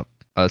 I've been up.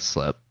 I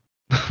slept,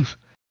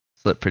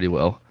 slept pretty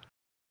well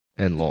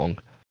and long.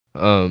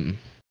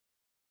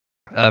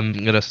 I'm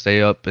gonna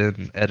stay up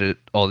and edit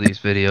all these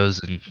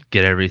videos and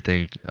get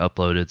everything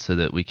uploaded so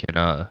that we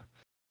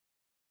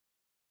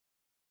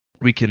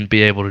can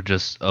be able to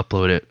just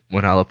upload it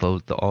when I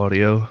upload the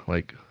audio,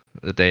 like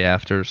the day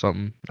after or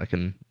something. I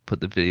can put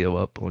the video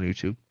up on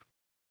YouTube.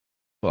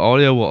 But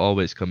audio will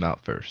always come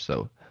out first,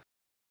 so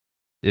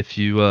if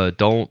you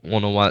don't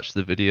want to watch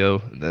the video,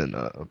 then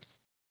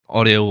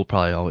audio will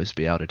probably always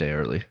be out a day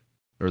early.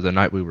 Or the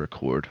night we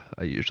record,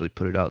 I usually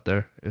put it out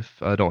there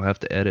if I don't have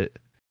to edit.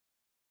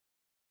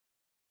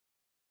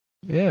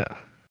 Yeah.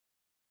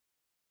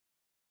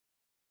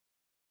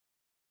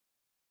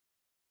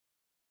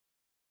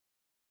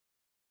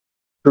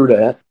 True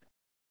that.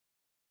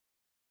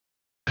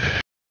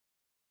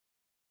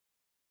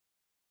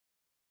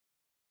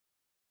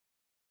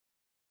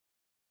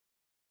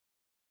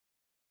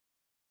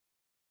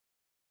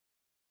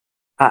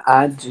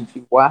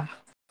 Why?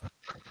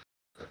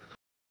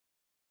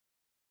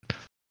 If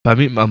I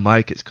mute my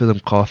mic, it's because I'm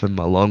coughing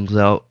my lungs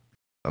out.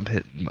 I'm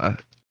hitting my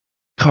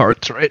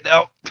cards right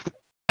now.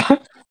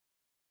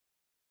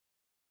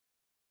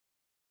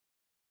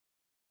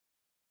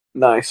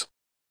 Nice.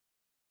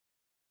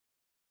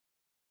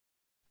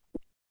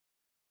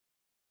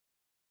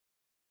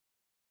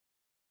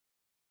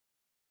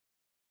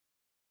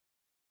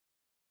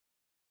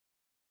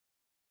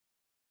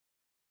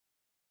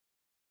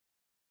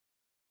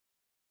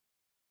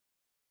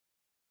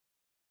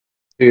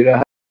 Dude,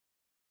 I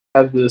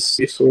have this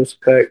resource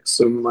pack,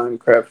 so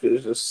Minecraft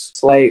is just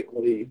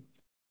slightly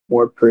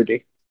more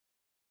pretty.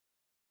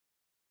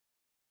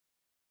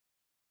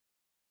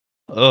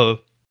 Oh,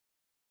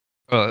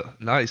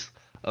 nice.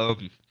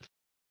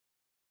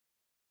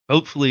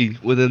 Hopefully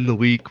within the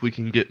week we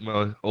can get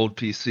my old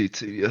PC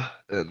to you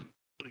and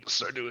we can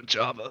start doing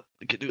Java.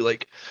 We can do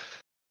like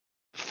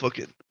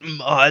fucking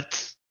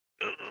mods,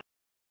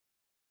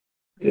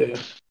 Yeah.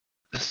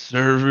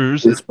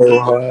 servers, It's and so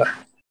hot.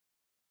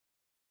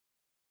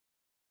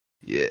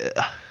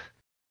 yeah.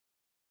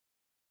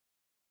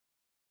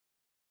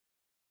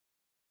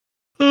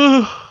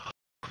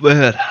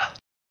 Man,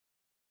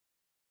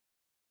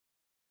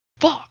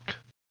 fuck.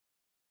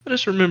 I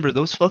just remember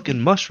those fucking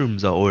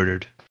mushrooms I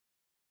ordered.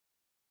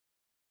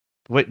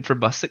 Waiting for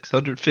my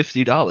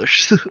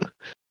 $650.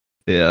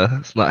 Yeah,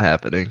 it's not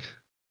happening.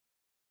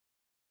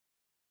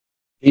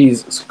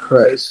 Jesus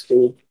Christ,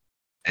 dude.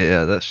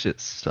 Yeah, that shit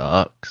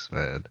sucks,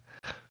 man.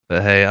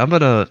 But hey,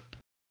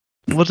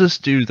 we'll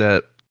just do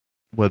that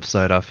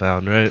website I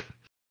found, right?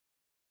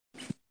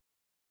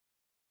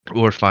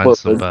 Or find What was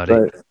somebody.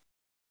 that?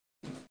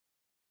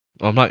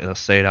 Well, I'm not gonna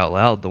say it out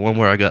loud. The one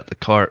where I got the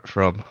cart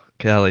from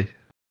Cali.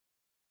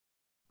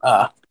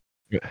 Ah,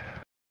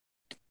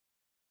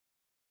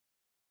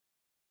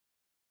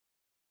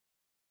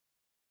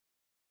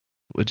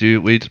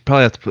 We'd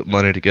probably have to put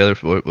money together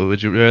for it, but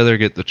would you rather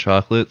get the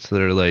chocolates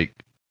that are like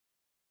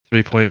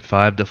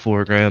 3.5 to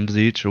 4 grams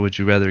each, or would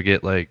you rather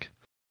get like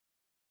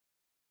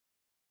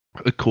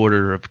a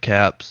quarter of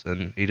caps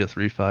and eat a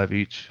 3.5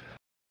 each?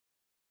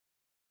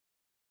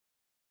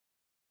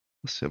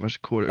 Let's see how much a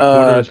quarter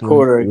is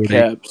quarter of 140.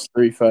 caps,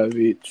 3.5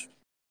 each.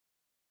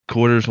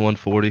 Quarter's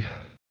 140.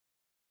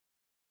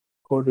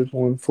 Quarter's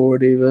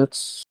 140.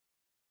 That's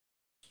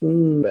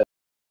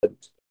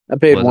I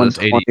paid Was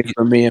this 80 120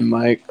 for me and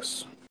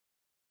Mike's.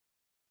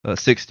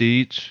 60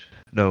 each?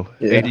 No,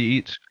 Yeah. 80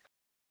 each.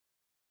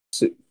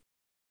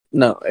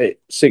 No,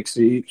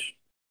 60 each.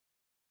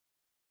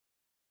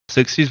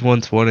 60's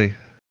 120.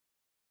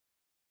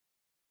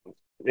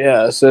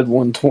 Yeah, I said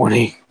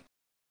 120.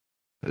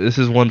 This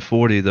is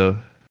 140 though.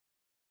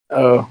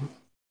 Oh,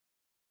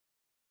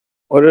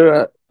 what did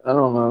I? I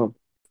don't know.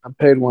 I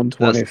paid That's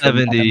 120 for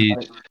mine. 70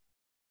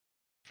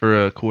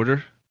 for a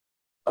quarter.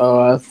 Oh,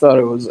 I thought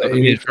it was I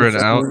 80 mean, for for an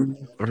out some.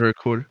 or for a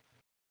quarter.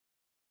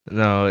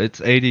 No,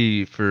 it's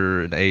 80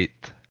 for an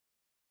eighth.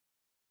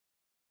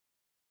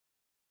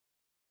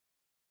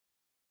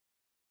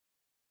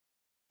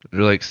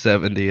 They're like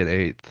 70 an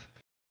eighth.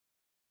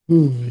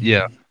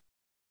 Yeah,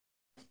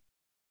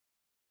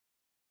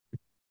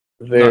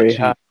 not Very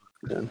high.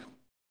 cheap.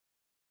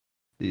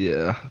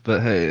 Yeah,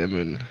 but hey, I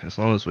mean, as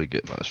long as we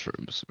get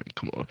mushrooms, I mean,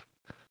 come on,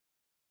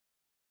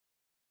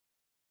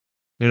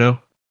 you know,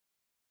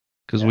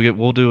 because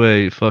we'll do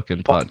a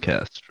fucking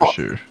podcast for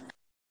sure.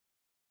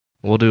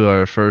 We'll do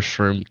our first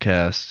shroom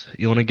cast.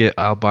 You want to get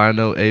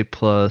albino A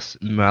plus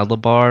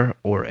Malabar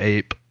or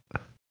ape?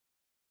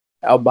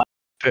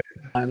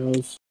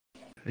 Albinos.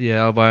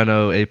 Yeah,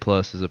 albino A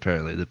plus is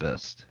apparently the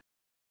best.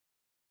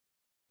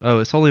 Oh,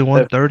 it's only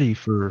 130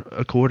 for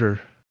a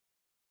quarter,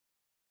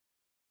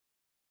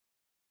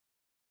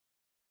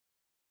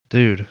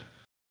 dude.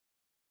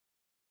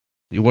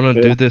 You want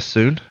to Yeah. do this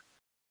soon?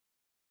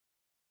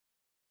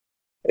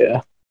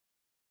 Yeah.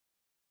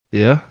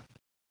 Yeah.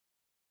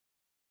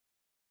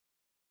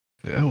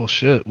 Yeah. Well,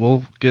 shit.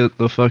 We'll get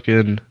the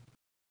fucking.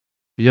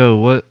 Yo,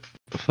 what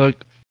the fuck?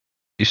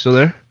 You still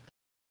there?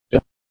 Yeah.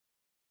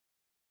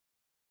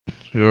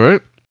 You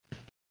alright?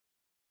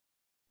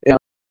 Yeah.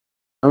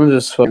 I'm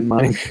just fucking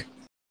mining.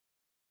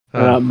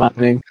 Oh. Not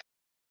mining,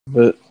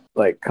 but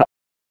like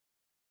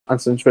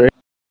concentrate.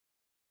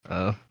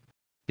 Oh. What's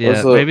Yeah.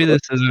 up? Maybe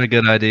this isn't a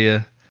good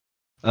idea.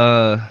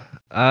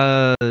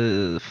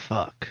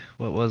 Fuck.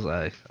 What was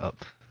I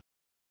up?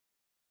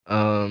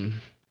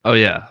 Um. Oh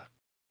yeah.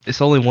 It's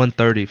only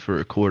 130 for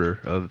a quarter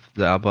of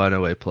the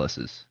albino A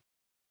pluses.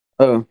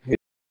 Oh,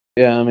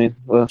 yeah. I mean,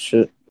 well,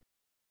 shit.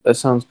 That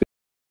sounds good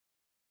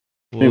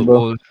to me, We'll,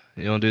 bro. we'll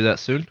you want to do that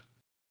soon?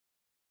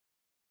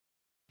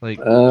 Like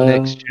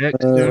next Uh, check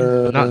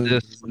soon? Not uh,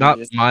 this, not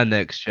my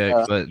next check,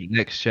 yeah. but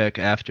next check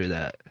after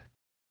that.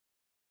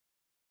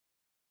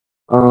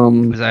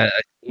 Um, Because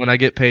when I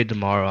get paid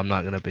tomorrow, I'm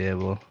not gonna be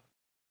able to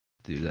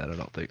do that. I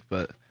don't think,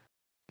 but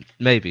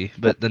maybe.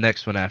 But the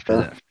next one after yeah.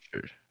 that, for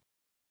sure.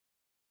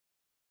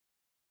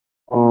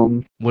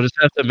 We'll just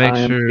have to make I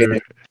am sure. game.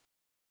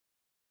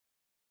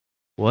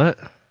 What?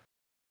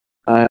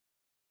 I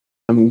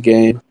am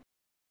game.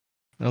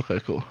 Okay,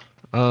 cool.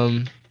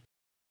 I'm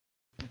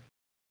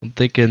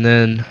thinking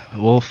then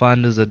we'll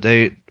find us a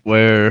date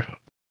where,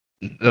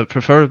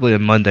 preferably a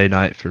Monday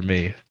night for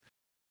me.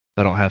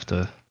 I don't have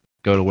to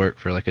go to work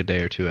for like a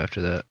day or two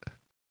after that.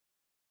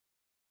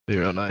 Be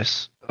real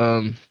nice.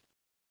 It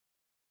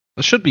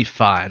should be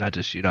fine. I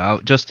just,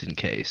 just in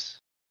case.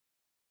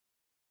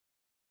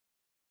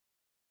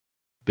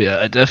 But yeah,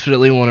 I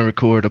definitely want to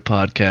record a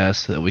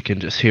podcast so that we can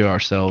just hear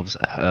ourselves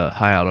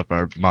high out of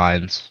our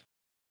minds.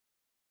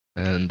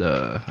 And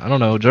I don't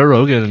know, Joe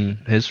Rogan and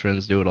his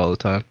friends do it all the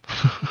time.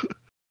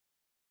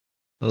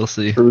 We'll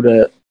see.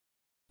 True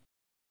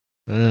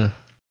that.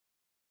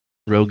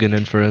 Rogan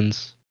and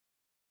friends.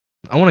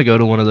 I want to go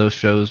to one of those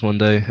shows one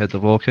day at the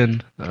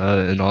Vulcan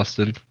in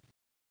Austin.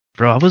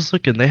 Bro, I was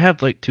looking. They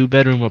have like 2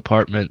 bedroom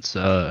apartments,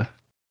 or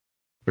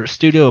a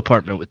studio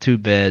apartment with 2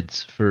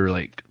 beds for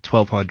like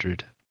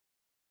 1,200.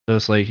 So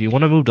it's like, you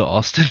want to move to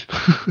Austin?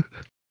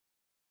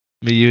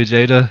 Me, you,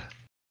 Jada,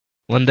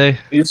 one day?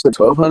 You said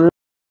 1,200.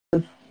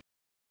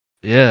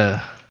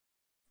 Yeah,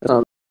 That's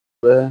not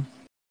bad.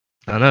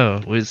 I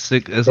know. We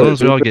six, as For long a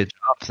as we all get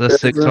jobs,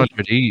 that's two-bedroom.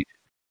 600 each.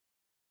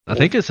 I Yeah.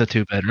 think it's a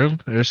 2 bedroom.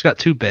 It's got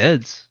 2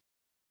 beds,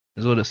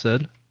 is what it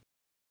said.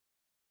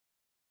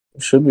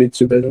 It should be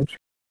 2 bedrooms.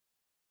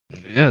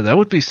 Yeah, that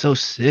would be so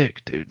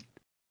sick, dude.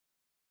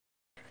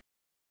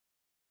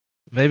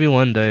 Maybe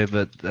one day,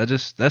 but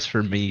that's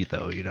for me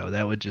though,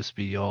 that would just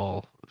be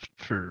all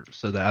for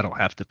so that I don't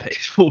have to pay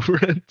full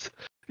rent,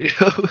 you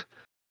know.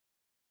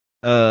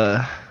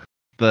 Uh,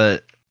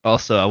 but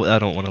also I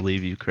don't want to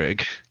leave you,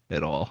 Craig,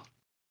 at all.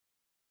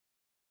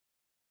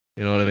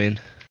 You know what I mean?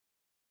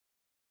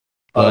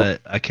 Oh,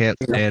 But I can't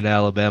yeah. stay in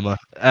Alabama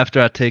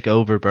after I take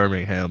over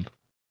Birmingham.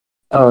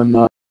 Oh,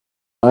 no.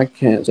 I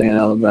can't stay in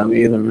Alabama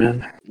either,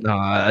 man. No,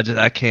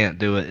 I can't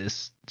do it.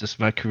 It's just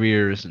my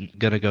career isn't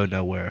gonna go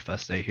nowhere if I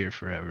stay here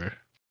forever.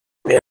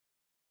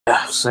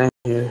 Yeah, same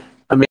here.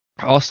 I mean,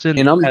 Austin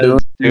I'm has, doing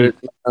dude,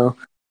 good,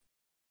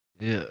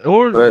 yeah,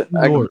 or but New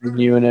I can York. give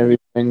you and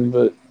everything,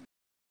 but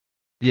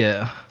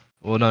Yeah.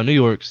 Well, no, New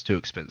York's too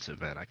expensive,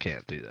 man. I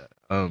can't do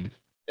that.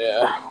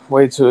 yeah,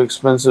 way too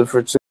expensive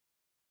for too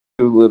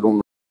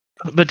little.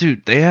 But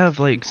dude, they have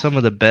like some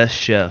of the best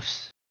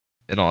chefs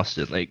in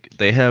Austin. Like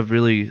they have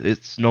really,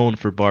 it's known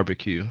for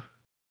barbecue.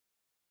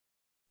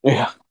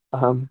 Yeah,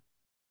 I'm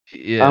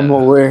Yeah.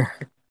 aware.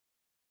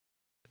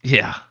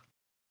 Yeah.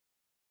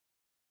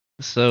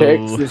 So,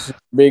 Texas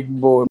big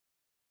boy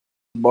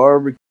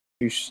barbecue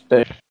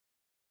steak.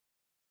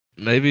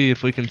 maybe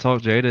if we can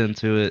talk Jada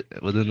into it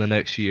within the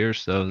next year or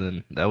so,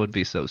 then that would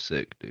be so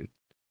sick, dude.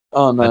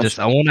 Oh no,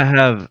 I want to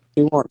have.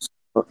 she wants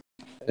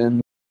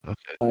and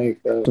Okay.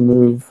 like to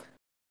move.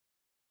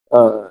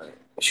 Uh,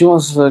 she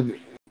wants to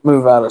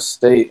move out of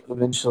state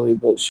eventually,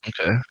 but she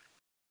Okay.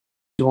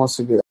 wants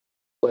to get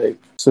like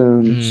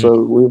soon. Hmm.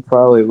 So we'll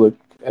probably look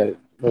at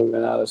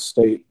moving out of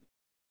state.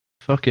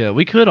 Fuck yeah,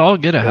 we could all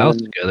get a house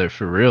And together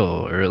for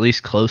real, or at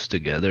least close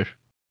together.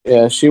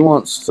 yeah, she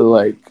wants to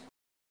like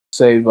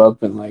save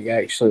up and like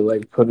actually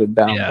like put a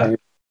down Yeah.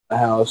 payment on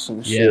the house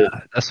and Yeah, shit.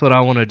 that's what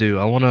I want to do.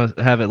 I want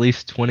to have at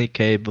least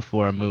 20K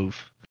before I move,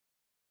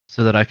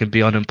 so that I can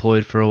be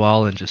unemployed for a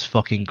while and just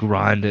fucking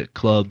grind at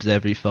clubs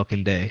every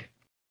fucking day.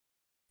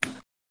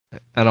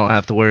 I don't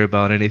have to worry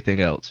about anything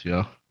else, you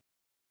know.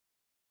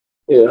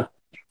 Yeah.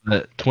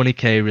 But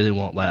 20K really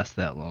won't last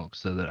that long,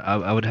 so that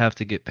I would have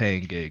to get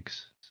paying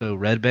gigs. So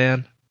Red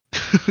Band,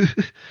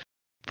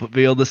 put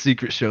me on the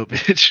secret show,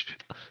 bitch.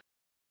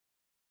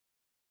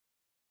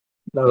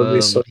 That would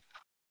be so.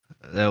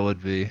 That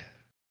would be.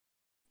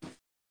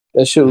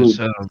 That shit Which,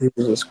 would.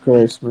 Jesus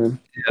Christ, man.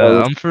 That yeah,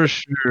 was. I'm for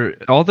sure.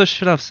 All the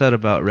shit I've said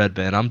about Red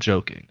Band, I'm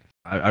joking.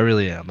 I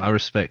really am. I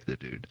respect the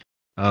dude.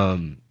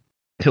 Um,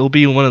 he'll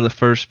be one of the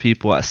first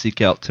people I seek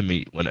out to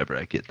meet whenever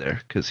I get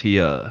there, cause he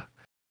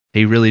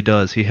really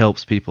does. He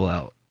helps people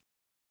out.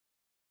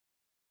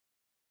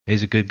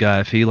 He's a good guy.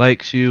 If he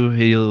likes you,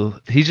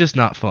 he's just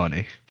not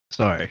funny.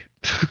 Sorry.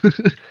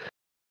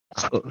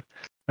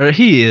 Or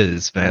he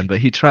is, man, but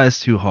he tries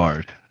too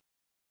hard.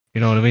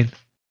 You know what I mean?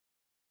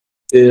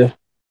 Yeah.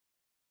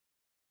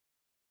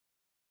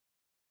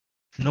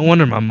 No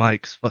wonder my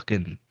mic's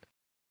fucking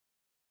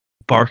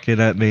barking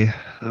at me.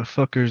 The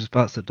fucker's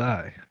about to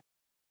die.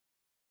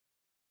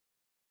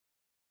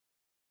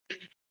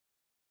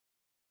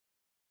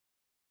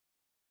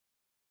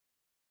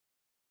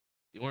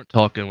 You weren't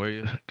talking, were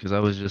you? Because I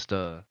was just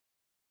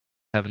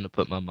having to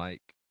put my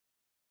mic.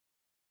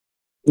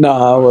 No,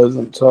 I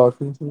wasn't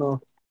talking. No.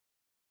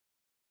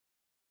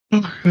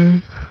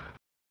 Okay.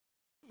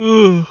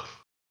 Ugh.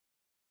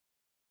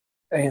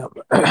 Damn.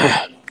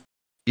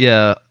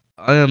 Yeah,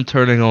 I am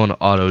turning on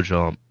auto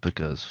jump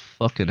because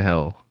fucking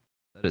hell,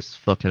 that is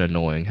fucking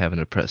annoying having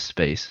to press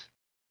space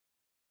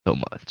so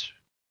much.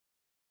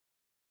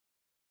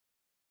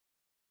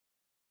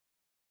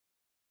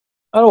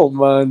 I don't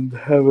mind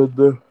having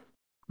the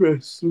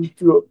press.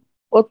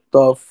 What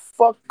the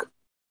fuck?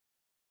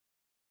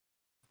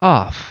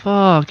 Ah,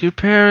 fuck, your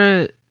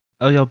parrot.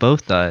 Oh, y'all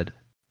both died.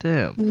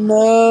 Damn.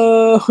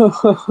 No.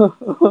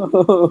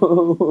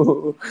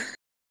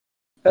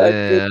 I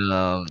could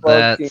Damn, fucking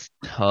that's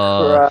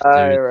tough,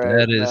 cry dude. right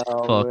That is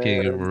now,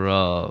 fucking man.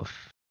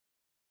 rough.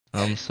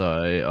 I'm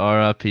sorry.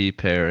 R.I.P.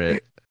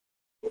 Parrot.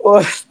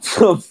 What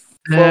the fuck,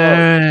 bro?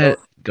 Parrot,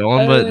 I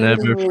gone but didn't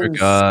never even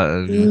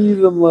forgotten. see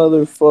the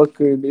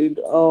motherfucker, dude.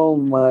 Oh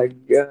my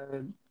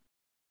god.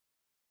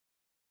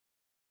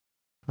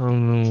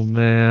 Oh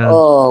man,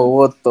 Oh,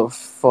 what the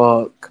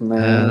fuck,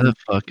 man. that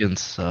fucking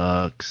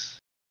sucks.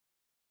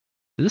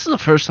 This is the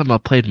first time I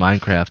played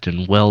Minecraft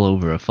in well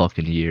over a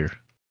fucking year.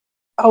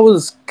 I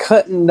was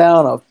cutting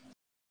down a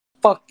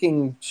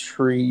fucking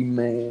tree,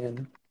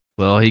 man.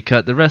 Well, he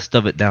cut the rest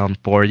of it down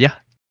for ya.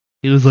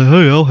 He was like,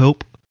 "Hey, I'll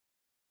help."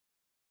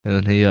 And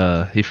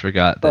then he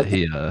forgot that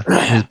his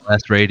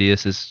blast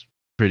radius is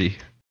pretty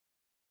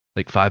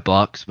like 5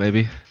 blocks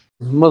maybe.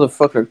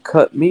 Motherfucker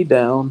cut me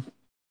down.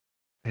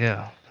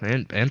 Yeah,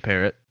 and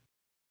Parrot.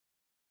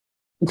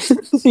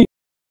 You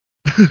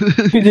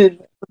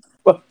didn't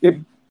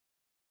fucking.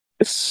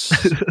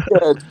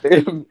 God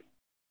damn.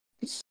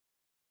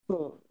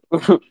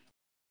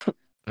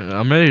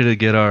 I'm ready to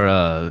get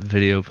our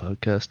video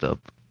podcast up.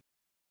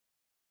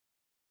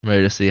 I'm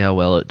ready to see how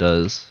well it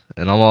does,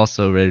 and I'm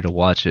also ready to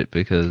watch it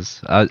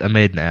because I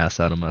made an ass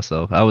out of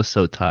myself. I was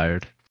so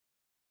tired.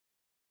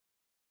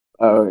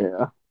 Oh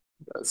yeah,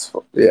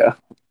 yeah.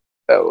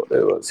 It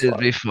was It'd fun.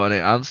 be funny.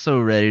 I'm so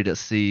ready to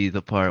see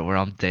the part where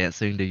I'm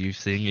dancing to you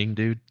singing,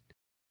 dude.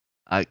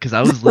 Cause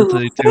I was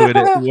listening to it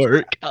at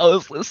work. I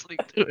was listening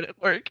to it at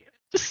work.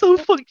 It's so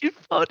fucking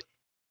funny.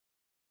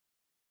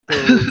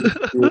 Holy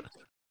shit.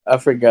 I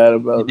forgot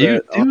about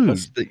You,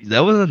 that. dude, that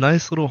was a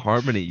nice little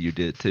harmony you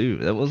did too.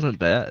 That wasn't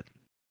bad.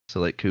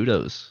 So like,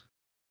 kudos.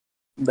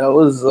 That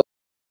was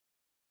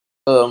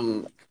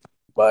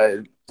by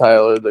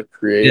Tyler the Yeah,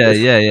 Creator.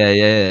 yeah, yeah, yeah,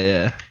 yeah,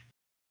 yeah.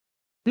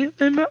 You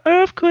made my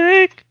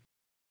earthquake.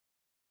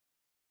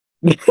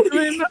 You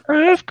made my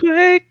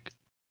earthquake.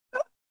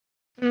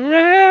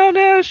 Around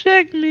and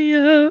shake me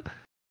up,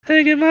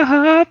 taking my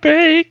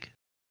heartbreak.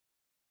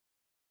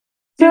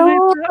 You made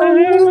Don't my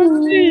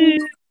worry,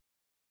 earthquake.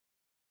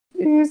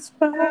 it's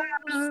my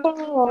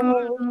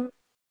fault.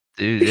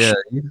 Dude, yeah,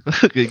 you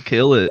fucking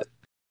kill it.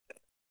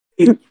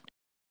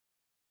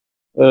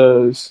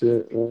 Oh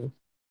shit, man.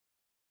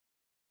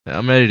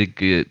 I'm ready to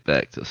get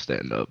back to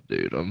stand up,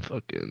 dude. I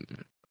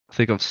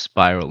think I'm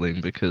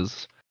spiraling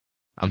because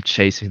I'm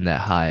chasing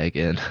that high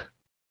again.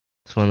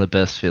 It's one of the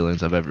best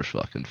feelings I've ever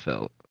fucking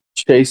felt.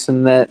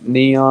 Chasing that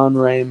neon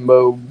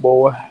rainbow,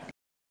 boy.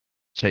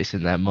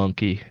 Chasing that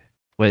monkey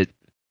Wait,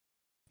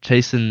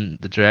 chasing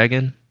the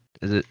dragon?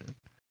 Is it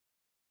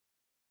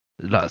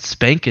not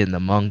spanking the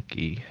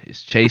monkey?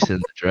 It's chasing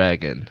the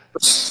dragon.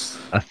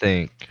 I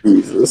think.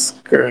 Jesus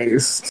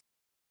Christ.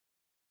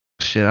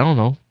 Shit, I don't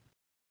know.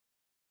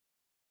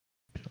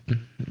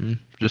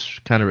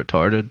 Just kind of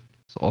retarded.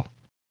 That's all.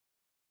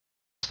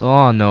 That's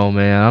all I know,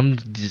 man. I'm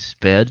just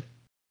bad.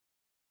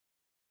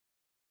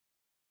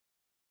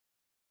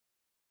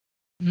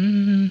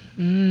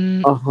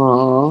 Mm-hmm.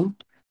 Uh-huh.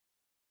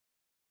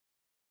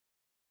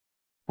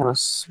 Kind of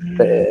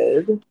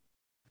sped.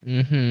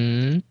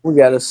 Mm-hmm. We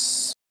got a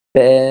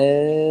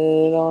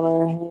sped on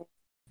our hands.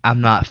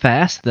 I'm not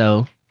fast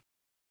though.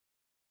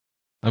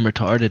 I'm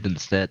retarded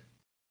instead.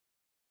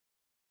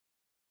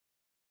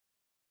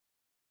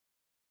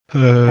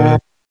 Yeah.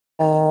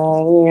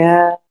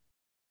 Oh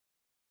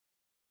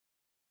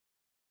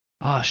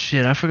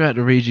shit! I forgot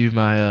to read you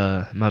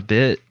my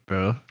bit,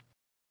 bro.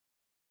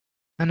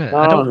 I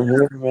Not don't on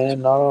here,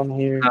 man. Not on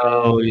here, man.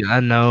 know. I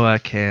know I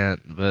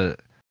can't, but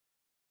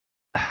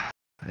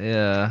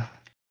yeah.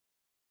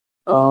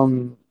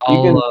 You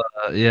can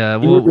Yeah.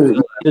 you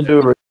need to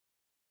do a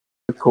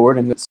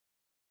recording.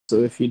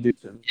 So if you do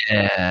some,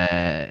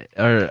 Yeah.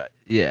 Or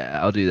yeah,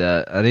 I'll do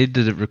that. I need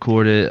to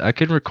record it. I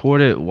can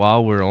record it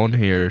while we're on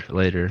here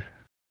later.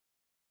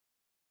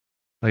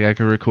 Like I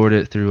can record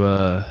it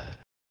through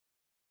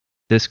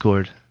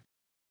Discord,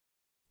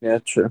 yeah,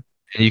 true.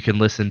 and you can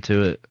listen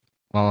to it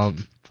while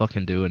I'm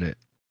fucking doing it.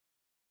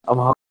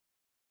 I'm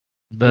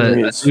But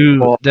hungry I as do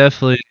fuck.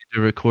 definitely need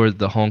to record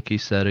the honky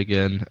set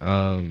again.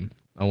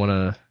 I want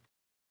to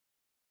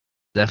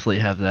definitely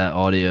have that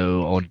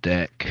audio on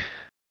deck.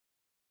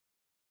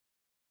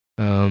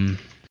 Um,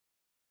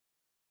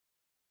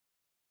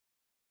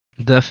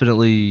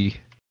 definitely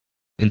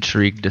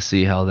intrigued to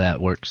see how that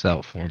works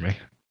out for me.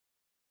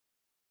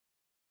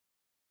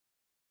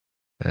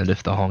 And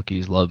if the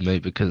honkies love me,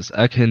 because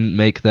I can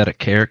make that a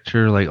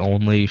character like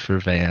only for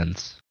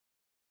Vans.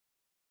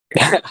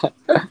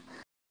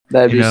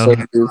 That'd You be know, so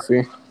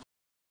goofy.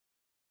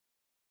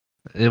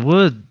 it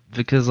would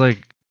because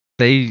like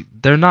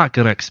they're not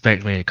gonna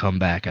expect me to come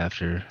back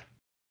after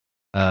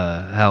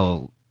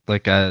how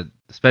like I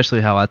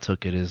especially how I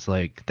took it is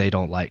like they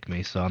don't like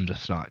me, so I'm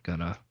just not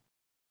gonna,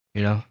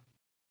 you know.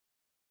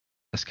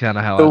 That's kind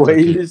of how The I way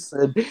took it. you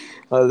said,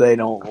 "Oh, they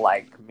don't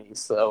like me,"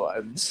 so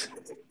I'm. Just...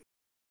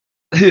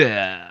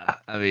 Yeah,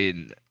 I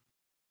mean,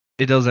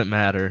 it doesn't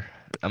matter.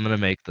 I'm gonna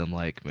make them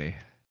like me.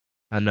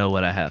 I know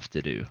what I have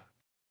to do,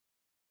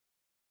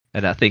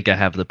 and I think I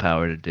have the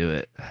power to do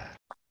it.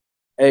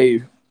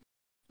 Hey,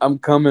 I'm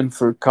coming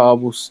for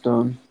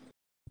cobblestone.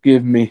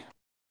 Give me.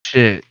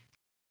 Shit,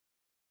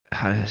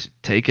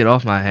 take it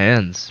off my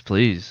hands,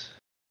 please.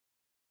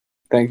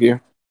 Thank you.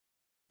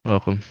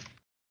 Welcome.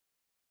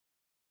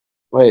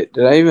 Wait,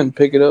 did I even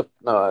pick it up?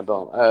 No, I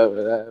don't. I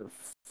have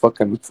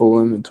fucking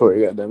full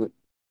inventory. Goddammit.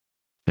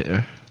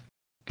 Here,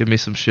 give me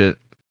some shit.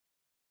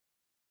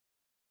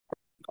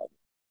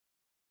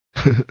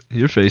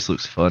 Your face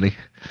looks funny.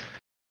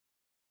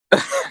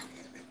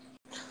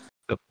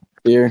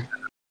 Here,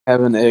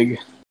 have an egg,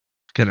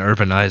 An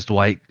urbanized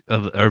white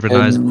of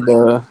urbanized.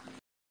 and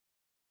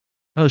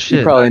Oh you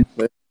shit.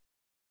 probably.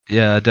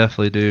 Yeah, I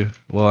definitely do.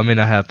 Well, I mean,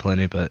 I have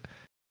plenty, but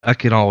I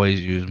can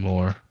always use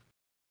more.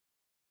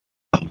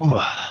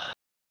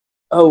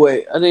 Oh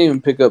wait, I didn't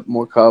even pick up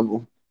more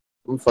cobble.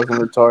 I'm fucking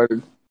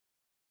retarded.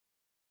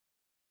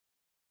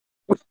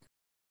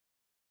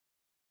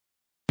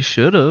 You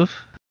should have.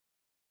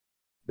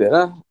 Did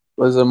I?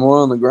 Was there more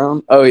on the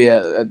ground? Oh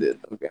yeah, I did.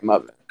 Okay, my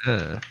bad.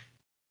 Yeah.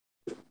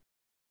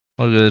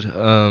 All good.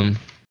 Yeah,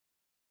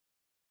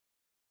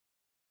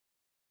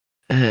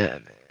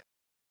 man.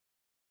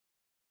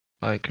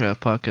 Minecraft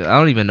Pocket. I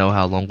don't even know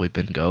how long we've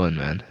been going,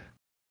 man.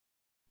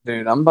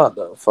 Dude, I'm about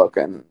to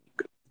fucking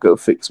go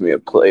fix me a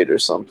plate or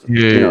something.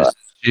 You know,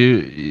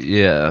 Cheers.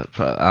 Yeah,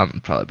 I'm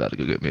probably about to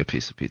go get me a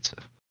piece of pizza.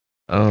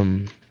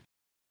 Um,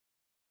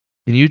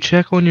 can you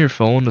check on your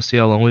phone to see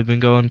how long we've been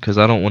going? Because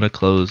I don't want to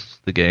close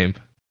the game.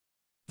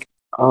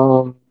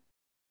 um,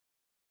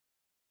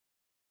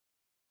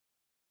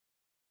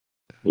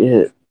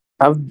 yeah,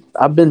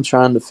 I've been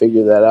trying to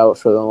figure that out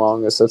for the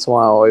longest. That's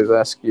why I always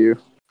ask you.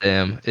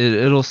 Damn,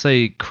 it'll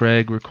say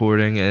Craig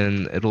recording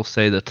and it'll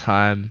say the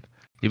time.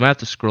 You might have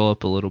to scroll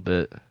up a little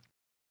bit.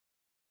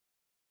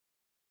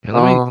 Here,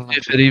 let me see Um,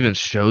 if it even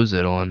shows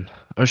it on.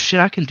 Or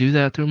shit, I can do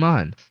that through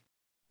mine.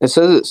 it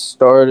says it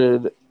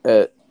started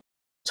at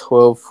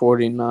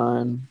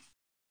 12:49.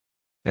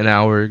 An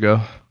hour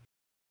ago.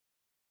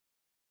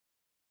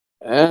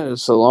 Yeah,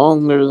 it's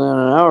longer than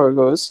an hour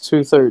ago. It's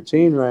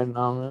 2:13 right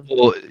now, man.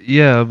 Well,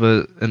 yeah,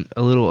 but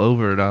a little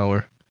over an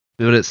hour.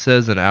 But it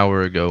says an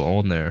hour ago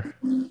on there.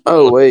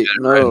 Oh Look wait, at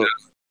it right no.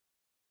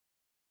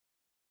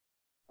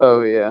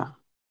 Oh yeah. now.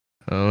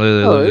 Oh,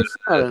 look, Oh, look it's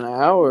at not that. an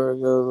hour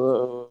ago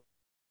though.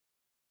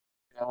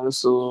 Yeah,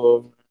 it's a little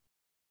over.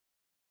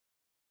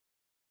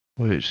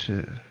 Wait,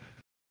 shit.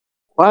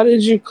 Why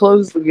did you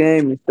close the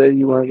game? You said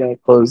you weren't gonna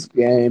close the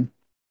game.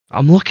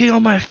 I'm looking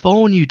on my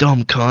phone, you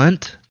dumb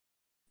cunt.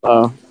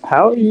 Oh,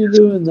 how are you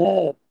doing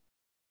that?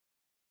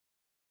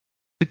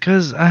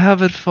 Because I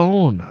have a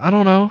phone. I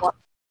don't know.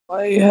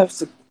 Why you have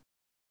to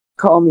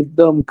call me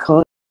dumb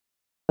cunt?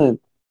 I,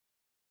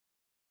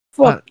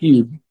 Fuck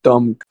you,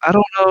 dumb I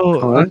don't know.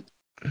 cunt.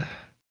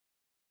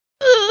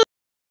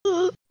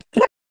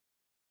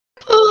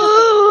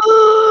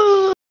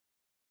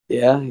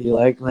 Yeah, you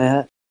like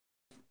that?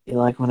 You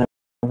like whenever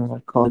I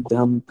call you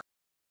dumb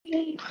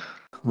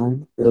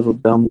cunt? Little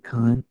dumb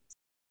cunt.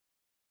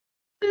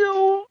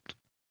 No.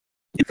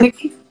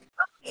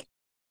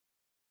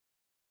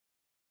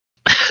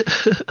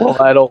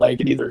 Well, I don't like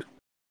it either.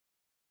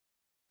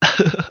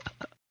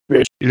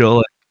 Bitch.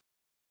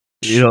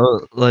 you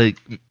know, like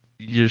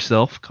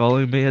yourself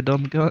calling me a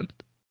dumb cunt.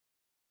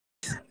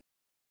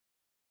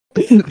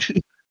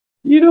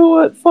 You know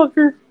what,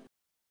 fucker?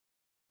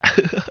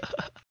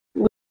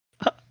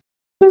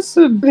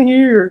 Listen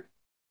here.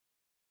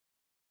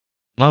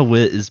 My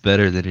wit is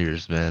better than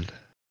yours, man.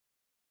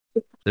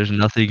 There's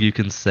nothing you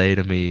can say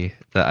to me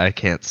that I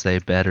can't say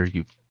better,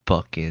 you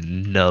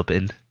fucking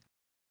nubbin.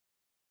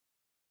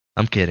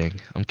 I'm kidding.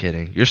 I'm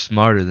kidding. You're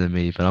smarter than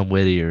me, but I'm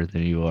wittier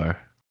than you are.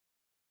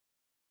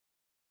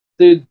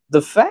 Dude,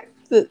 the fact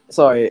that...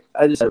 Sorry,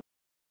 I just No,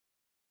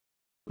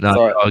 you're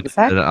thought. all The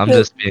fact good. I'm that,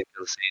 just being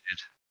conceited.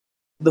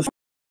 the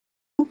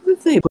fact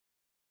that they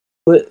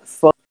put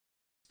fucking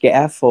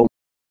scaffolding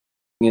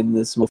in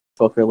this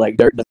motherfucker like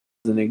dirt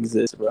doesn't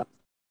exist, bro.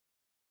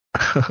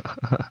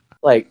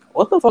 Like,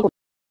 what the fuck do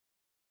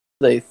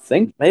they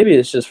think? Maybe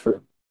it's just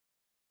for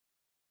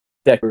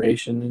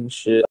decoration and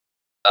shit.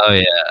 oh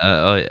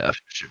yeah, for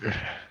sure.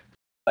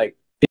 Like,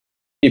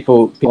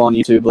 people on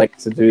YouTube like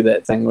to do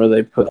that thing where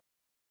they put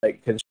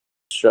like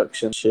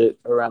construction shit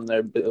around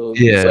their buildings,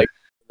 Yeah, like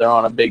they're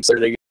on a big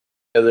circuit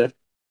together.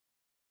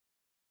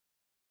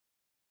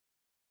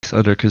 it's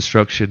under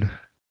construction.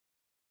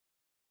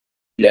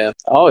 Yeah,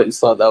 I always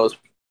thought that was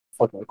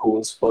fucking cool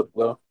as fuck,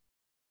 though.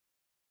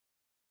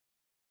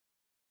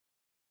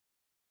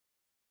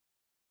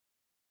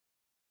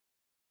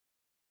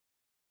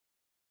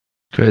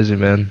 Crazy,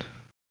 man.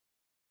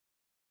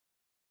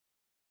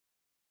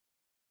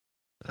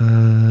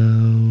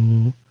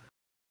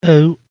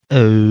 Oh,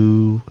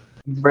 oh.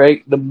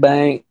 Break the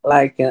bank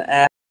like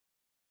an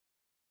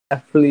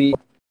athlete.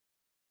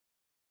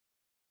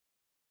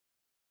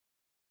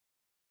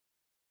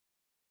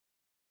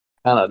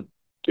 Kind of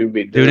do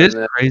be Dude, doing it's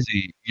that.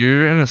 crazy.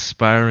 You're an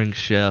aspiring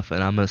chef,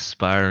 and I'm an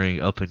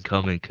aspiring up and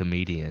coming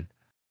comedian.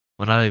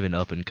 Well, not even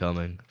up and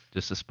coming,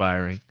 just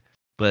aspiring.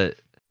 But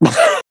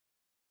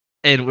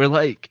and we're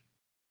like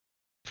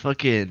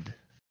fucking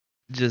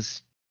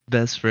just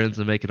best friends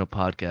and making a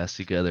podcast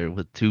together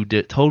with two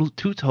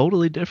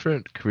totally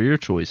different career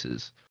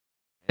choices,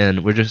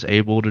 and we're just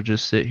able to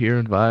just sit here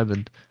and vibe,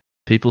 and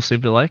people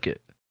seem to like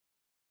it.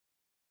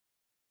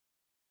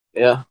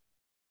 Yeah,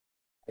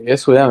 I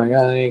guess we haven't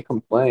got any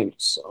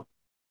complaints. So,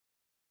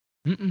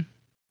 Mm-mm.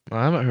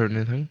 I haven't heard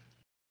anything.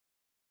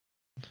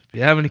 If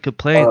you have any uh,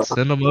 complaints,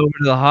 send them over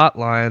to the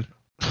hotline.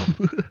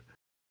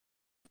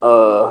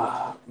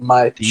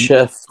 my Do you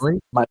chef, really?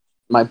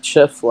 my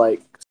chef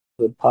likes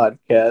the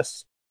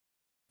podcast.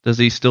 Does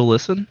he still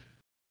listen?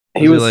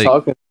 He Is he was like,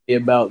 talking to me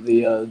about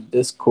the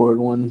Discord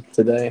one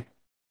today.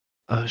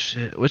 oh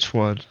shit, which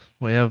one?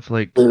 We have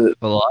like The,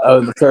 a lot.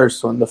 oh, the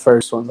first one.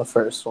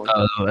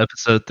 Oh,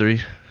 episode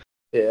 3.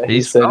 Yeah, he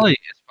He's said probably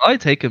it's probably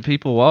taking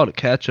people a while to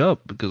catch up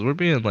because we're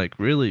being like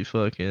really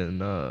fucking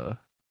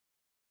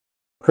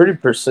pretty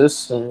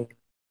persistent.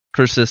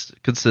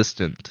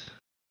 consistent.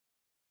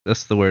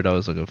 That's the word I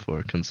was looking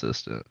for.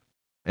 Consistent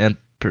and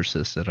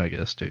persistent, I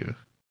guess too.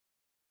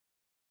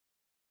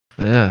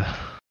 Yeah,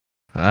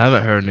 I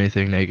haven't heard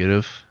anything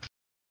negative.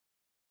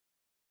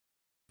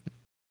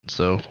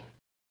 So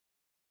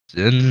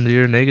send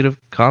your negative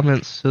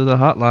comments to the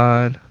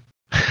hotline.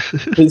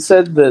 He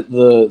said that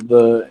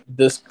the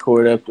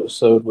Discord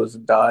episode was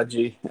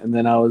dodgy, and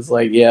then I was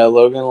like, "Yeah,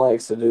 Logan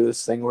likes to do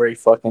this thing where he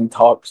fucking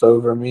talks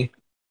over me,"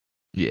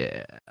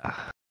 Yeah.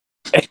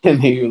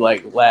 and he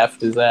like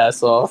laughed his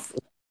ass off.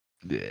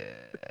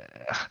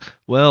 Yeah.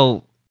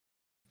 Well,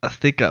 I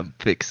think I'm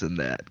fixing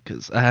that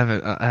because I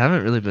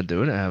haven't really been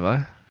doing it, have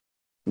I?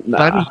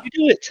 But I mean, Nah, you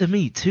do it to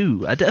me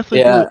too. I definitely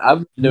do yeah, it I've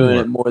been doing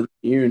more. it more than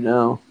you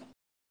know.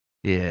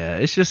 Yeah,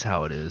 it's just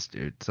how it is,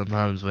 dude.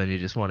 Sometimes when you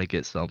just want to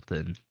get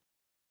something,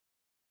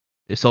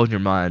 it's on your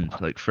mind,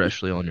 like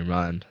freshly on your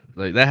mind.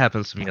 Like that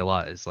happens to me a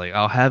lot. It's like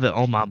I'll have it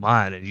on my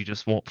mind and you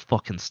just won't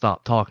fucking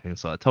stop talking,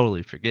 so I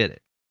totally forget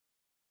it.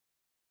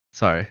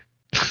 Sorry.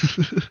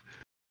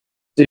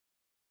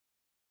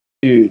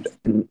 Dude,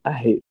 I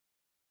hate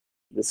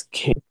this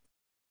game.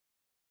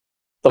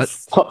 The What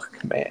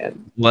fuck,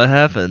 man? what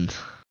happened?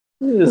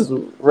 Just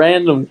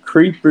random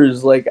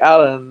creepers like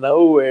out of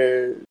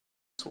nowhere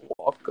just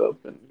walk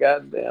up and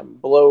goddamn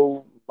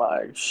blow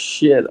my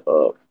shit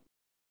up.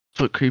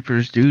 That's what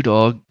creepers do,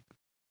 dog.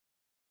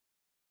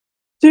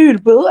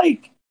 Dude, but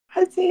like,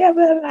 I think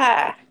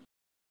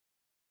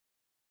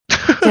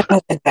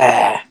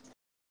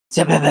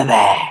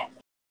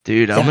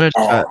Dude, I'm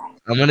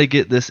gonna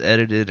get this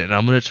edited and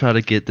I'm gonna try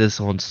to get this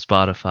on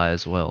Spotify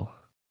as well.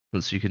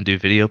 Since you can do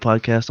video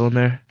podcast on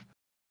there.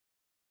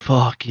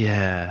 Fuck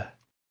yeah.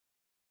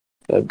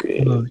 That'd be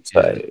Fuck yeah.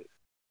 exciting.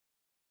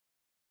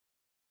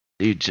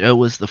 Dude, Joe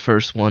was the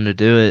first one to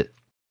do it.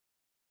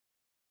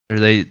 Or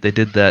they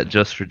did that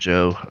just for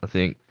Joe, I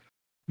think.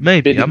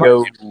 Maybe. I might,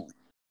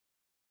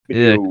 Video,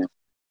 yeah, video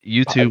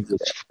YouTube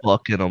was podcast.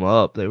 fucking them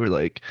up. They were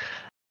like,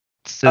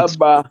 since,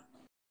 Abba,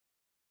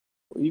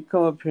 will you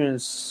come up here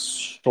and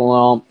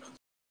slump?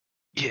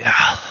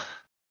 yeah.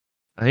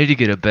 I need to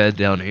get a bed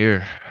down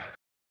here.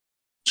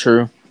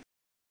 True.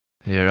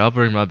 Here, I'll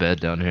bring my bed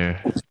down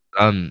here.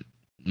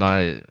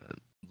 My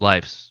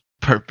life's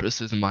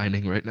purpose is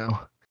mining right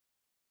now.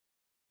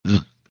 I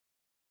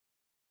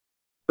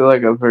feel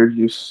like I've heard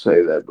you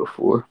say that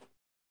before.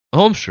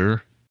 Oh, I'm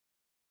sure.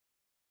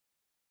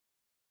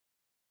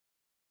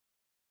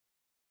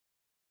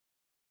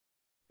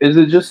 Is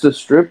it just a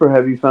strip, or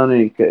have you found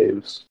any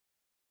caves?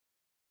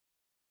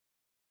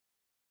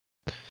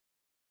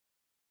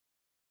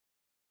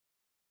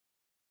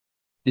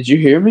 Did you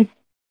hear me?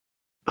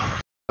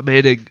 I'm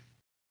hitting.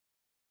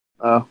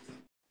 Oh.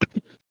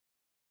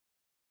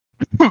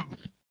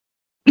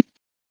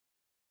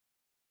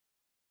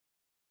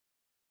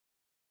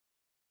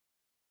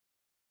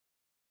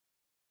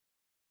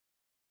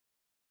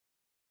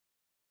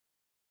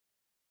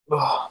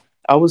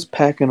 I was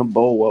packing a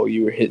bowl while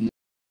you were hitting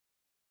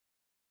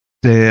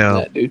Damn.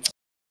 that, dude.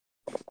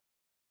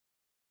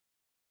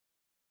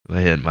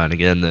 I hit mine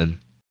again then.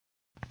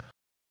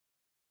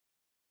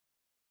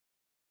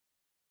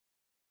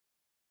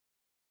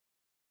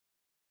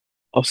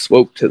 I'll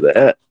smoke to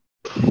that.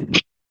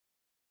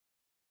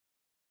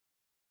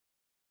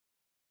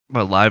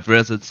 My live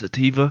resin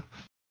sativa.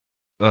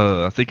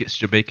 I think it's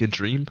Jamaican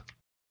Dream.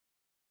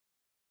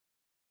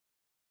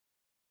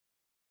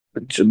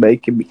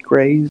 Jamaican be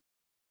crazy.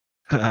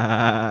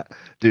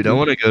 Dude, I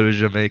want to go to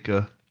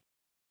Jamaica.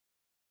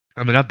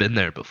 I mean, I've been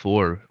there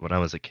before when I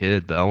was a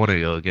kid, but I want to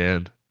go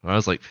again. When I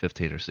was like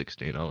 15 or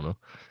 16, I don't know.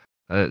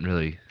 I didn't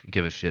really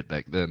give a shit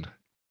back then.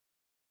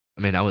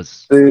 I mean, I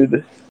was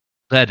Dude.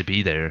 glad to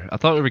be there. I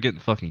thought we were getting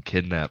fucking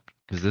kidnapped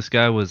because this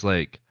guy was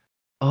like,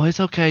 "Oh, it's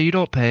okay. You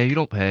don't pay. You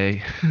don't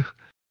pay."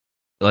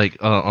 Like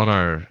on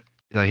our,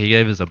 like he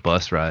gave us a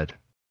bus ride,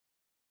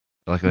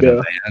 like in a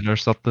Yeah. van or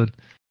something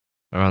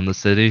around the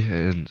city,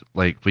 and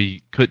like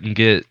we couldn't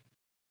get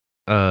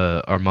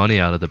our money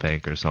out of the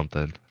bank or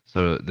something.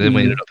 So then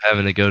we ended up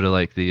having to go to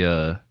like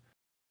the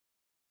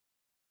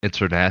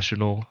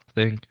international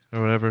thing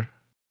or whatever.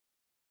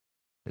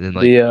 And then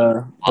like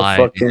The fly,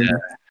 fucking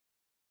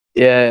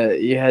yeah,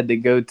 you had to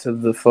go to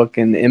the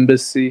fucking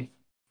embassy,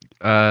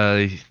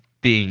 I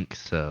think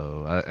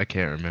so. I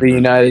can't the remember.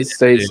 United Dude,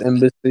 States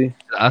Embassy.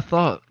 I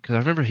thought because I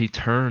remember he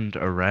turned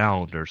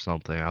around or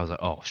something. I was like,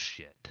 oh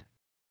shit.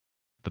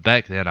 But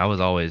back then I was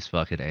always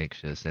fucking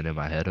anxious and in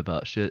my head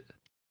about shit.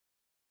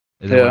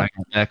 And then when Yeah. I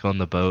got back on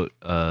the boat,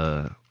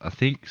 I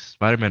think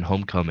Spider-Man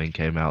Homecoming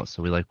came out,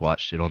 so we like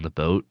watched it on the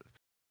boat.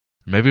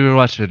 Maybe we were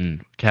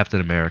watching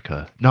Captain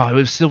America. No, it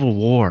was Civil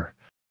War.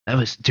 That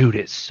was, dude,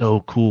 it's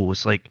so cool.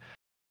 It's like,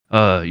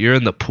 you're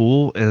in the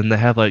pool and they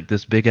have like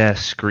this big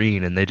ass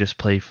screen and they just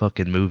play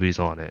fucking movies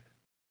on it.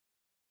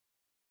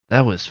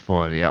 That was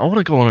fun. Yeah, I want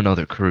to go on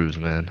another cruise,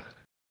 man.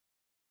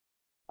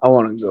 I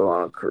want to go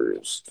on a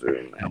cruise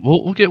too, Yeah, man.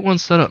 we'll get one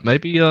set up.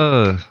 Maybe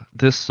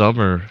this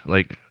summer.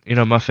 Like,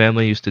 my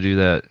family used to do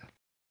that.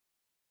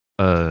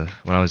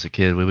 When I was a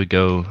kid, we would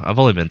go. I've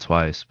only been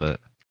twice, but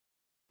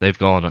they've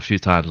gone a few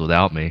times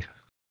without me.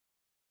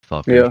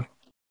 Fuckers.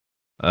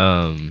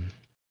 Yeah.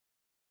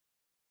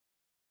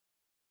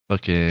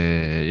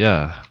 Okay,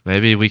 yeah.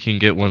 Maybe we can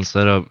get one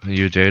set up.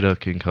 You, Jada,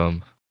 can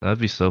come. That'd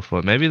be so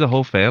fun. Maybe the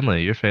whole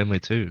family, your family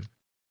too.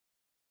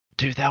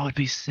 Dude, that would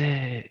be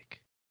sick.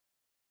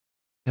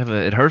 Have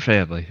and her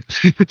family.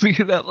 We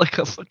could have like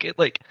a fucking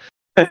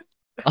a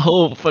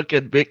whole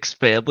fucking mixed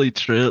family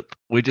trip.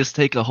 We just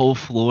take a whole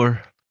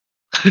floor.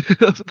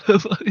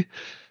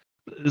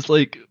 It's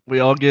like we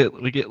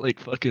get like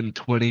fucking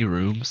 20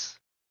 rooms.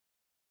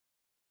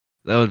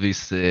 That would be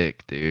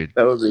sick, dude.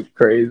 That would be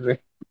crazy.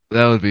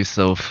 That would be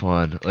so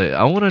fun. Like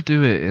I want to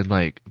do it in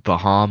like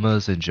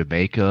Bahamas and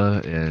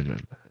Jamaica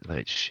and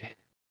like shit.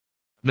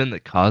 I've been to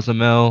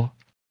Cozumel.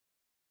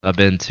 I've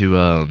been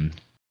to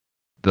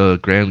the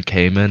Grand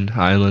Cayman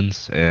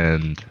Islands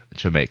and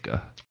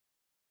Jamaica.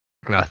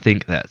 And I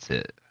think that's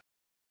it.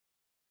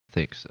 I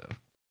think so.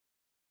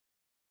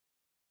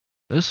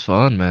 It was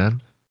fun,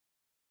 man.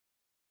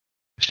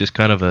 It's just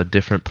kind of a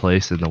different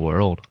place in the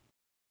world.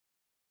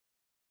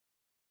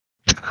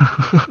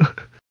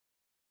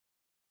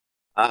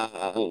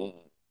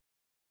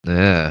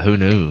 Yeah, who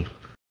knew?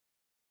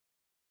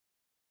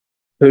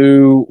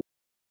 Who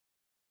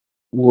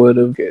would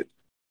have get?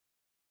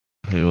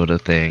 Who would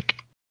have think?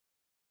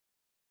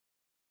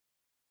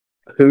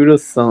 Who'd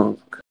have thunk?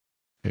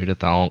 Who'd have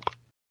thunk?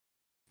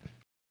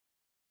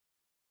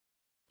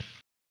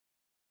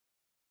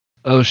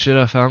 Oh shit,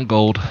 I found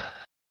gold.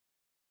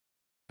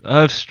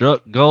 I've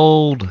struck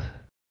gold.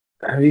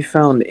 Have you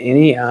found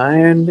any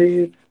iron,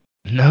 dude?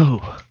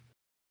 No.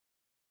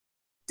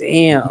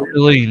 Damn.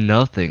 Literally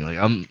nothing. Like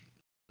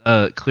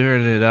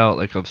clearing it out,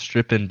 like I'm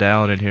stripping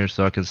down in here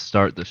so I can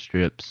start the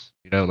strips.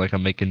 You know, like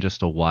I'm making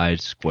just a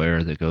wide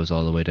square that goes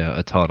all the way down,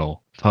 a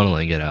tunnel,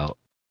 tunneling it out.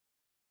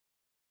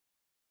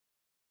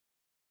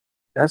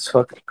 That's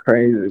fucking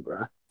crazy,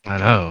 bro. I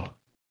know.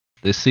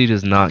 This seed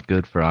is not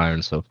good for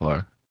iron so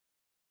far.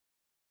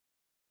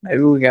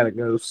 Maybe we gotta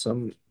go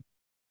some.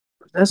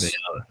 Yeah, we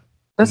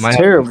That's might have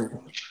to,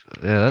 terrible.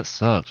 yeah, that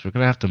sucks. We're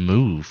gonna have to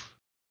move.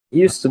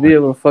 You used to be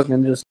able to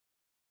fucking just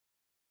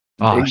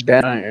Oh, dig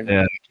that iron.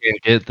 yeah, I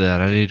can't get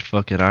that. I need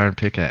fucking iron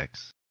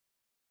pickaxe.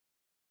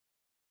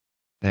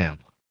 Damn.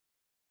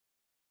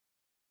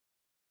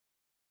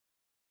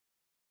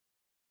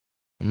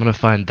 I'm gonna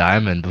find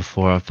diamond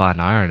before I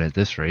find iron at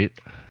this rate.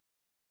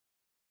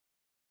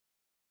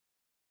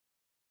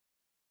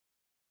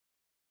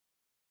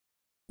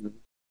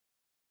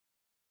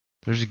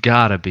 There's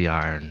gotta be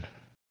iron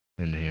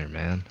in here,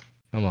 man.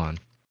 Come on.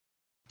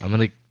 I'm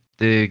gonna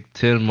dig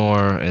 10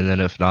 more, and then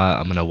if not,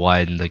 I'm gonna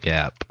widen the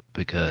gap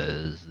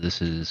because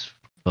this is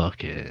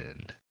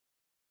fucking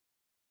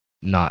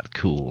not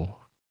cool.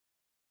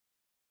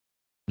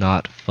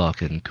 Not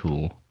fucking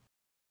cool.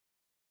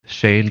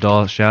 Shout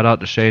out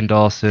to Shane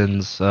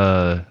Dawson's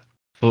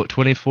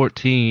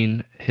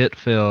 2014 hit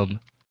film,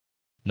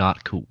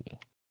 Not Cool.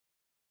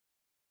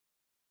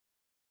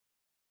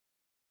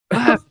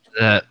 What happened to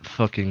that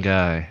fucking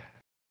guy?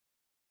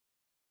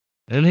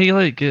 Didn't he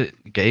like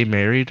get gay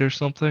married or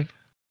something?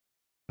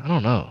 I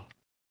don't know.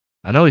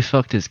 I know he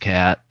fucked his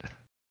cat.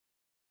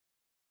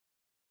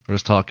 I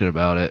was talking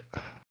about it.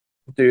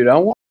 Dude, I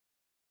want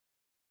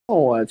to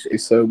watch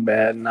it so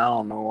bad, and I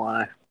don't know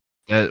why.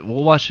 Yeah,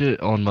 we'll watch it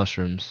on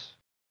mushrooms.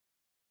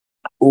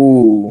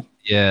 Ooh,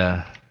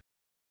 Yeah,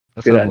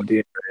 that good sounds like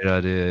idea. a great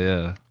idea.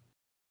 Yeah,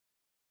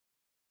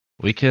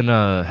 we can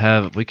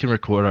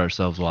record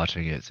ourselves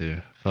watching it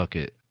too. Fuck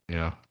it, you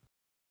know.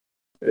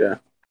 Yeah.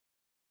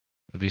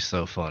 It'd be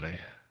so funny.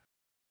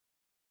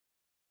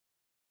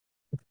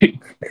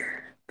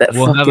 That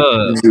We'll have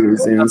fucking a movie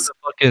seems.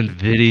 fucking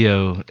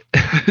video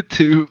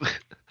to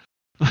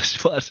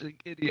watching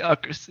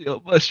Idiocracy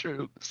on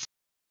mushrooms.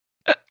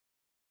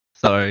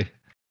 Sorry,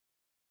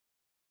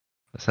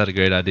 that's had a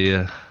great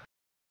idea.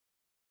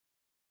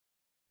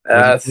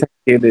 I think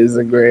it is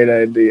a great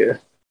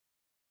idea.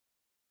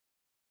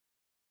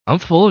 I'm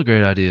full of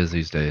great ideas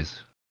these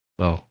days.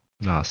 Well,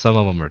 nah, some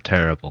of them are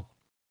terrible.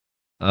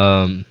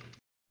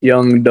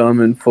 Young, dumb,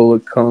 and full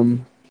of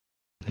cum.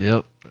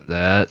 Yep,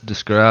 that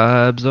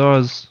describes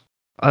us.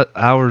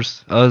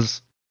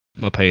 Us,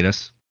 my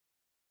penis.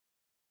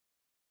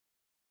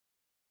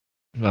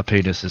 My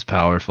penis is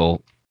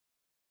powerful.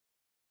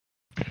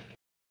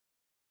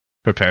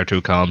 Prepare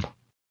to come.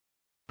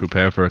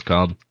 Prepare for a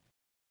come.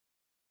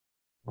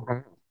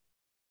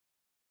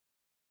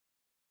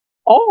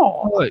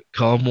 Oh, What?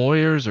 Come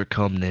warriors or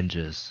come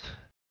ninjas?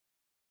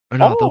 Or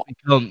no, they'll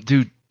become,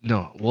 dude.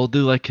 No, we'll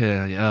do like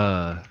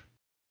a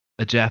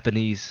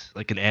Japanese,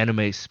 like an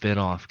anime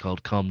spin-off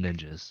called Come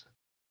Ninjas.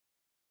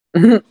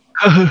 The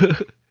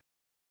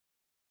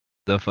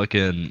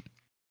fucking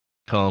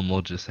cum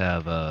will just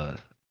have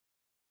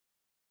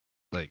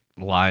like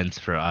lines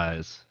for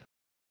eyes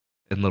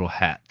and little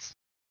hats.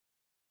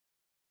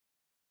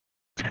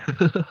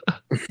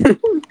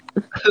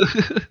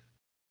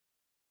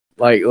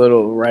 like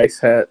little rice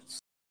hats.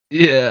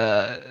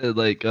 Yeah,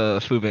 like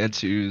Fu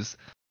Manchus.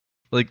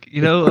 Like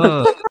you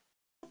know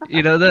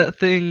that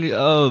thing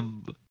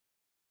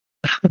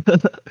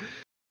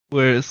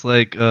where it's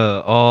like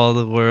all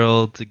the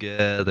world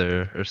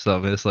together or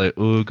something. It's like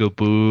ooga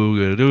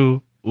booga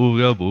doo,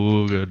 ooga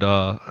booga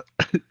da.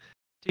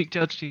 Ching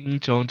chong ching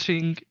chong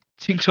ching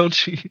ching chong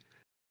ching.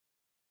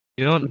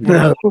 You know what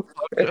No, I'm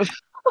talking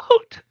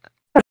about?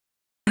 I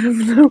have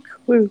no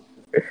clue.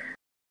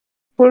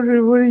 What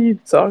are you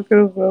talking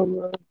about,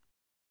 bro?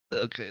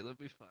 Okay, let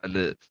me find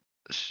it.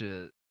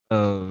 Shit.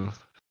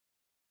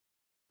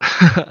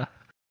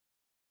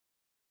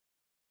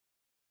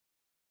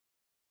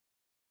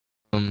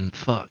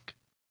 Fuck.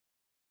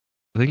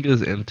 I think it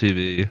was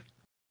MTV.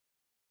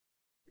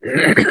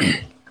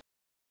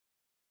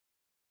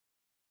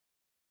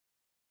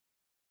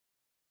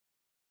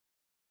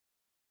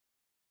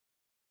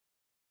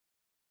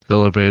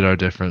 Celebrate our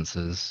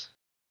differences.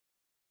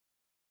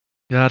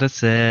 Gotta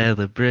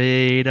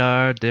celebrate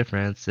our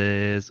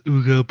differences.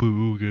 Ooga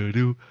booga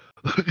doo.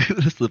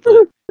 That's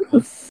the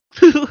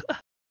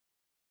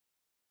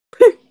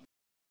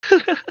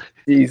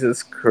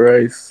Jesus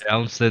Christ. Yeah,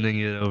 I'm sending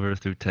it over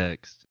through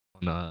text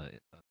on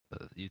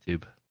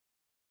YouTube.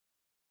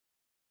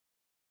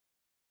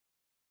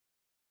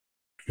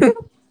 I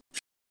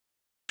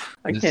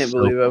It's can't so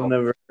believe I've cool.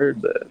 never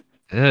heard that.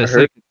 Yeah, I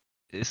heard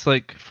it's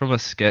like from a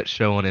sketch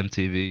show on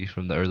MTV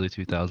from the early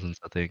 2000s,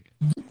 I think.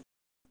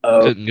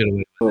 oh, Couldn't get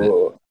away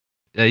with it.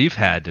 Yeah, you've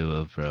had to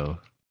have, bro.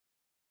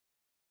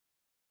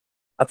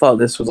 I thought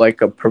this was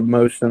like a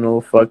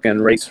promotional fucking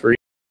race free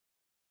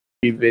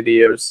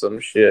video or some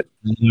shit.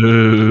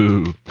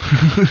 No.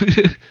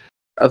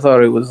 I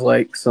thought it was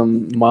like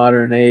some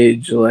modern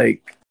age,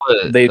 like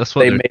But they that's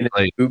what they're made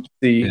like. an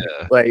oopsie,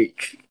 Yeah.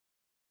 like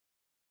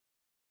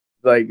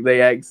like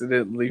they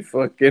accidentally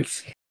fucking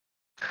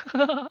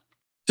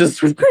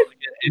just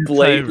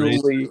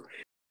blatantly,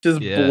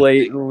 Yeah,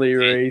 blatantly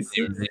they racist.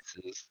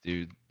 racist,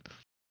 dude.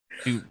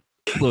 Dude,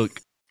 look,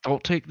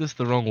 don't take this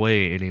the wrong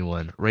way,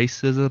 anyone.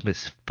 Racism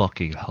is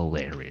fucking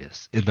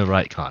hilarious in the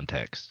right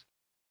context.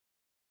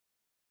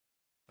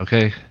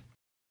 Okay?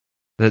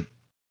 That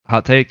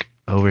hot take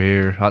over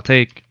here. Hot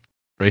take.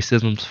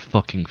 Racism's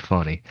fucking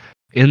funny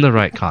in the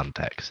right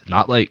context.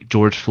 Not like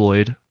George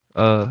Floyd.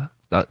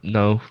 Not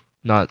no,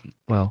 not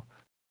well.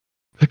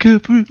 I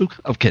can't breathe.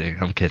 I'm kidding.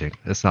 I'm kidding.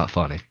 It's not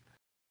funny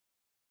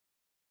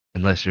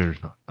unless you're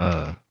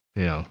you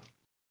know,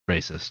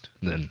 racist.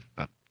 Then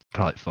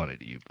probably funny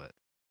to you, but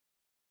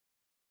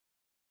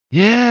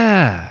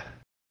yeah,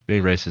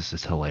 being racist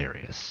is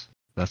hilarious.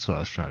 That's what I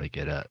was trying to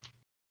get at.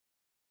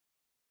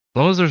 As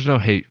long as there's no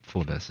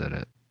hatefulness in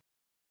it.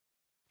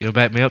 You gonna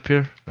back me up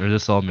here, or is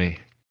this all me?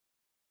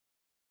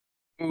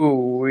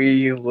 Ooh,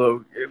 we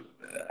look,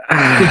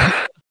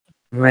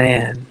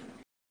 man.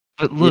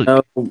 But You look,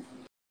 know,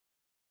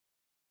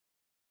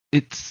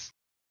 it's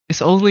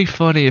only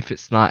funny if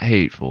it's not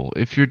hateful.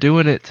 If you're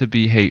doing it to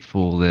be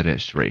hateful, then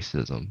it's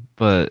racism.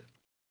 But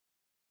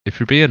if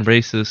you're being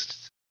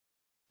racist,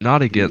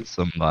 not against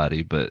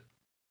somebody, but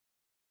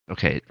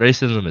okay,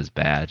 racism is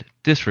bad.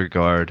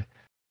 Disregard.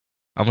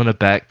 I'm gonna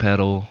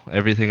backpedal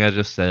everything I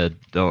just said.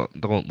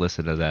 Don't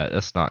listen to that.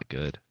 That's not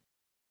good.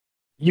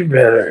 you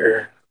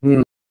better.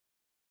 I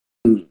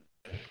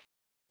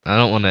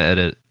don't want to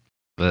edit,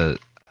 but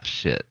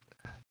shit.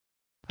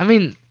 I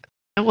mean,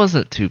 it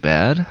wasn't too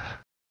bad.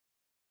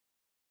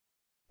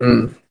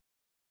 Mm.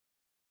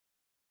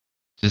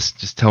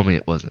 Just tell me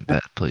it wasn't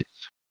bad, please.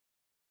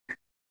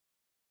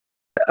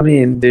 I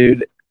mean,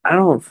 dude, I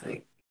don't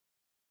think.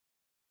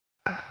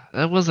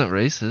 That wasn't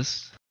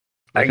racist.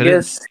 I Like I didn't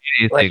guess, say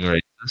like, anything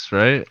racist,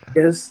 right? I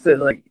guess that,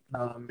 like,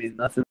 no, I mean,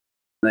 nothing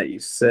that you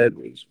said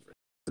was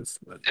racist,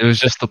 but It was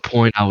just the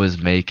point I was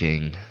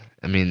making.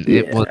 I mean,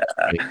 it was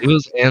yeah. it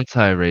was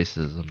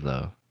anti-racism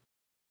though.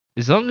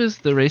 As long as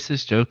the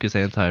racist joke is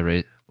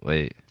anti-race,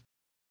 wait.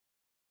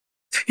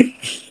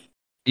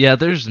 Yeah,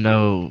 there's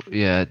no.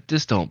 Yeah,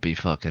 just don't be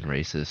fucking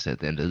racist at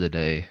the end of the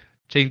day.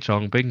 Ching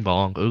chong, bing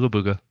bong, ooga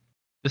booga.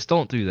 Just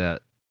don't do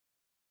that.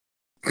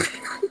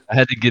 I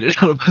had to get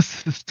it out of my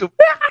system.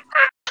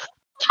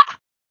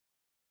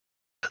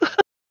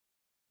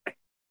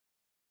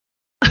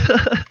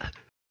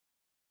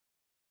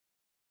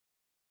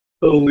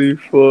 Holy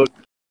fuck!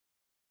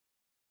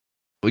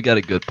 We got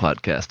a good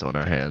podcast on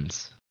our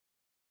hands.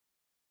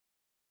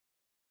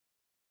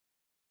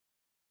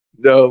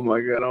 Oh my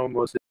god, I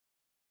almost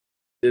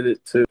did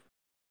it too.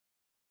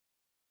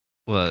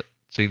 What?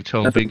 Ching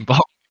chong, Nothing. bing bong.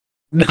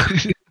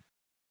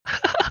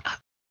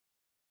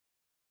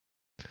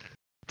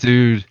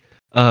 Dude,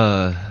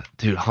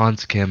 dude,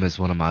 Hans Kim is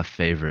one of my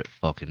favorite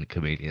fucking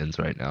comedians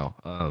right now.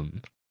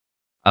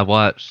 I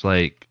watched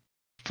like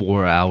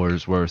 4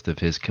 hours worth of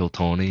his Kill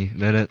Tony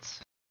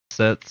minutes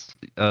sets,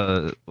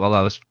 while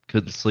I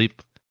couldn't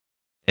sleep,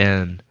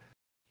 and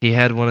he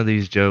had one of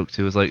these jokes.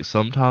 It was like,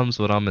 sometimes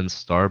when I'm in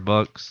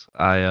Starbucks,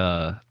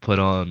 I put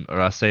on,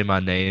 or I say my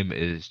name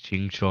is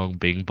Ching Chong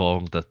Bing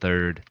Bong the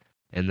Third,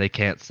 and they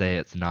can't say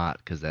it's not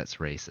because that's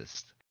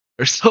racist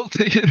or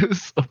something. It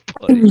was so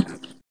funny.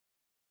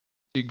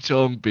 Ching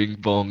Chong Bing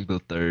Bong the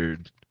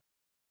Third.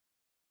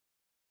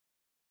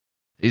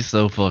 He's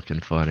so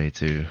fucking funny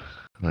too.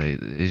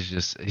 Like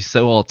he's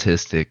so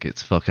autistic.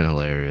 It's fucking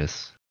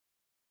hilarious.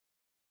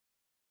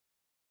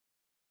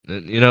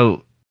 And, you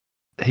know,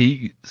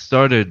 he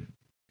started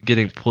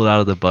getting pulled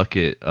out of the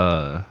bucket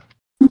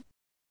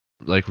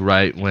like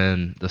right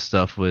when the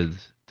stuff with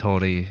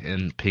Tony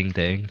and Ping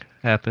Dang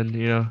happened,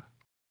 you know?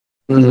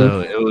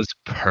 So it was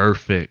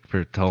perfect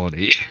for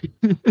Tony.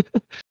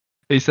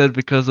 He said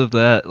because of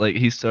that, like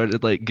he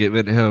started like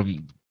giving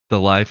him the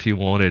life he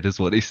wanted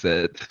is what he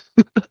said.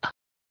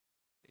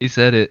 He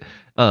said it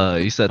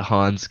he said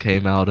Hans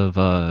came out of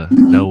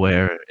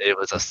nowhere. It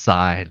was a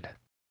sign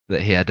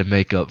that he had to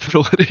make up for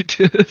what he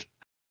did.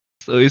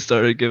 So he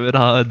started giving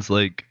Hans,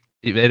 like,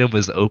 he made him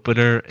his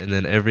opener, and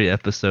then every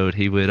episode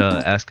he would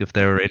ask if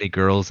there were any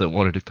girls that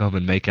wanted to come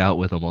and make out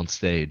with him on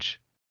stage.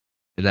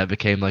 And that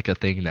became like a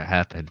thing that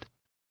happened.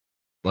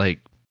 Like,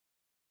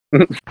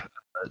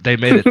 they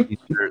made a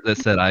t-shirt that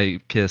said I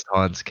kissed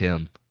Hans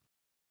Kim.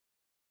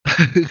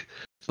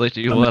 It's like,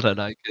 do you want an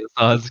I kissed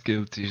Hans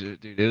Kim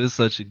t-shirt? Dude, it was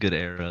such a good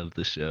era of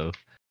the show.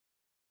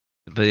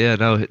 But yeah,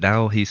 no,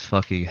 now he's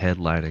fucking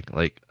headlining.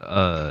 Like,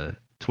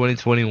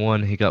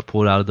 2021, he got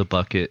pulled out of the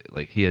bucket.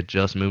 Like, he had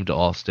just moved to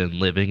Austin,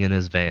 living in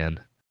his van,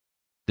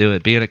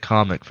 being a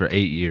comic for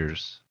 8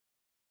 years,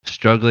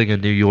 struggling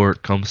in New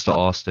York, comes to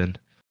Austin,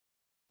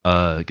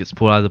 gets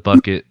pulled out of the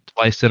bucket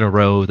twice in a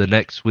row. The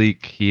next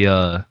week,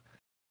 it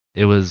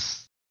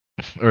was,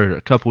 or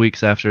a couple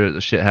weeks after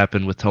the shit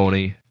happened with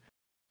Tony,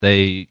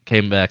 they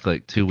came back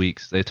like 2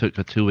 weeks. They took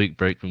a 2 week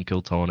break from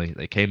Kill Tony.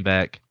 They came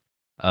back.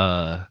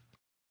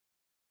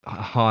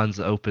 Hans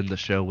opened the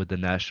show with the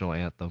national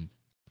anthem.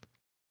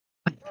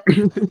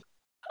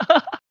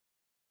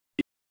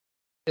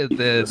 And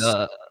then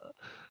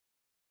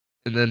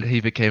And then he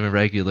became a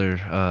regular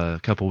a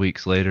couple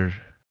weeks later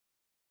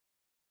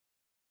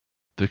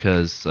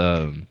because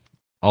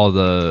all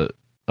the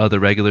other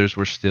regulars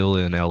were still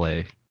in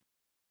LA.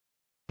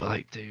 But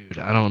like, dude,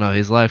 I don't know.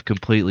 His life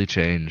completely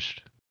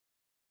changed.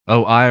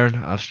 Oh, iron!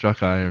 I've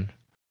struck iron.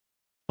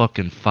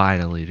 Fucking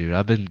finally, dude.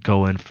 I've been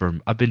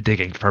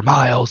digging for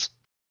miles.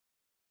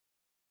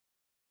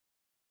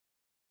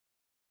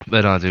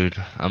 But no, dude,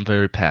 I'm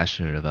very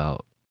passionate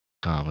about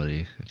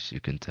comedy, as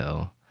you can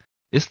tell.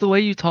 It's the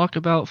way you talk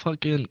about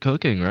fucking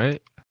cooking,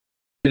 right?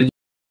 Did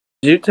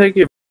you take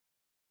your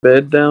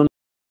bed down?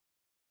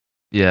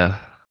 Yeah.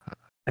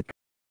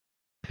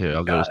 Here,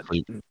 I'll go to God.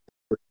 sleep.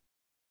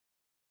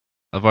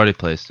 I've already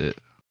placed it.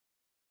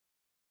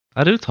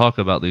 I do talk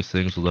about these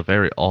things with a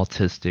very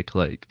autistic,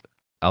 like,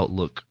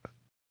 outlook.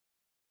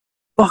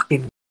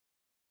 Fucking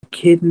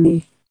kidding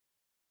me?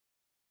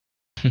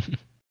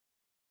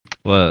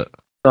 What?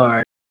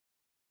 Sorry.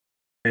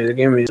 They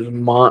gave me these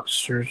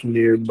monsters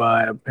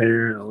nearby,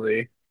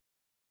 apparently.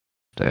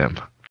 Damn.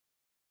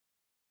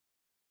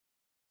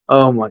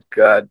 Oh my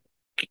god.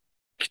 Get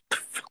the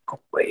fuck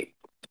away.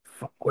 What the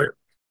fuck, where?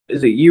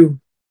 Is it you?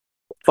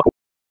 Fuck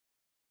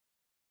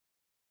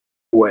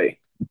away.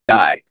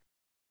 Die.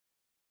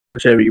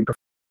 Whichever you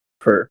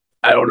prefer.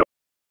 I don't know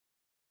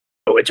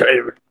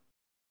whichever.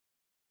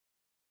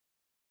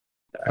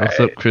 What's up,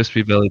 Alright.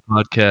 CrispyBelly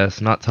podcast?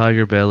 Not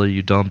Tiger Belly,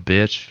 you dumb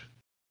bitch.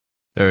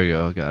 There we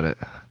go, got it.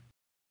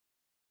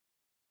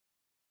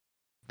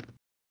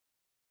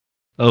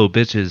 Oh,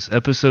 bitches,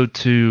 episode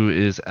 2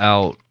 is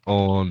out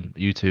on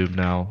YouTube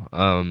now.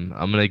 I'm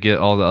gonna get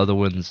all the other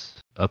ones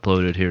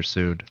uploaded here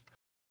soon.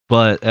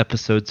 But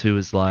episode 2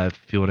 is live.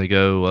 If you wanna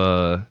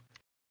go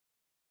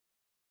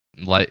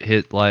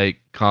hit like,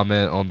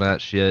 comment on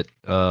that shit,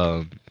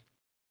 and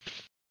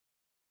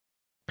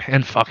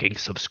fucking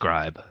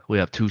subscribe. We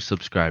have 2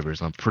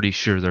 subscribers. I'm pretty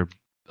sure they're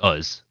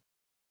us.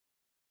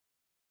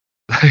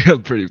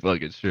 I'm pretty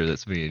fucking sure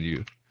that's me and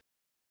you.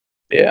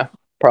 Yeah,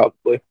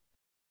 probably.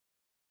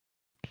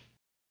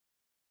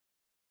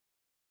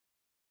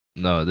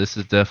 No, this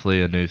is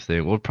definitely a new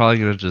thing. We're probably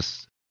gonna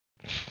just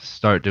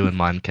start doing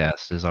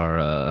Minecast as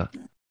our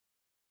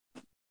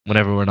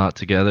whenever we're not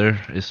together,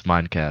 it's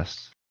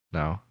Minecast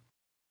now.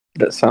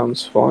 That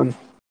sounds fun.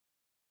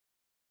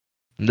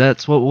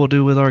 That's what we'll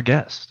do with our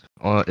guests.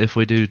 If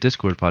we do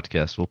Discord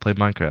podcast, we'll play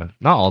Minecraft.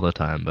 Not all the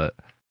time, but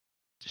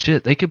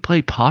shit, they can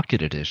play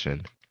Pocket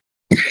Edition.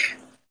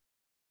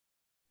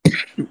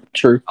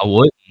 True.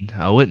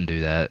 I wouldn't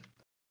do that.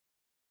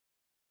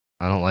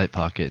 I don't like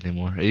Pocket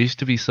anymore. It used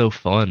to be so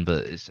fun,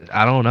 but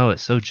I don't know.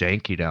 It's so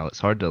janky now. It's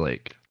hard to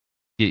like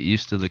get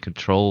used to the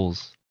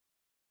controls.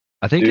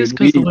 I think it's Dude,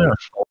 because the way our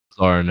phones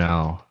are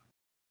now.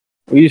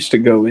 we used to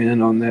go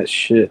in on that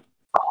shit.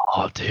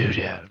 Oh, dude,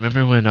 yeah.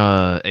 Remember when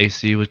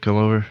AC would come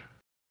over?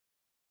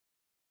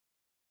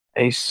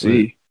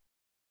 AC.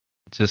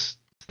 Just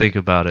think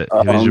about it.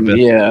 He was your best.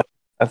 Yeah,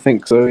 I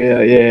think so.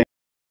 Yeah.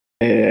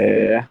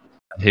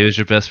 He was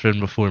your best friend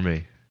before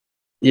me.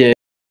 Yeah.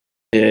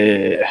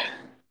 Yeah.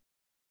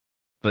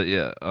 But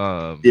yeah,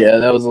 Yeah,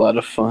 that was a lot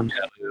of fun.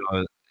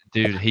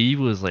 dude, he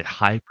was like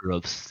hyper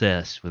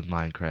obsessed with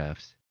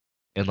Minecraft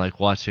and like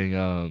watching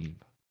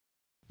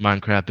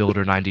Minecraft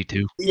Builder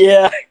 92.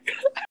 Yeah.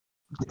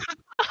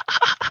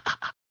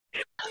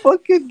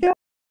 Fucking guy.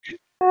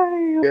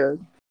 Yeah.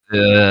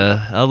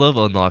 Yeah, I love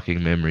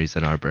unlocking memories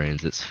in our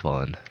brains. It's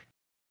fun.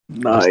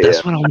 Nah, yeah.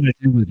 That's what I want to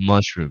do with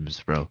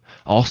mushrooms, bro.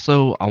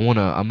 Also, I'm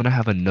gonna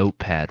have a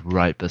notepad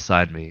right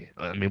beside me.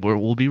 I mean,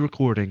 we'll be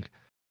recording,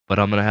 but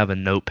I'm gonna have a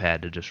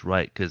notepad to just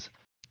write because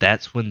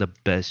that's when the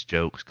best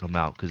jokes come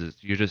out because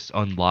you're just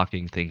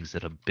unlocking things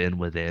that have been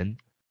within.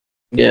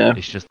 Yeah.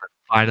 It's just like,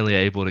 finally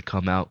able to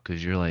come out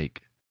because you're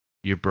like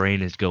your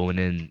brain is going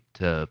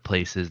into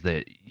places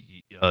that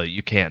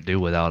you can't do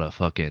without a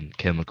fucking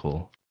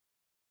chemical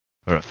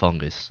or a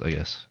fungus, I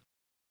guess.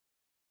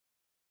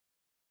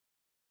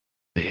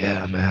 But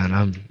yeah, man,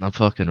 I'm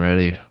fucking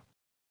ready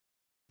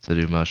to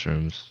do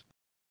mushrooms.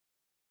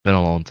 Been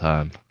a long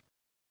time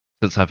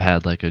since I've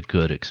had like a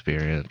good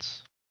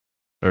experience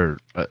or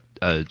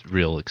a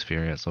real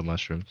experience on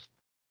mushrooms.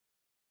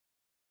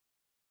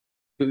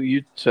 Who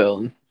you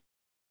telling?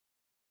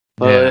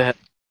 Well, it Yeah. had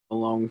a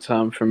long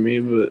time for me,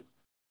 but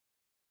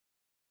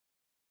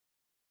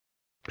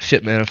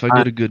Shit, man, if I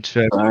get a good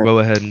check, I'll sorry. go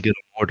ahead and get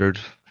them ordered.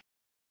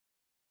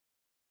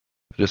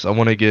 Just I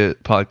want to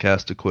get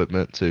podcast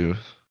equipment too.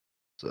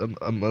 So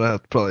I'm gonna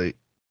have to probably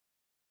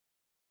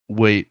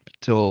wait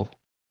till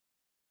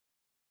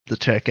the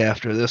check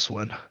after this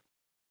one.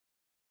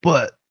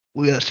 But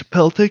we got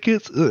Chappelle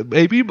tickets,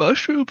 maybe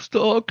mushrooms,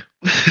 dog.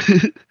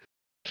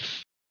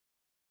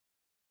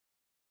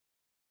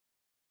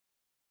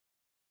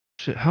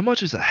 Shit, how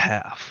much is a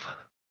half?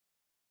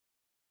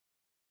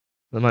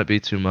 That might be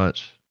too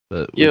much,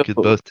 but we Yeah, could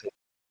both take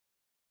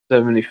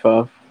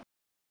 75.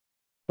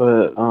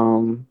 But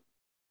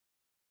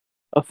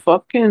a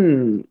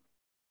fucking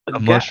a guy.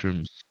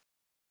 mushrooms.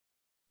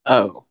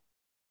 Oh,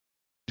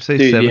 You say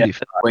dude, yeah, 75?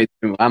 that's way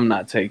too. I'm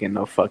not taking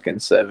no fucking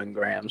 7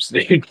 grams,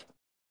 dude.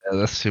 Yeah,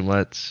 that's too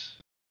much.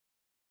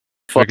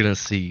 We're gonna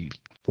see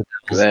the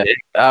devil's that. dick.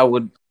 I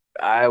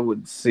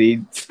would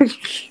see.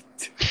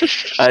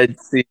 I'd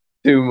see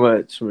too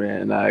much,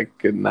 man. I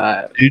could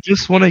not. You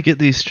just want to get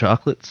these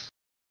chocolates?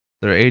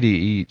 They're 80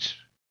 each.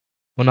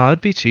 Well, no,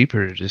 it'd be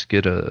cheaper to just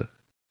get a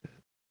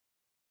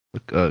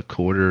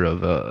quarter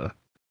of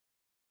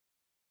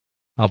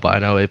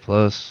albino A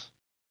plus.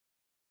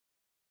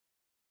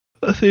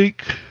 I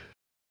think.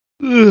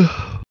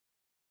 Ugh.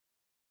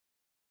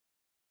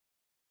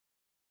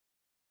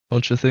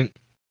 Don't you think?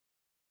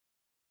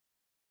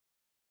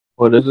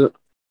 What is it?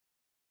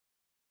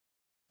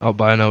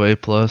 Albino A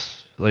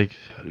plus, like,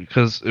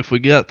 because if we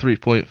got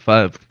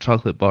 3.5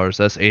 chocolate bars,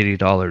 that's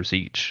 $80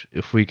 each.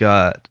 If we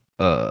got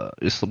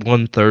it's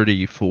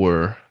 130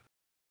 for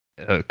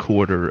a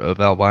quarter of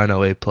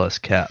albino A plus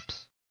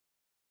caps.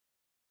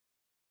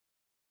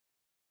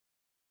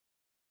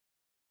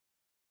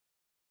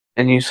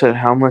 And you said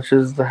how much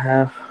is the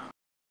half?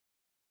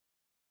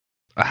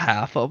 A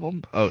half of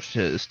them? Oh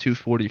shit, it's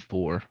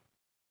 244.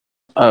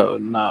 Oh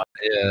no.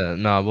 Yeah,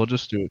 nah, we'll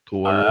just do a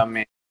quarter. I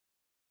mean,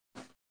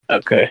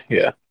 okay,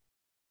 yeah.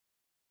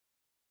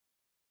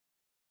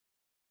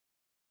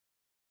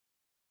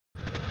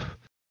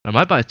 I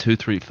might buy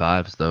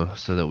 235s though,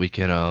 so that we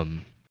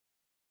can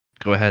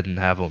go ahead and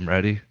have them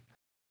ready.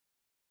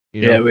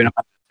 You Yeah, know, we don't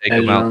have take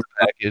to them out measure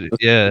the packet.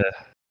 Yeah,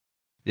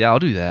 yeah, I'll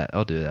do that.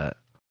 I'll do that.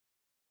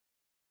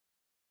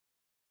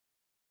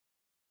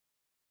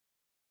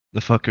 The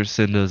fuckers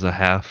send us a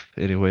half,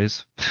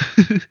 anyways,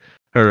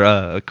 or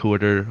a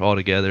quarter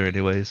altogether,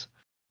 anyways.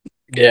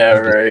 Yeah,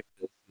 right.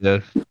 Yeah,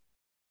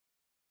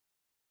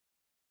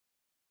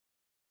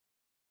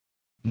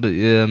 but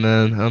yeah,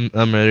 man,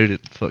 I'm ready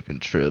to fucking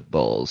trip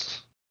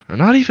balls. Or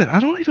not even. I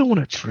don't even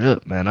want to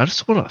trip, man. I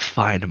just want to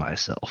find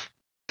myself.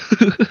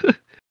 It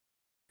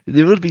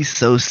would be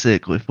so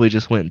sick if we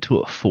just went into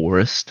a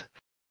forest.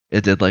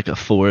 It did like a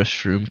forest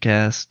shroom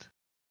cast.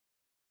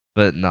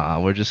 But nah,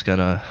 we're just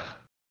gonna.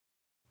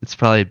 It's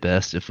probably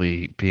best if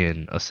we be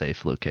in a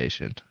safe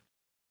location.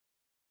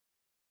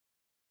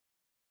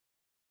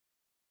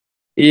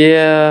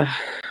 Yeah,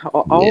 I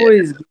Yeah.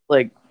 always get,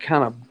 like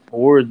kind of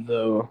bored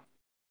though.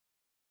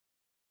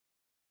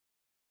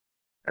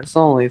 That's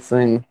the only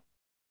thing.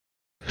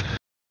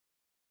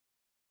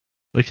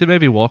 We could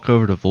maybe walk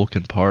over to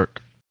Vulcan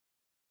Park.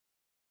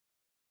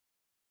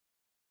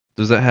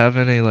 Does that have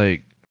any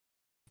like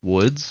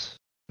woods?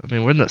 I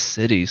mean, we're in the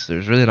city, so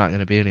there's really not going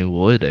to be any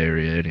wood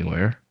area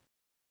anywhere.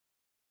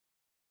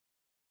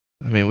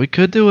 I mean, we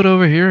could do it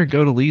over here and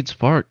go to Leeds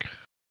Park.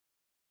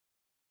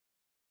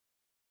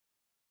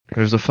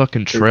 There's a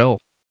fucking trail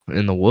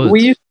in the We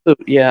woods. used to,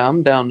 yeah,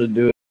 I'm down to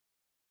do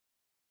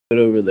it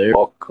over there.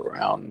 Walk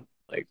around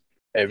like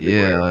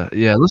everywhere.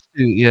 Yeah,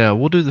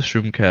 we'll do the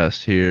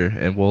Shroomcast here,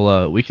 and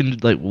we can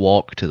like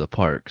walk to the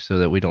park so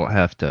that we don't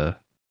have to,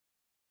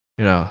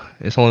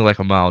 it's only like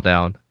a mile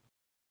down.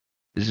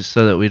 It's just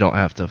so that we don't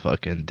have to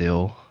fucking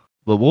deal.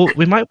 But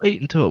we might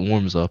wait until it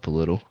warms up a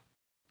little.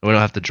 We don't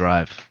have to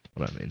drive.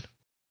 What I mean,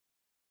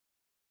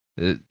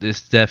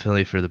 it's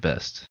definitely for the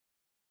best.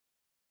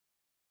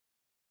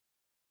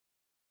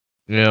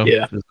 You know,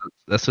 Yeah,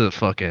 that's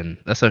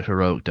a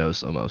heroic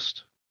dose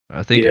almost.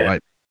 I think it yeah.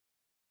 might.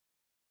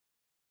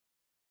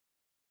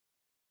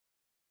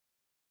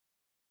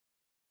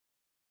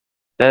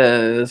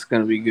 That's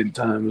gonna be good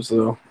times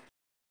though.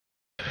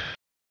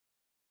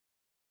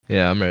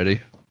 Yeah, I'm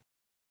ready.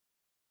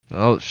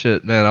 Oh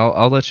shit, man!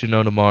 I'll let you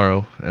know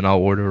tomorrow, and I'll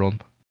order them.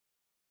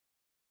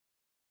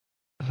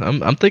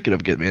 I'm thinking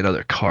of getting me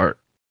another cart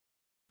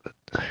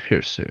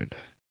here soon.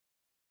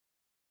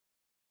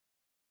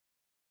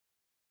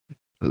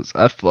 'Cause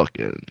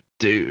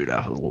dude,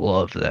 I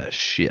love that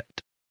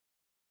shit.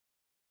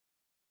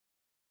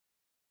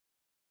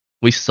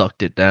 We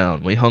sucked it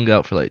down. We hung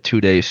out for like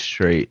 2 days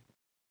straight.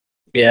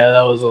 Yeah,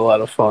 that was a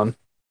lot of fun.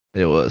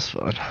 It was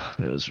fun.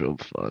 It was real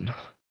fun.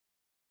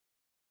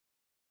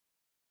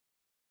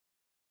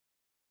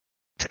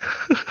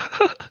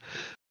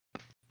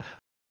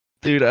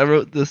 Dude, I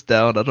wrote this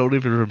down. I don't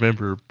even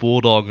remember.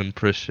 Bulldog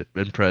impression.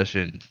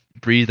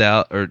 Breathe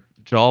out or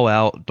jaw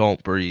out.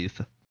 Don't breathe.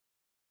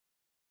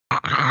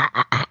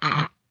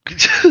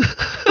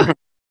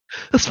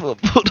 That's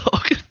what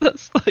bulldog.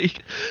 That's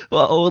like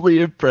my only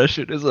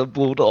impression is a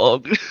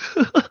bulldog.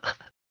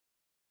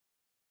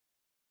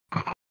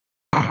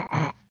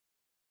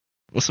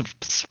 That's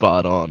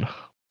spot on.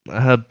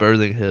 I have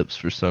birthing hips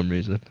for some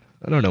reason.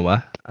 I don't know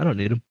why. I don't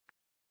need them.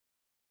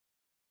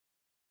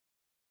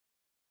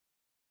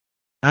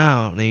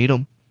 I don't need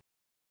them.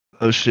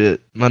 Oh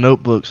shit. My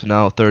notebook's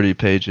now 30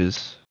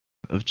 pages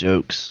of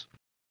jokes.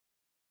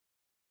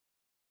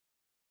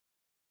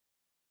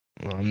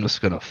 I'm just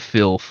gonna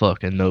fill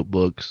fucking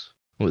notebooks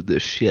with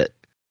this shit.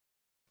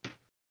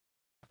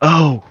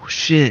 Oh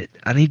shit.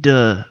 I need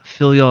to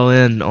fill y'all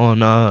in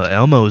on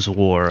Elmo's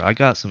War. I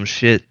got some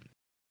shit.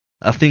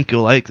 I think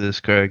you'll like this,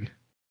 Craig.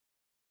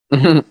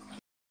 I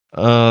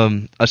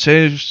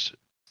changed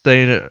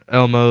Saint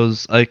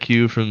Elmo's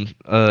IQ from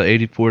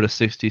 84 to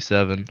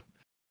 67.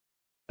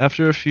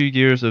 After a few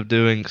years of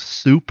doing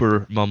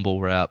super mumble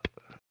rap,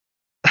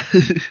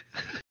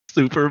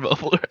 Super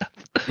bubble wrap.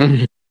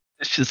 Mhm.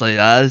 It's just like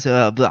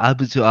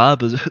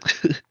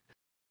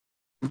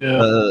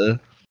Yeah. uh,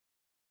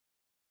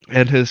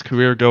 and his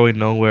career going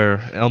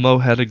nowhere. Elmo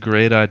had a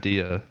great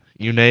idea.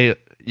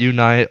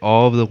 Unite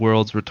all of the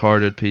world's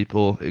retarded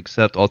people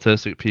except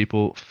autistic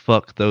people.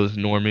 Fuck those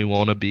normie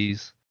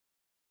wannabes.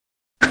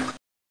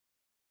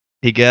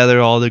 He gathered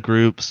all the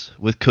groups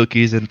with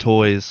cookies and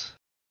toys.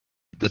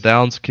 The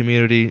Downs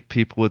community,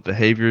 people with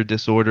behavior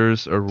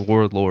disorders are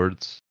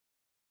warlords.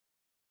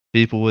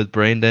 People with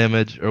brain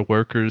damage are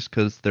workers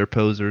because they're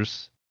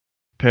posers.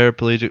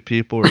 Paraplegic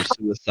people are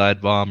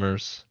suicide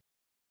bombers.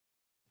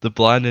 The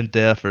blind and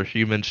deaf are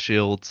human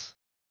shields.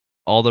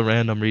 All the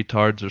random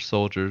retards are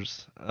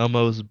soldiers.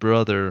 Elmo's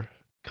brother,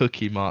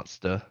 Cookie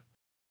Monster,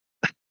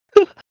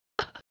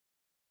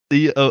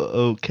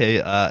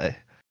 Cooki,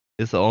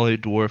 is the only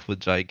dwarf with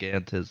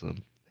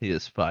gigantism. He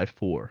is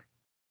 5'4".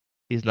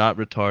 He's not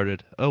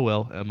retarded. Oh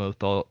well, Elmo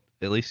thought.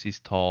 At least he's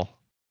tall.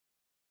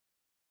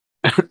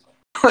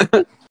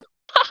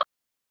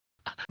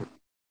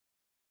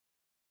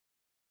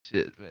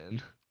 Shit,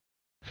 man.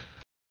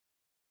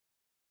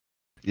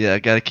 Yeah, I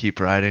gotta keep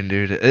writing,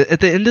 dude. At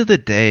the end of the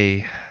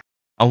day,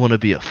 I want to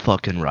be a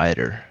fucking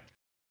writer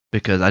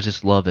because I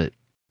just love it.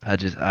 I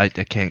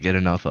can't get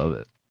enough of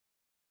it.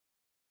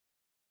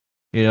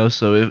 You know,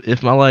 so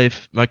if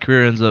my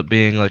career ends up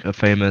being like a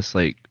famous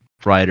like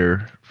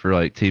writer for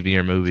like TV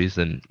or movies,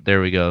 then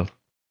there we go.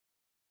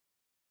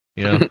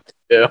 You know,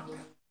 Yeah.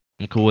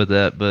 I'm cool with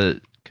that.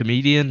 But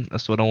comedian,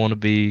 that's what I want to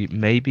be.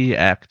 Maybe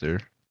actor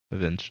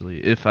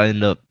eventually, if I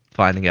end up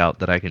finding out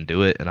that I can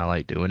do it and I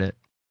like doing it.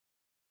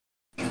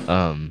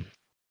 Um,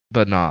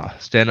 but nah,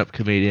 stand-up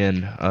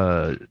comedian,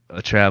 a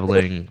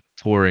traveling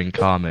touring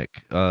comic,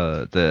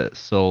 that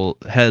sold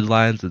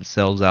headlines and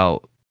sells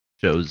out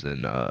shows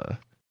in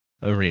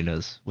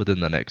arenas within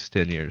the next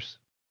 10 years.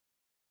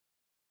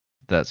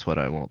 That's what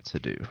I want to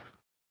do.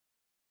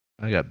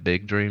 I got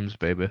big dreams,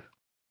 baby.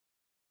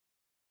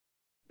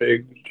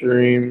 Big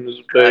dreams,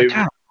 I baby.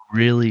 got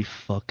really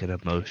fucking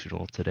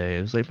emotional today.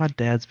 It was like my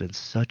dad's been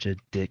such a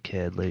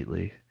dickhead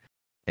lately.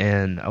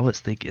 And I was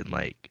thinking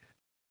like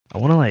I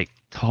want to like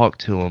talk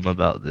to him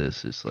about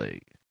this. It's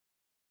like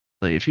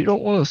if you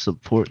don't want to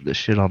support the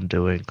shit I'm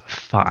doing,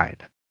 fine.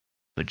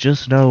 But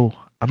just know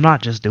I'm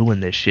not just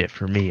doing this shit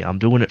for me. I'm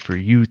doing it for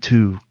you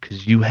too,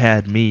 cause you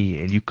had me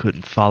and you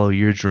couldn't follow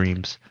your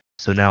dreams.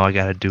 So now I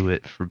gotta do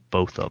it for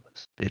both of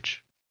us, bitch.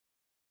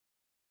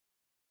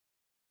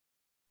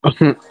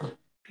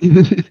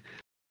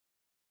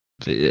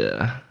 But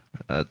yeah,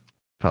 I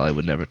probably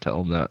would never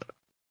tell him that.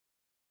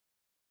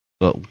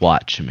 But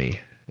watch me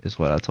is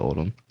what I told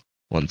him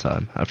one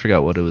time. I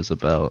forgot what it was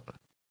about.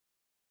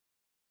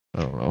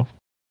 I don't know.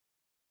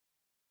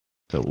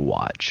 So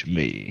watch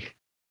me.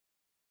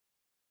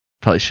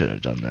 Probably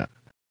shouldn't have done that.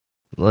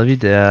 Love you,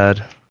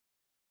 Dad.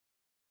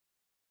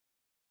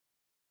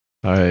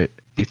 Alright,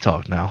 you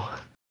talk now.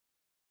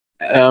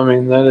 I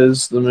mean, that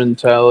is the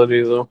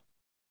mentality, though.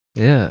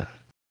 Yeah.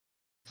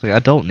 It's like, I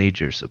don't need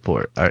your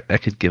support. I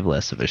could give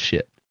less of a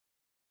shit.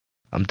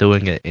 I'm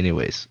doing it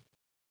anyways.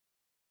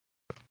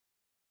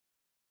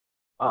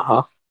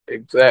 Uh-huh.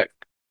 Exact.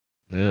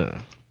 Yeah.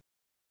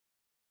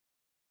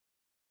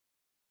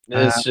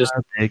 I'm It's just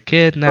a big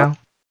kid now.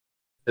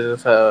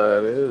 is how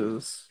it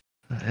is.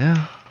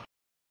 Yeah.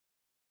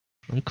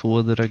 I'm cool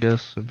with it, I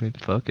guess. I mean,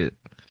 fuck it.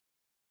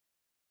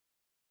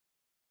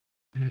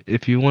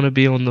 If you want to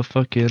be on the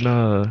fucking,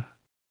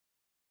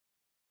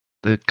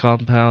 the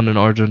compound in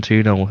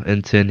Argentina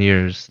in 10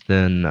 years,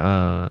 then,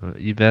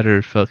 you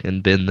better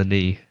fucking bend the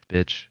knee,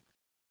 bitch.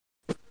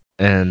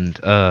 And,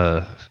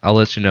 I'll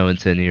let you know in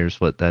 10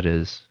 years what that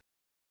is.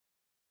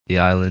 The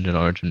island in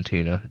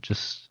Argentina.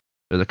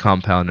 Or the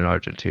compound in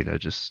Argentina.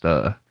 Just,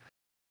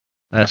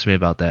 ask me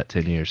about that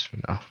 10 years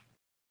from now.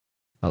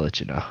 I'll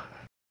let you know.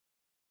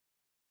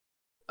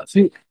 I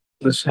think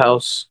this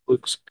house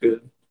looks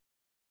good.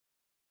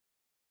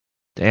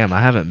 Damn,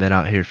 I haven't been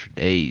out here for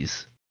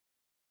days.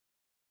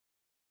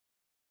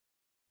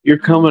 You're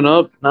coming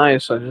up?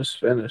 Nice. I just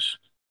finished.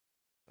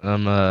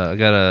 I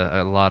got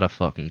a lot of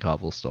fucking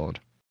cobblestone.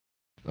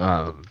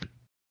 Um,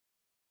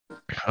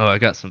 oh, I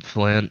got some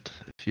flint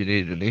if you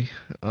need any.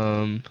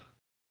 Um,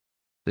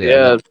 yeah,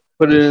 Yeah,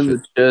 put it that in shit.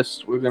 the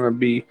chest.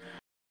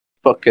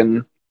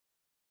 Fucking.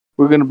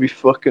 We're gonna be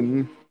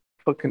fucking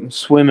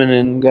swimming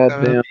in Gonna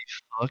goddamn. be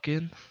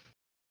fucking.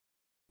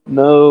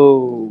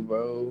 No,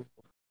 bro.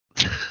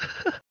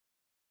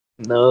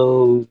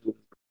 No.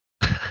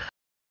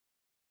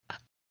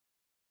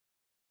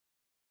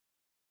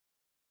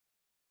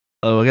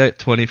 Oh, I got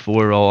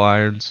 24 raw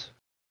irons.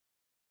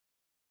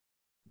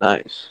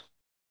 Nice.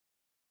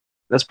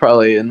 That's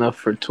probably enough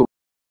for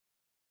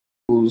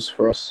tools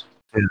for us.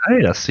 Dude, I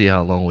need to see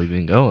how long we've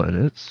been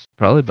going. It's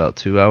probably about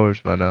 2 hours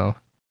by now.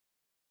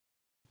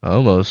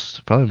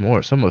 Almost, probably more.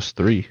 It's almost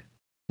 3.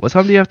 What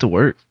time do you have to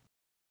work?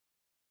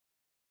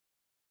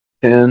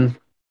 10.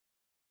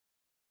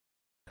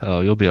 Oh,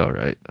 you'll be all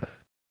right.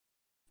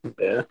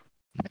 Yeah.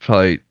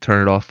 Probably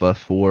turn it off by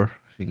 4.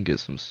 You can get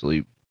some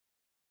sleep.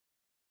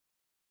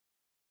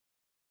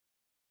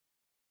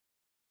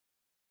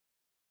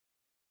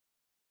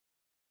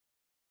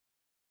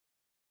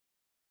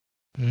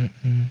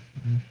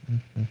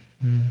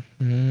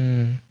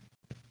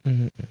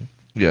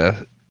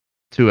 Yeah,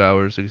 2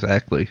 hours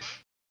exactly.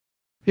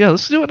 Yeah,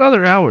 let's do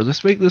another hour.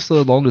 Let's make this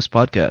the longest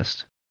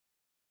podcast.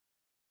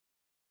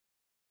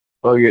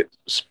 I'll get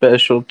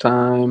special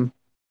time.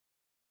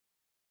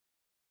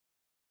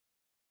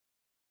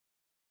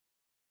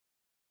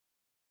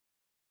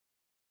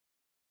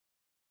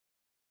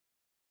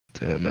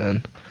 Damn,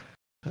 man.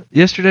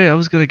 Yesterday I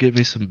was gonna get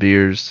me some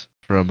beers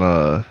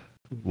from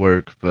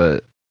work,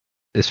 but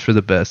it's for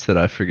the best that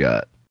I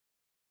forgot.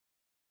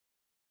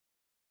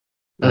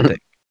 I think.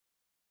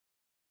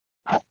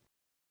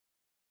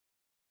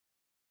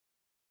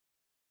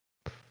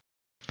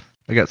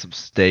 I got some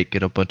steak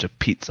and a bunch of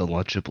pizza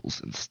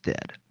Lunchables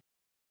instead.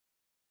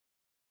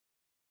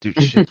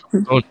 Dude, shit.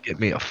 Don't get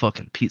me a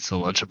fucking pizza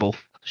Lunchable.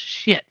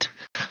 Shit.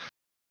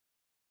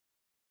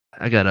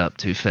 I got up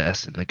too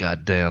fast and the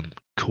goddamn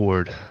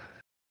cord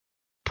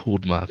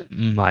pulled my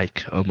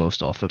mic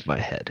almost off of my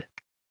head.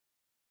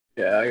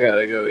 Yeah, I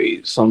gotta go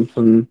eat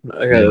something.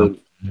 I Yeah. gotta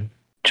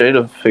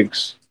Jada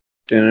fix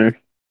dinner.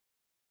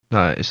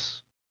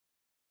 Nice.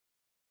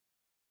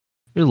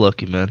 You're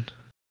lucky, man.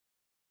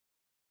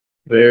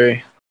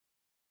 Very.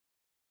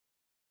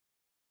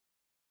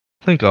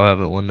 I think I'll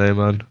have it one day,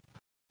 man.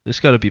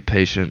 Just gotta be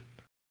patient.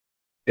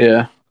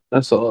 Yeah,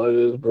 that's all it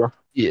is, bro.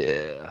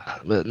 Yeah,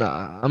 but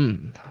nah,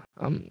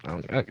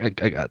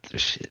 I got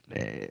this shit,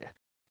 man.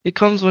 It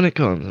comes when it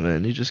comes,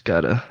 man. You just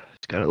gotta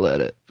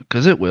let it,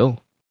 because it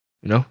will,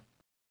 you know.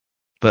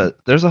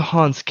 But there's a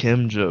Hans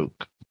Kim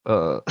joke.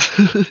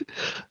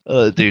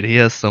 Dude, he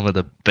has some of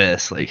the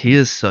best. Like, he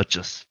is such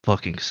a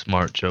fucking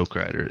smart joke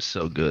writer. It's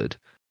so good.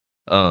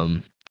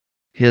 Um,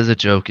 he has a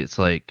joke. It's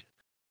like,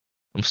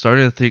 I'm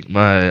starting to think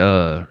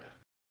my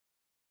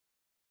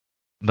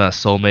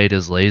soulmate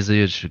is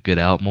lazy and should get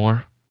out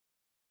more,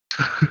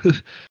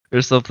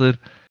 or something.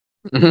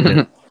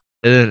 And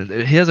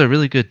then he has a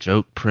really good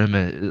joke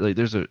premise. Like,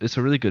 it's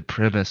a really good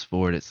premise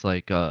for it. It's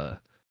like,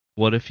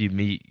 what if you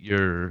meet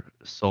your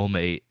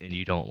soulmate and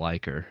you don't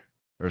like her,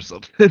 or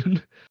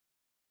something?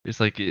 It's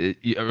like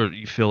or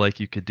you feel like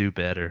you could do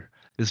better.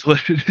 Is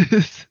what it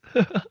is.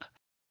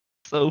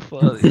 So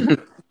funny.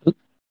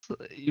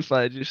 You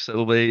find your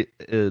soulmate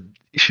and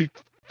you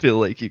feel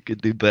like you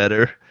could do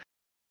better.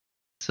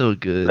 So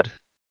good.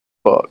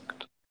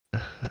 Fucked.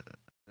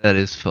 That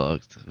is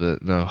fucked.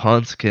 But no,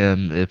 Hans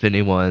Kim, if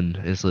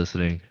anyone is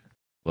listening,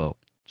 well,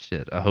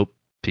 shit, I hope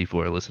people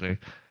are listening.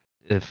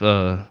 If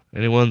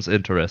anyone's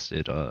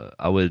interested,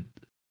 I would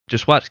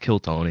just watch Kill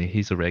Tony.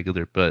 He's a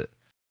regular, but if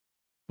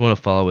you want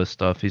to follow his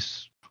stuff,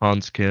 he's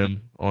Hans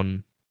Kim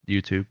on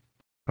YouTube,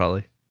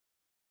 probably.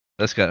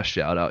 That's got a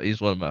shout out. He's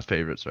one of my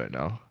favorites right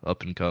now,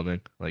 up and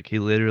coming. Like, he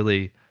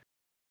literally,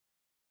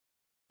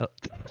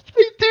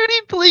 dude,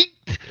 he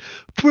blinked,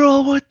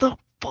 bro. What the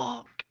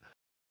fuck,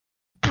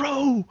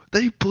 bro?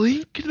 They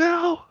blink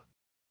now.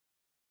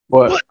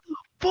 What? What the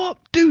fuck,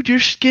 dude? Your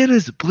skin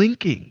is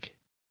blinking.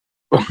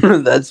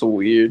 That's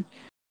weird.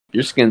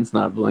 Your skin's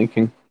not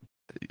blinking.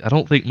 I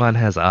don't think mine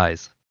has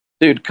eyes.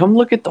 Dude, come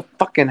look at the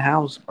fucking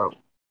house, bro.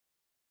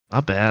 My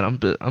bad.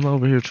 I'm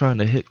over here trying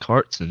to hit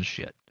carts and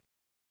shit.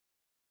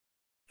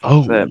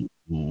 Fuck that.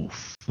 Oh,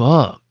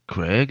 fuck,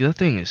 Craig. That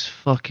thing is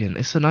fucking.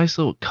 It's a nice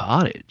little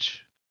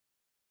cottage.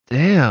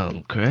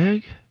 Damn,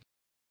 Craig.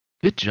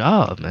 Good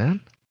job,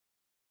 man.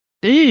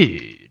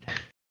 Dude.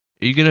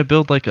 Are you gonna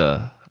build like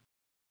a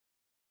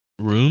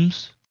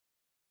rooms?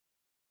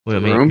 Well, I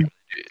mean, Room?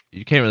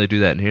 you can't really do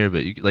that in here,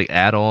 but you could, like,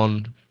 add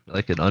on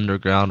like an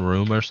underground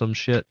room or some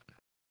shit.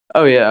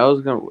 Oh yeah,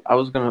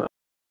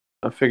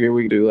 I figured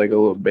we could do like a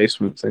little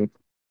basement thing.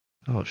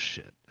 Oh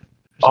shit.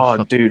 There's a Oh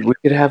fuck. dude, we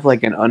could have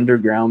like an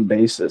underground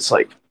base that's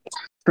like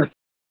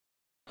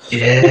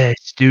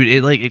Yes, dude.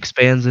 It like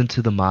expands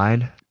into the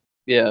mine.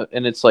 yeah,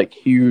 and it's like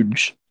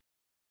huge.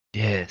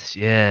 Yes,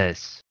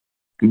 yes.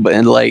 But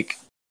and like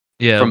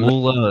Yeah, from the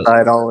we'll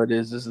side all it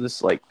is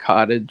this like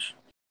cottage.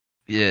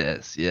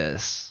 yes,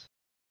 yes.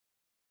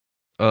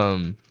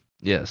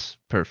 Yes,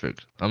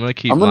 perfect. I'm gonna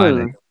keep I'm gonna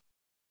mining.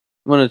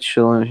 I'm gonna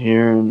chill in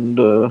here and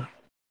go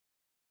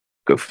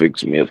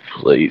fix me a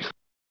plate.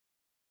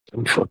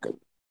 I'm fucking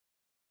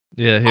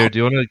Yeah, here, do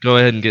you wanna go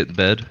ahead and get in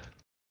bed?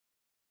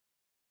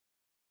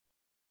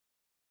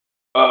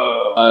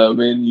 I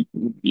mean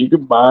you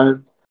can buy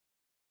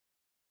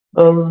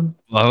Well,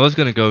 I was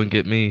gonna go and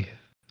get me.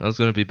 I was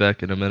gonna be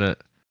back in a minute.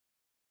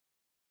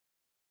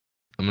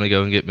 I'm gonna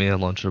go and get me a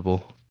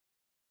Lunchable.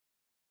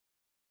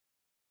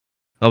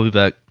 I'll be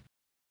back.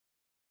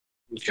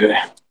 okay.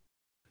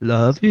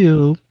 Love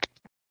you.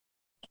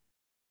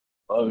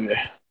 Okay.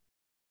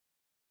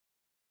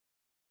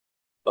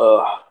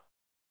 Uh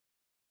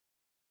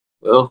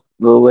well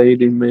the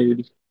lady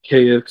made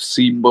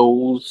KFC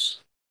bowls.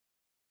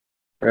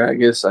 Or I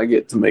guess I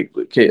get to make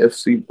the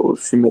KFC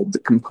bowls. She made the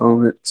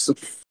components.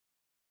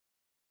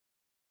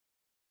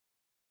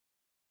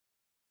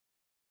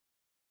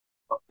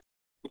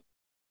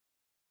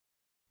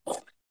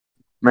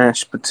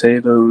 Mashed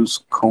potatoes,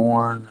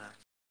 corn,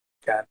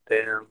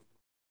 goddamn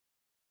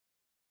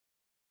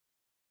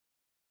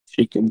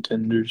chicken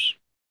tenders.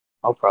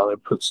 I'll probably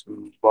put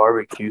some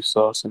barbecue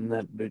sauce in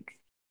that bitch.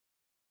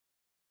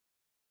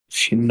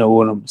 If you know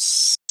what I'm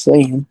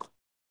saying.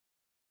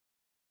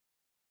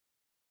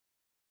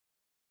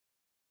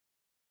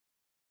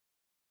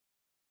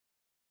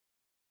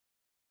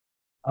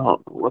 I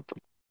don't know what the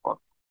fuck.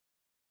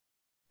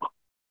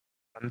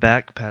 I'm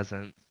back,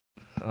 peasant.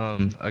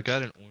 I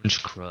got an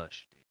orange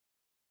crush.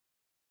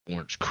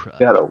 Orange crush.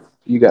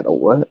 You got a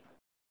what?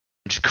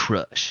 Orange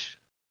crush.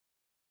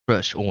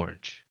 Crush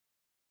orange.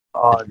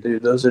 Oh,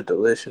 dude, those are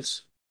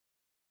delicious.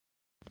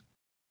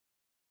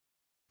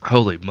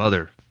 Holy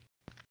mother.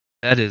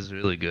 That is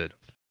really good.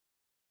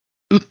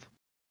 Oof.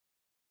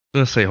 I'm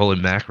gonna say holy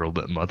mackerel,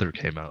 but mother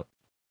came out.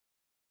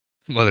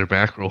 Mother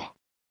mackerel.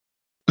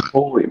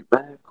 Holy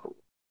mackerel.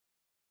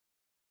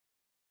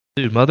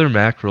 Dude, Mother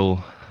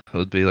Mackerel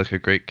would be like a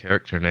great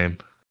character name.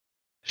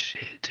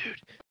 Shit, dude.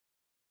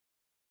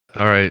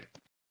 Alright.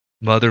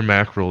 Mother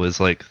Mackerel is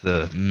like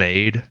the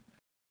maid.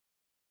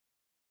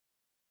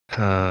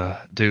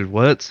 Dude,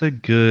 what's a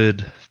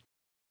good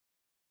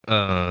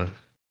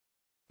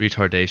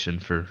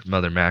retardation for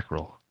Mother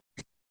Mackerel?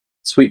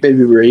 Sweet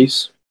baby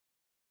Ray's.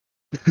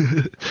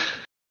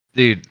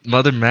 Dude,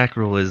 Mother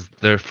Mackerel is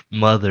their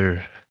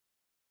mother.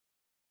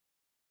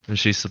 And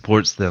she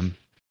supports them.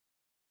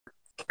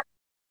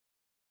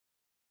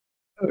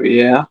 Oh,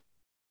 yeah.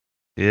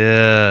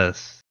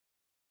 Yes.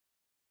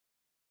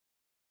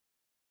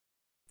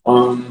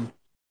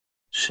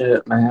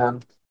 Shit,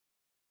 man.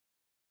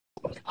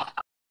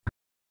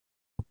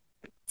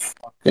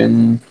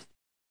 Fucking,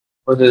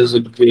 what is a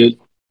good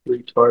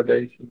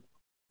retardation?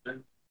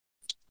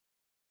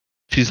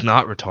 She's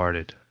not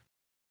retarded.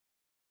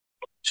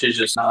 She's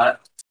just not.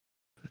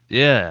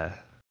 Yeah.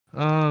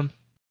 No,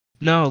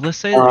 let's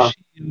say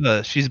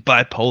that she's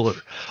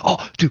bipolar.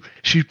 Oh, dude,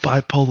 she's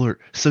bipolar.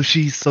 So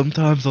she's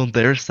sometimes on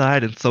their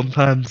side and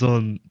sometimes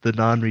on the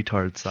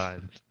non-retard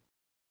side.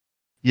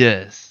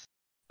 Yes.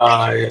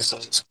 Yes,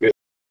 that's good.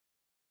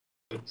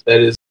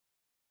 That is.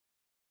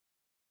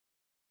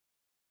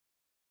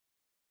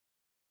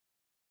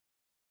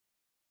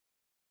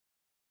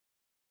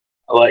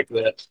 I like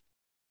that.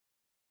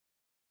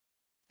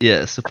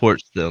 Yeah,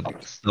 supports them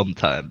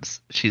sometimes.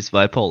 She's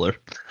bipolar.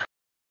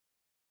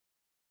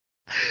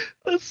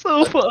 That's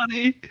so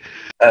funny.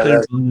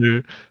 Their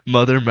Uh,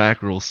 mother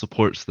mackerel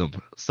supports them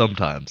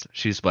sometimes.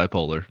 She's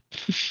bipolar.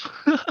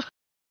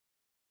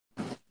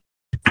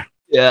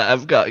 Yeah,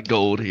 I've got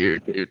gold here,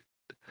 dude.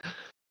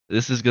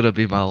 This is gonna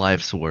be my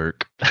life's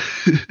work.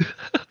 I'm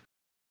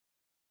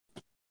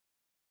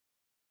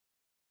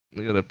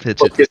gonna pitch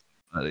it to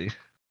somebody.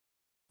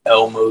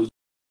 Elmo's.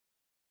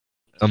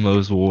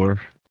 Elmo's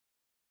War.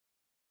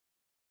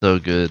 So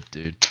good,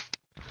 dude.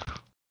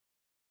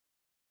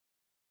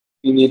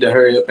 You need to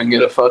hurry up and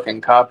get a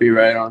fucking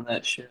copyright on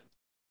that shit.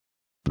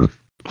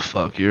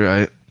 Fuck, you're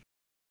right.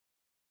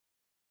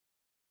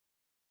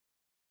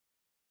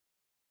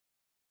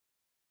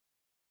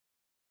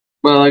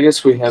 Well, I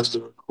guess we have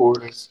the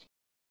recordings.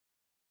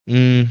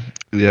 Yeah,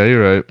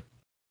 you're right.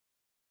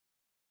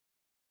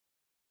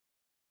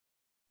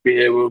 Be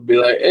able to be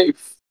like, hey,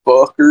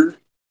 fucker.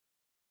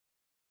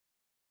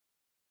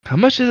 How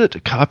much is it to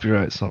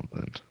copyright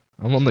something?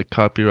 I'm on the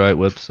copyright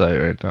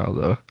website right now,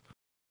 though.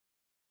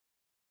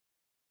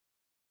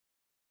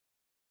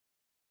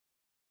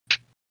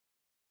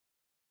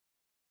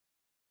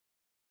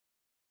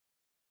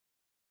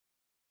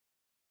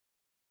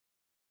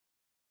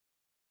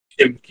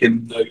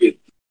 Chimkin nugget.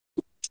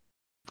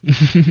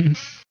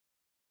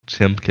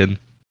 Chimkin.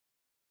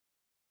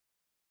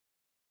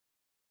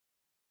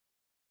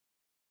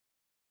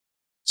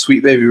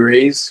 Sweet baby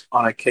Ray's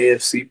on a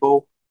KFC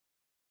bowl.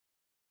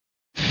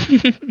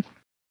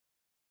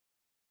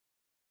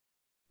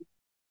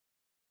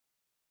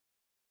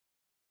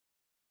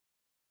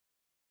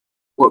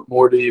 What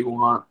more do you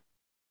want?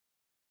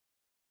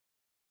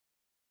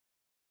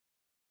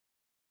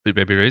 Sweet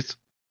Baby Ray's.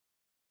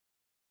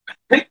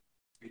 Sweet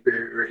baby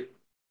Ray.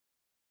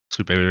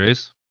 Sweet Baby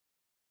Ray's.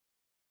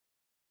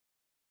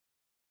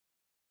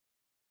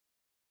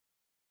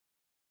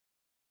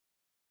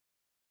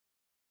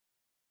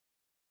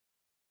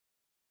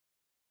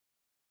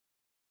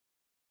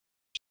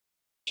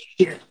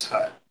 Shit.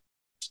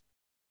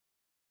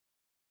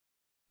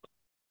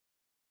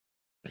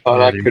 Thought Yeah,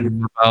 I dude. could.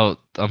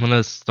 I'm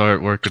gonna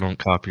start working on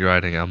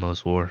copywriting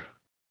Elmo's War.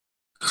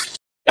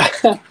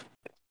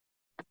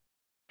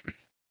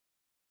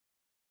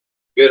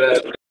 Good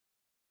idea.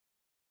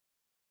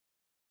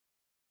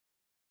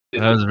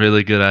 That was a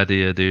really good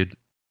idea, dude.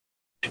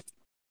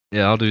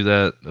 Yeah, I'll do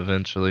that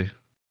eventually.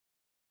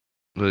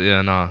 But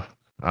yeah, nah,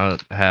 I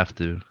have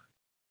to.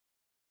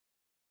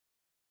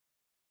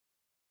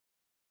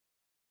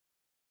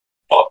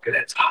 Fucking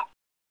it's hot.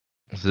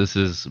 This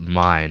is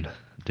mine,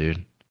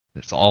 dude.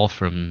 It's all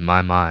from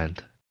my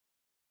mind.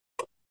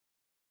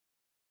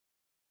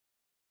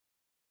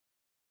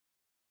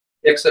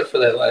 Except for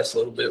that last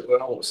little bit,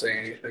 but I won't say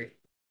anything.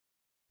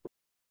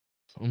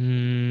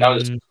 I'll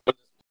just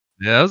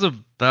Yeah, that was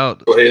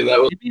about go ahead.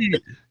 That maybe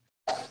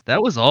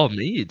that was all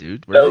me,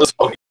 dude. Were that they? was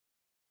funny.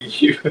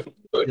 You,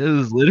 It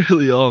was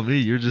literally all me.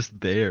 You're just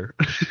there.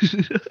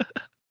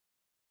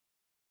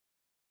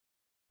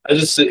 I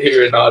just sit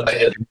here and nod my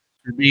head.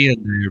 For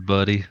being there,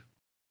 buddy.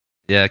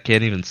 Yeah, I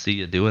can't even see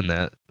you doing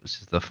that, which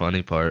is the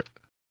funny part.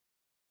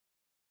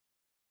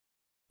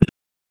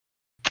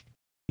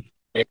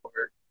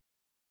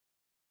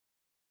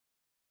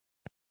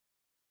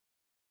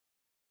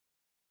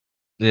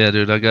 Yeah,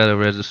 dude, I gotta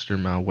register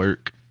my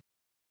work.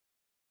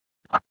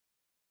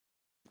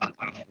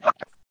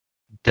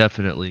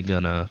 Definitely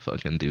gonna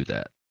fucking do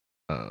that.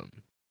 I'm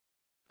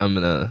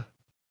gonna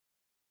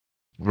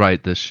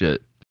write this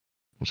shit.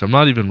 Which I'm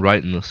not even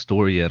writing the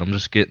story yet. I'm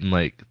just getting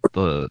like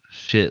the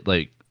shit,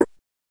 like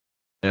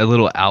a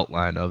little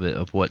outline of it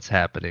of what's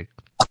happening.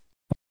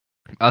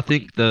 I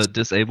think the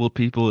disabled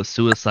people as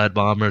suicide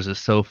bombers is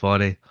so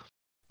funny.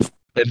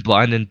 And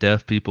blind and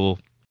deaf people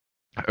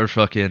are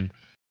fucking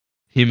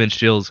human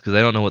shields because they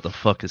don't know what the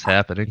fuck is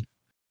happening.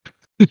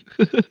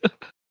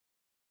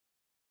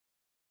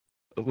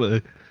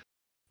 But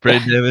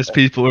brain damaged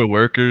people are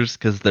workers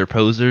because they're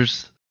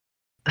posers.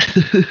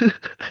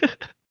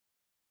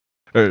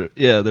 Or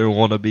yeah, they're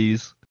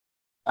wannabes.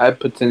 I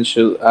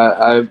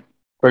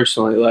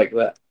personally like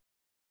that.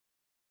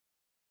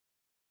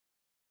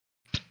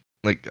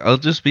 Like I'll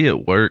just be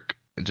at work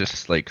and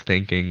just like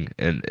thinking,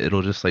 and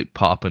it'll just like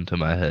pop into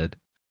my head.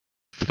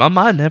 My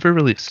mind never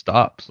really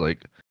stops.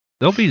 Like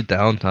there'll be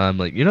downtime.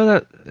 Like you know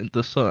that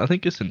the song, I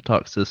think it's in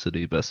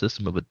Toxicity by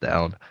System of a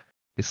Down.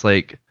 It's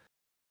like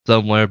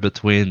somewhere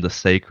between the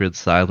sacred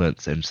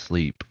silence and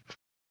sleep.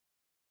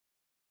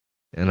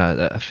 And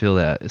I feel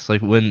that it's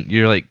like when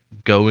you're like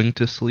going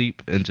to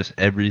sleep and just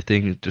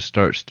everything just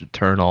starts to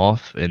turn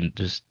off and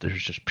just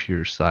there's just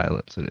pure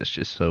silence and it's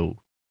just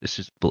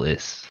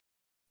bliss.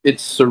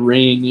 It's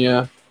serene,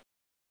 yeah.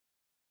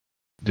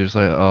 Just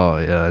like oh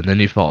yeah, and then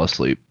you fall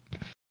asleep.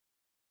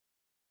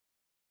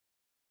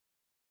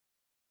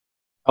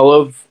 I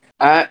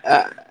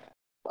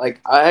I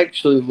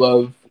actually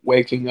love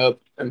waking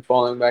up and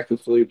falling back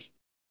asleep.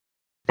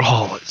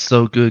 Oh, it's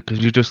so good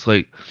because you just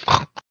like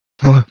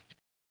you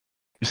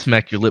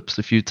smack your lips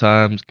a few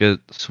times, get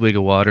a swig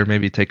of water,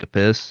 maybe take a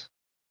piss,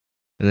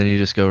 and then you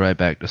just go right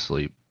back to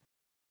sleep.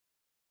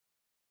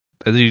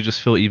 And then you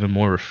just feel even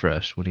more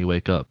refreshed when you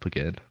wake up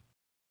again.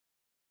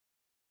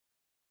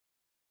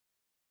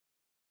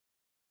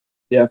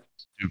 Yeah,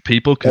 Dude,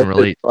 people can that's it.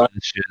 relate to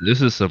this shit.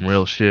 This is some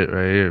real shit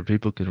right here.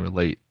 People can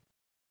relate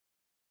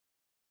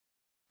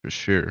for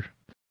sure.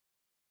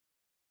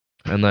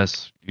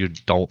 Unless you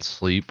don't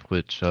sleep,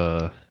 which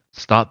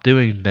stop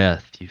doing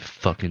meth, you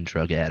fucking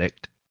drug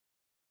addict.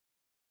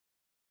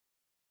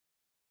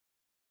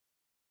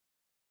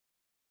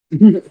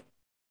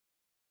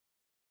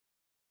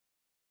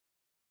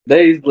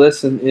 Today's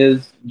lesson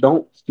is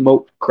don't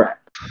smoke crack.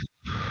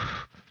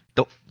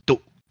 Don't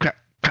crack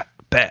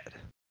bad.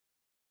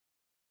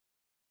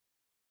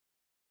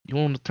 You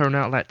want to turn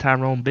out like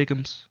Tyrone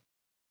Biggums?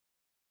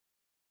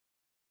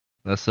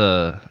 That's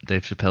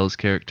Dave Chappelle's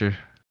character.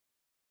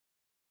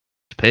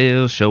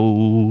 Chappelle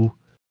Show.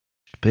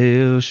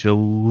 Chappelle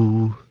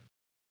Show.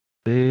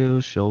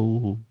 Chappelle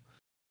Show.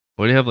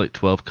 Why do you have like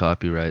 12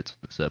 copyrights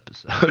in this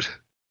episode?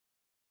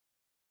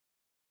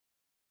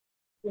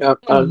 Yeah,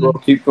 might as well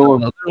keep going.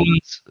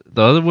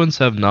 The other ones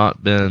have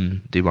not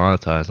been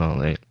demonetized on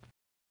late.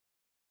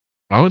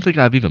 I don't think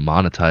I've even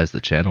monetized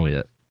the channel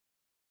yet.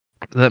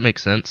 Does that make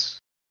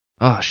sense?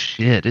 Oh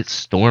shit, it's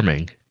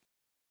storming.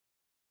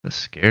 That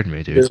scared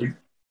me, dude. Dude,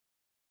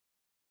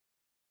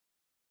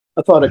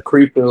 I thought a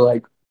creeper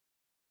like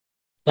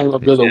came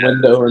up to the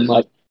window and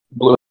like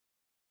blew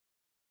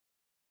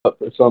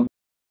up or something.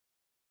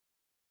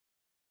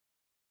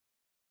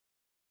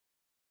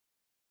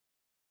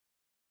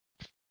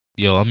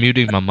 Yo, I'm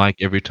muting my mic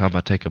every time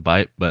I take a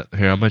bite, but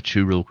here, I'm gonna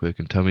chew real quick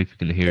and tell me if you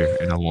can hear,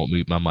 and I won't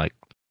mute my mic.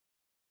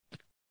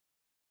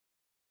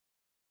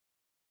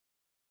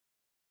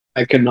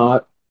 I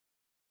cannot.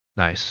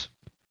 Nice.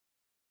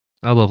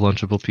 I love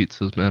Lunchable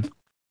pizzas, man.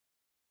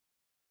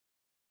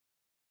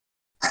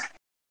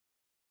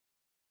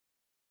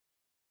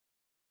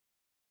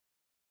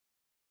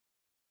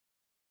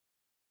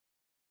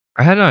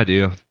 I had an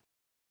idea.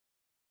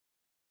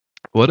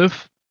 What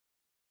if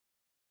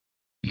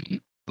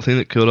the thing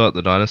that killed out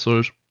the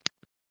dinosaurs,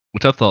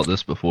 which I've thought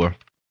this before,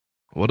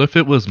 what if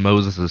it was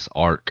Moses'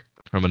 ark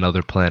from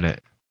another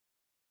planet?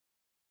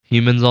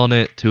 Humans on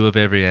it, two of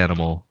every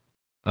animal,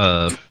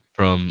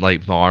 from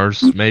like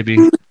Mars, maybe?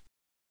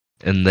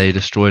 And they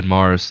destroyed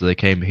Mars, so they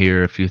came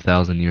here a few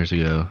thousand years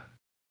ago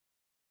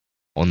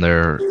on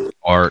their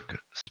ark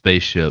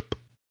spaceship.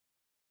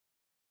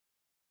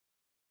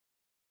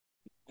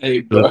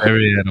 Hey, Two of bro,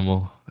 every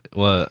animal.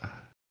 What?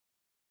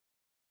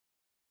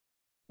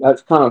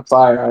 that's kind of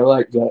fire. I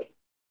like that.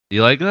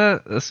 You like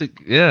that?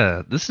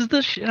 Yeah. This is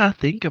the shit I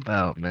think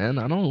about, man.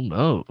 I don't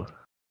know.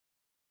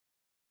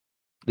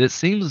 It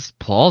seems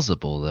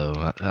plausible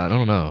though. I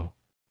don't know.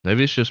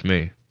 Maybe it's just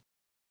me.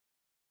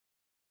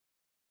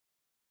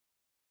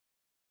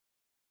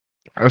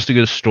 That's a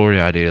good story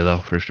idea though,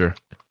 for sure.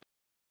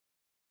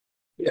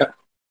 Yeah.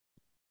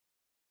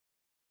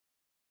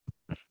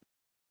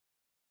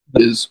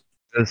 Is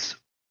This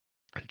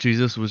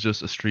Jesus was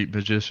just a street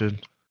magician.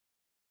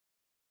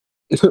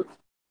 dude,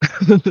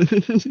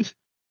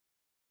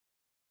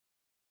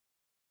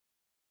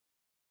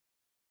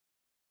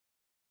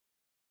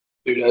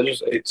 I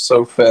just ate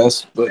so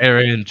fast, but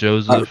Mary and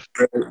Joseph,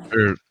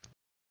 or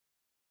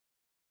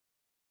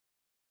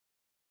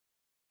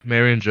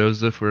Mary and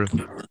Joseph were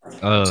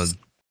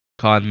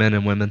con men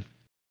and women.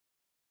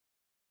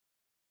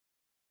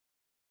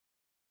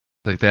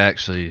 Like they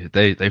actually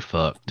they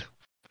fucked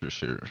for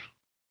sure.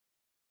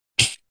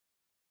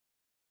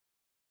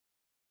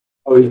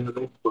 oh yeah,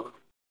 they fuck.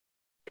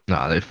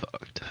 Nah, they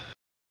fucked.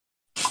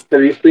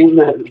 Have you seen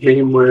that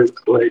meme where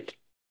it's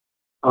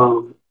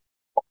um,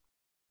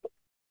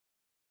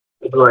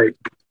 like,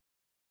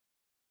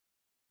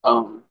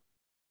 um,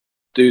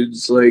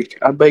 dude's like,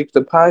 I baked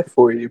a pie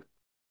for you.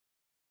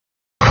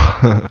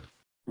 The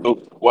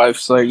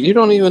wife's like, you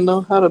don't even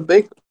know how to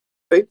bake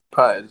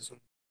pies.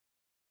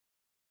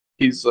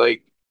 He's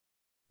like,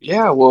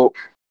 yeah, well,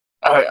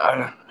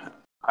 I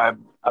I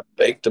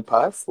baked a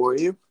pie for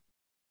you,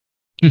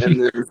 and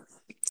then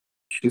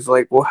she's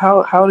like, well,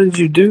 how did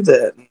you do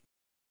that?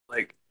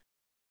 Like,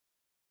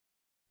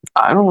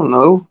 I don't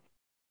know.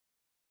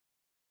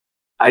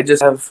 I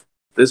just have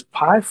this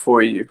pie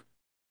for you,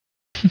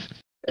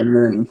 and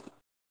then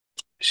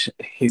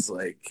he's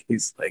like,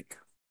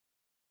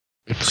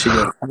 she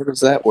goes, how does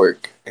that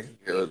work? And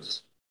he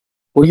goes,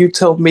 well, you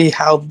tell me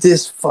how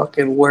this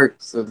fucking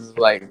works. It's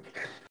like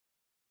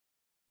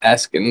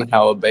asking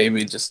how a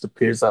baby just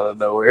appears out of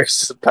nowhere.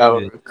 It's the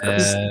power of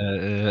Christ.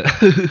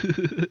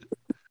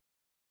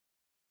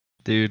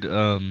 Dude,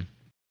 can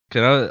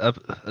I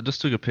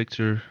just took a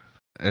picture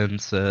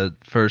and said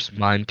first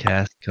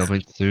Minecast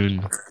coming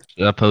soon.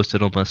 Should I post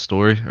it on my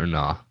story or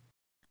nah?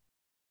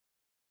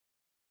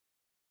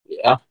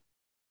 Yeah.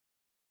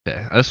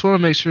 Okay, I just want to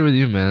make sure with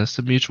you, man. It's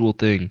a mutual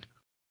thing.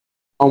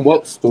 On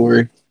what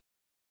story?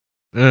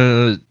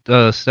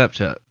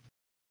 Snapchat.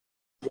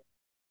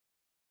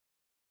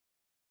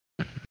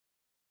 I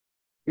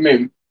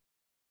mean,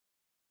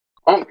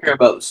 I don't care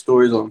about the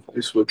stories on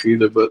Facebook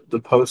either, but the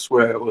post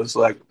where it was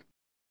like,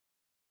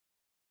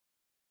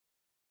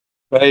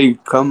 hey,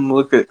 come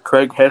look at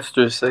Craig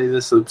Hester say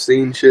this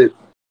obscene shit.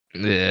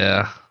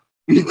 Yeah.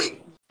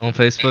 On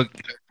Facebook.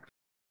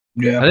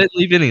 Yeah. I didn't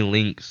leave any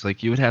links.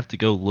 Like you would have to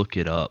go look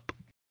it up.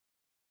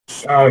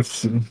 I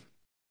see.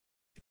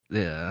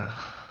 Yeah.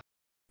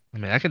 I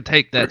mean, I can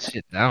take that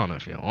shit down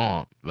if you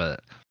want,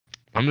 but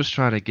I'm just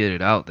trying to get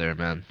it out there,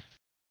 man.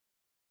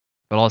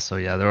 But also,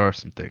 yeah, there are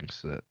some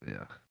things that,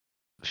 yeah,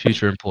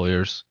 future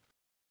employers.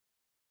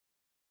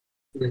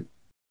 I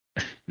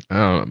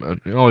don't know,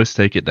 man. You always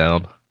take it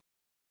down.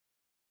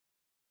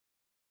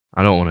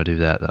 I don't want to do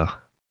that though.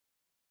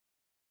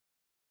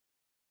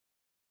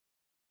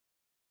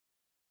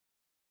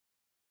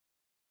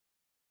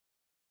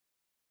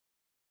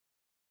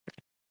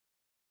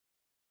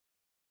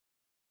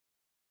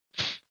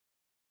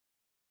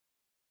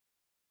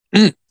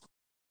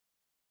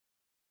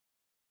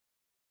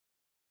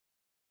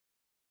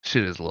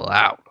 Shit is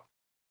loud.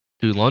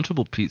 Dude,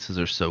 Lunchable pizzas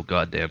are so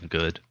goddamn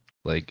good.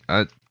 Like,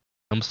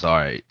 I'm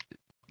sorry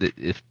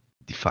if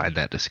you find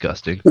that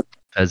disgusting,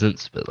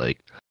 peasants, but like,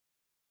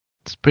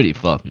 it's pretty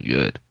fucking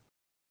good.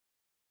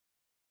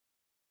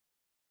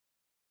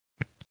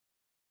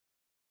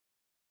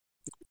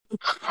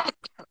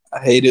 I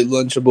hated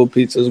Lunchable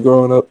pizzas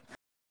growing up.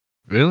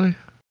 Really?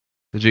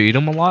 Did you eat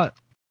them a lot,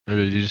 or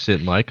did you just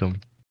didn't like them?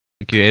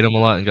 Think you ate them a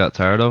lot and got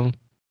tired of them?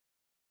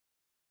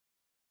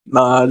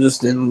 Nah, I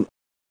just didn't.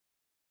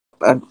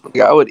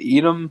 I would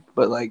eat them,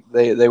 but like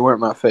they weren't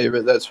my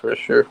favorite. That's for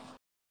sure.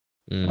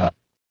 Mm,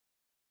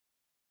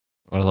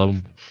 I love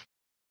them.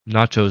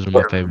 Nachos are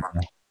my favorite.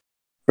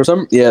 For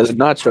some, yeah, the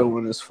nacho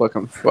one is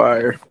fucking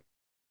fire.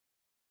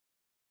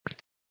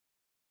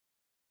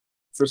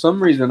 For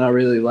some reason, I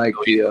really like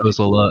Those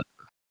a lot.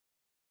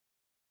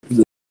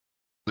 the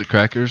The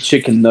crackers.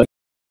 chicken nugget.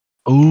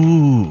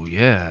 Ooh,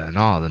 yeah.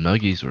 No, the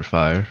nuggies were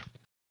fire.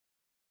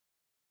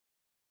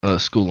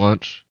 School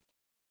lunch.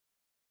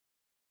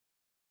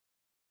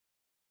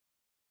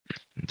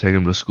 Take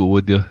them to school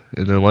with you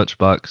in their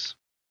lunchbox.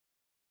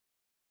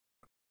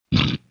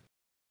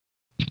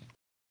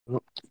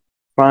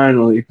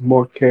 Finally,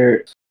 more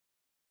carrots.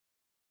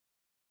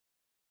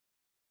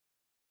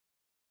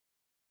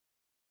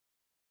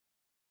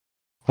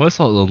 I always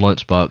thought the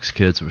lunchbox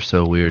kids were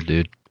so weird,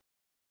 dude.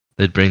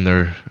 They'd bring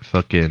their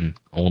fucking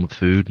own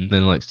food, and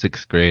then like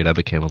sixth grade, I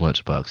became a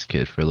lunchbox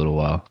kid for a little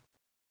while.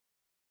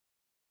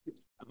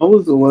 I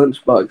was a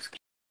lunchbox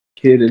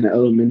kid in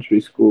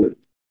elementary school.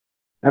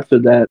 After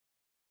that,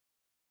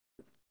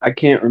 I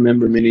can't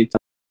remember many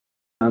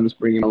times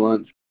bringing a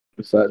lunch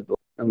besides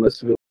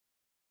unless it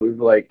was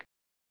like,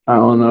 I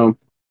don't know,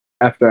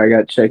 after I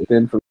got checked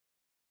in from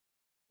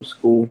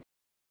school.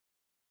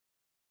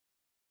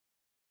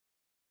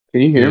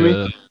 Can you hear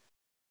me?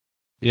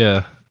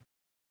 Yeah,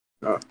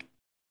 yeah. Oh.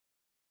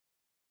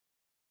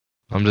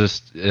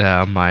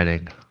 I'm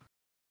mining.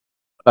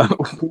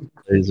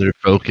 Laser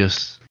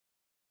focus.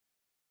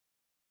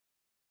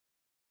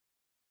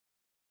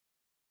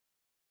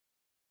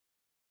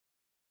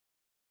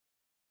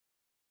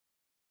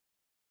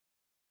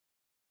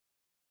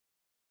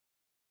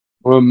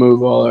 We'll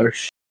move all our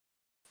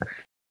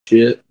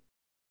shit.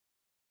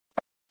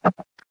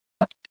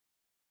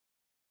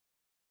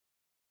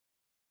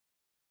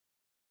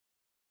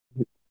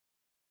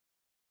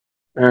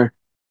 Er,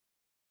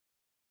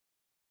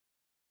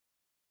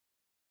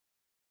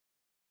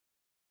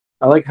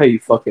 I like how you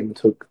fucking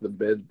took the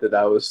bed that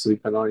I was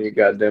sleeping on, you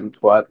goddamn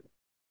twat.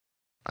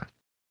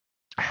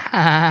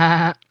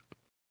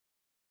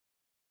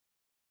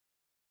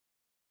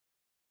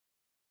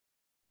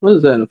 What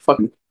is that? A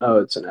fucking? Oh,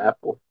 it's an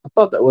apple. I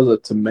thought that was a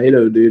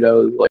tomato, dude. I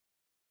was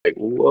like,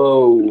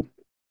 whoa,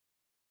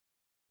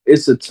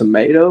 it's a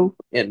tomato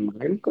in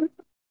Minecraft.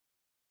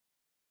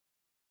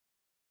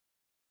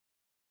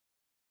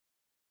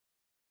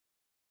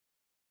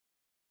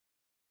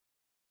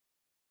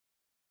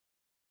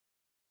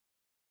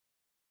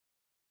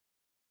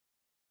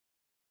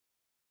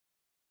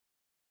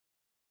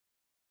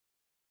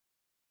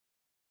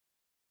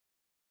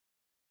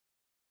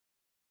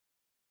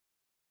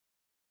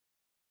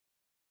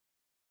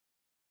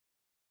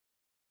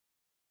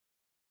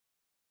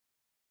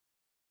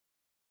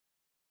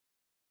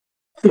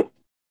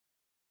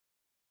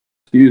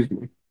 Excuse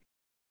me.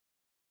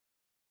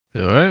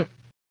 You alright?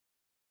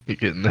 You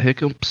getting the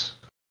hiccups?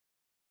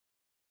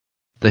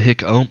 The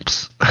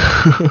hiccups?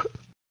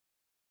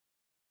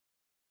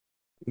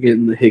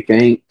 Getting the hick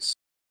ain'ts.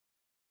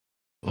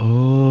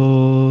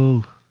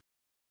 Oh,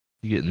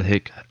 you getting the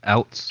hic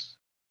outs?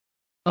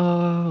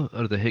 Oh,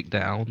 or the hic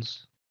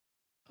downs?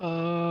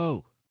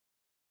 Oh.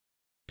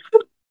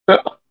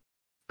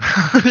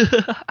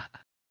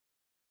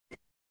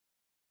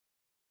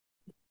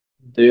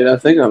 Dude, I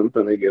think I'm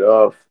gonna get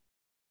off.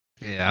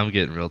 Yeah, I'm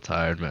getting real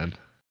tired, man.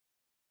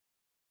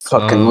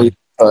 Fucking really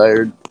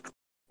tired.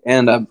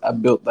 And I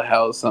built the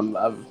house.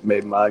 I've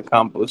made my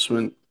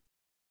accomplishment.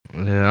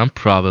 Yeah, I'm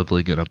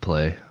probably gonna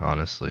play,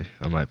 honestly.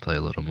 I might play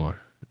a little more.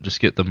 Just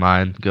get the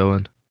mind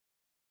going.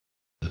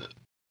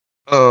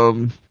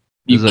 You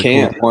Is that cool?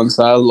 can't once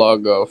I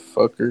log off,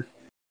 fucker.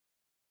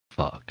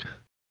 Fuck.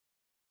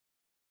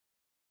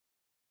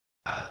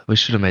 We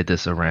should have made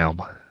this a realm.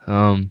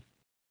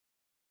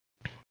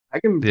 I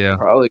can Yeah.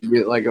 probably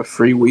get like a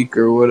free week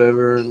or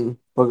whatever and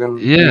fucking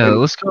Yeah, like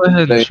let's go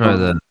ahead and stay try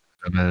that on.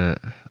 in a minute.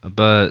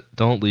 But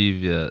don't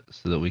leave yet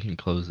so that we can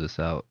close this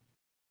out.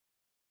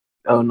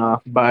 Oh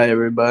no, bye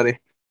everybody.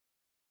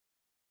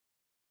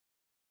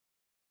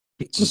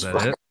 Was Just that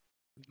fucking it?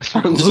 Mr.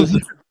 I'm Closer?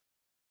 just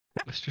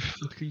Mr.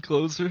 fucking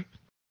Closer?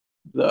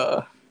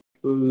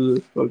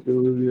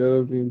 fucking with you.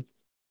 I mean,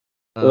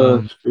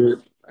 Um, shit.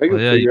 I well, can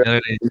yeah, you figure out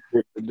got any? some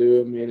shit to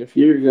do. I mean, if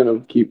you're gonna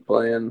keep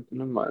playing, I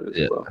might as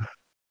Yeah. well.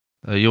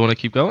 You want to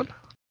keep going?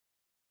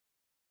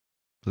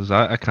 Because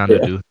I kind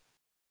of Yeah, do.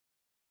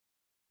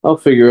 I'll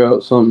figure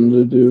out something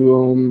to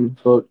do.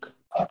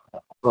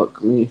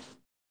 Fuck me.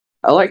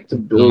 I like to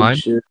Don't build mind?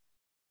 shit.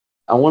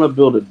 I want to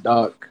build a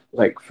dock,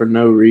 like for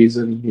no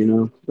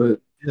reason,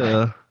 But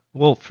Yeah.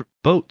 Well, for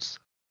boats.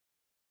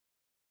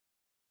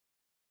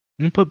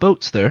 You can put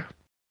boats there.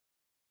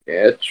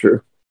 yeah, it's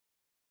true.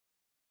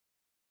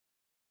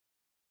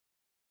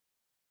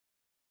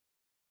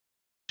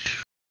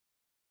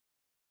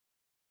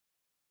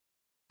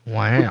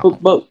 Wow.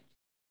 But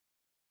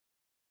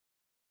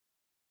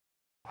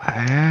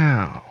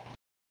Wow.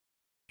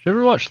 Did you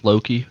ever watch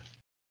Loki?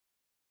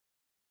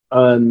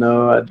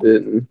 no, I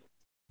didn't.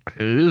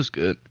 It is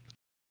good.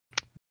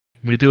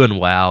 Me doing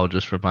WoW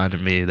just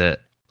reminded me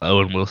that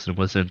Owen Wilson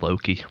was in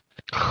Loki.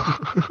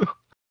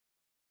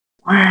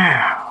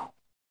 Wow.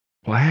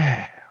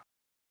 Wow.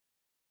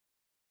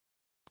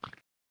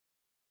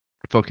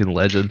 Fucking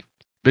legend.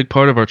 Big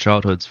part of our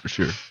childhoods for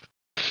sure.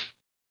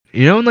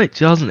 You know, in like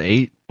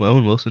 2008, when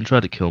Owen Wilson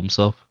tried to kill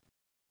himself?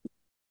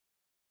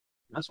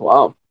 That's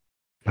wild.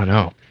 I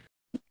know.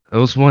 That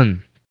was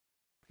one.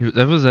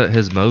 That was at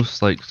his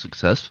most like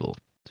successful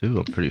too.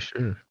 I'm pretty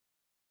sure.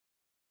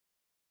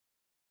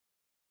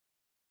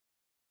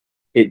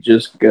 It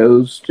just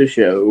goes to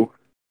show.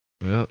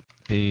 Yep.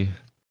 He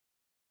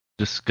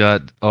just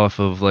got off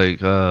of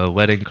like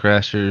Wedding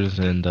Crashers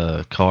and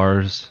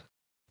Cars.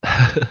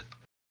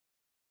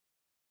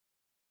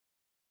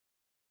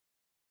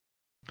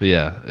 But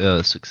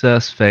yeah,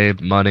 success, fame,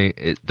 money,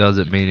 it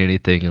doesn't mean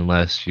anything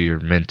unless you're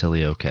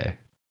mentally okay.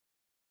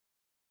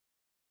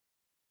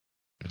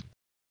 I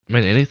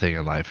mean, anything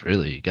in life,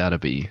 really, you gotta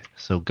be.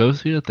 So go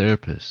see a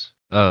therapist.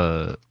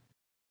 Sponsor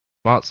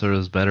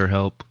is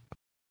BetterHelp,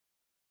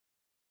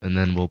 and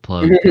then we'll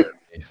plug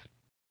therapy.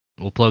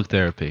 We'll plug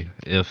therapy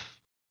if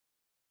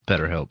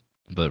BetterHelp.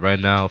 But right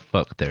now,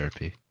 fuck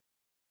therapy.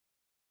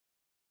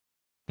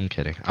 I'm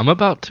kidding. I'm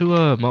about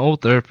to, my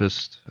old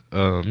therapist,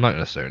 I'm not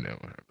gonna say her name,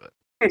 but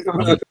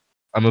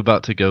I'm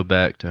about to go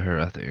back to her,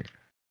 I think.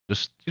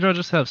 Just,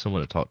 just have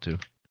someone to talk to.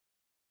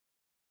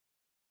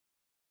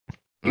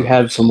 You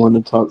have someone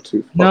to talk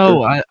to, fucker.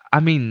 No, I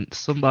mean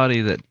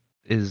somebody that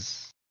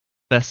is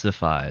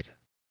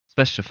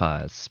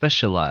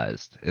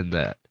specialized in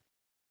that.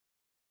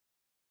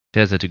 She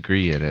has a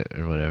degree in it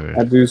or whatever.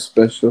 I do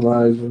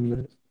specialize in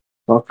this,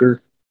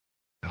 fucker.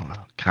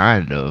 Oh,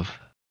 kind of.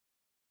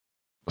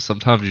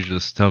 Sometimes you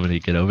just tell me to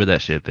get over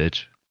that shit,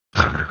 bitch.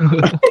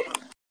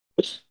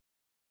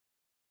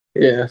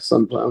 Yeah,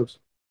 sometimes.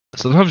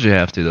 Sometimes you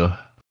have to, though.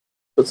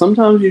 But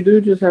sometimes you do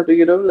just have to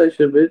get over that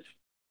shit, bitch.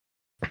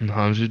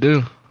 Sometimes you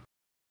do.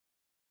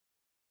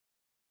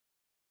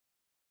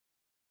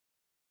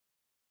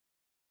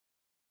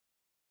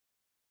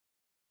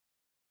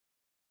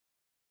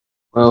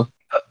 Well,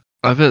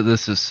 I bet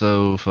this is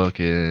so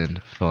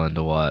fucking fun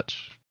to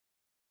watch.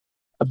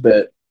 I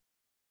bet.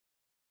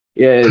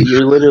 Yeah,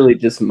 you're literally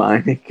just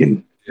mining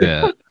and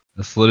Yeah,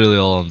 that's literally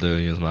all I'm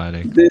doing is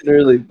mining. didn't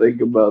really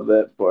think about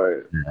that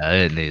part. Yeah, I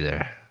didn't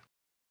either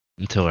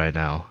until right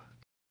now.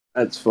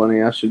 That's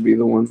funny. I should be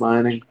the one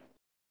mining.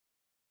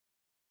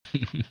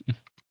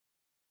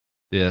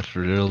 Yeah, for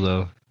real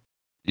though.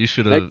 You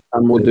should Next have.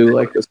 time we'll do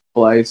like a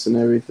splice and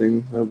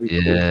everything. That'll be cool.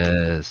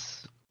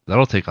 Yes,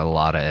 that'll take a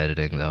lot of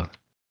editing though.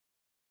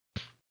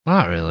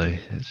 Not really.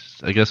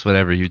 I guess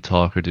whenever you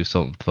talk or do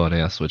something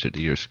funny, I switch it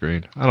to your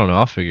screen. I don't know.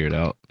 I'll figure it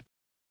out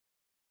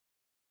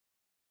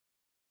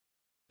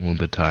when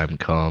the time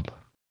comes.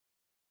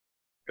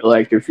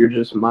 Like if you're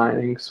just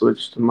mining,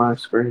 switch to my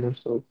screen or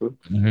something.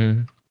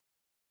 Mm-hmm.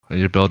 And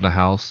you're building a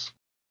house.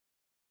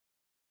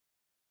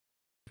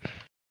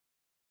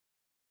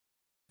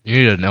 You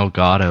need an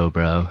Elgato,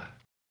 bro.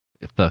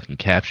 A fucking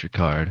capture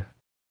card.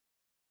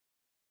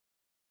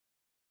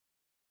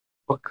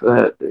 Fuck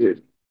that,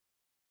 dude.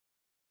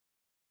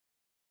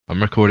 I'm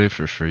recording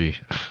for free.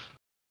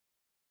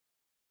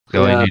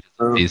 All you Yeah,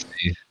 need is a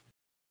PC.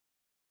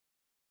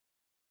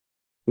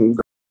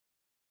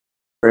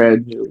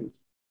 gradually.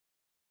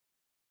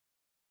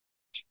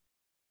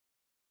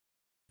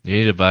 You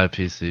need to buy a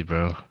PC,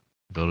 bro.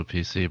 Build a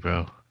PC,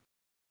 bro.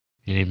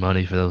 You need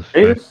money for those Jada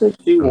frames. said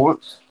she Bro.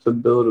 wants to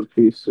build a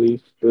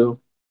PC still.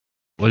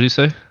 What did you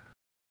say?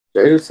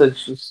 Jada said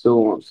she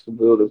still wants to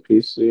build a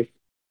PC.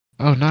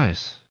 Oh,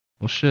 nice.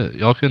 Well, shit.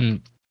 Y'all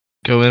can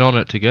go in on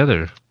it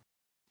together.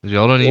 'Cause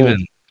y'all don't Yeah.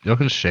 even. Y'all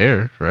can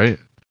share, right?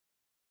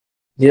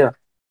 Yeah.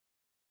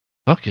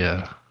 Fuck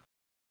yeah.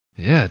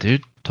 Yeah,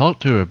 dude. Talk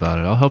to her about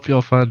it. I'll help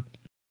y'all find.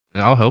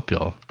 I'll help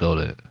y'all build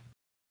it.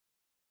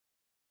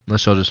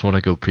 Unless y'all just want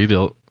to go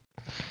pre-built.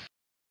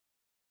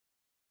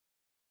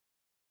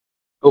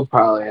 We'll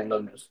probably end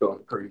up just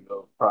going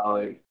pre-built.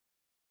 Probably.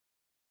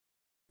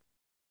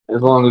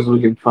 As long as we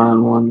can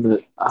find one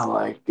that I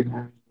like and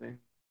everything.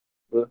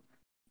 With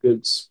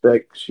good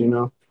specs, you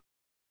know?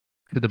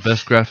 Get the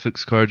best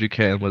graphics card you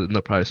can within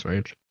the price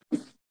range.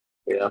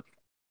 Yeah.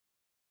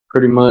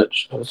 Pretty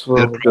much. That's what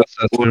Good we'll go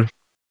for. processor.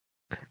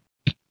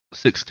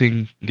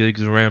 16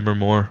 gigs of RAM or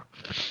more.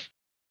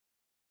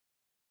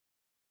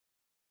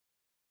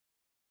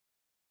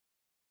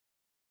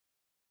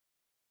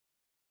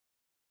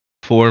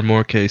 Four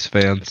more case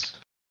fans.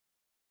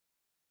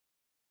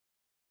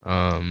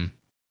 Um,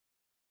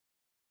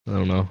 I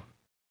don't know.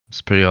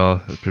 That's pretty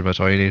much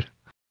all you need.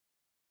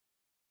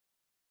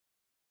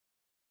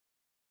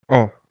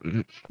 Oh,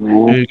 here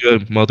Cool. you go,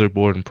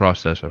 motherboard and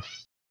processor.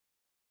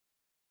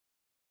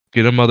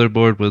 Get a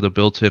motherboard with a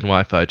built-in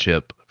Wi-Fi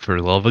chip, for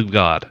the love of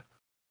God.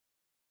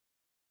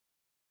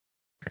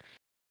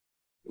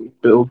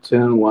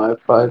 Built-in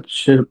Wi-Fi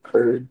chip.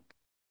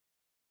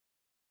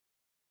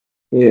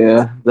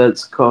 Yeah,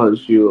 that's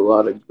caused you a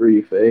lot of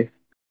grief, eh?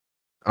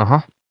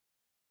 Uh-huh.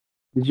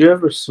 Did you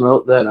ever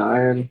smelt that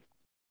iron?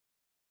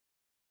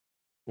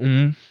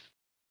 Mm,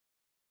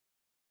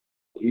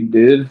 You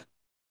did?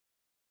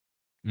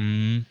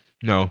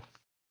 no.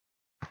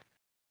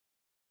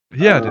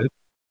 Yeah, Uh, dude.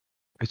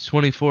 It's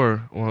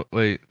 24. Well,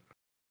 wait.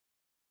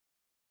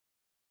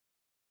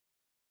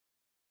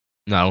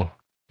 No.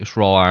 It's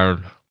raw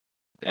iron.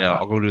 Yeah,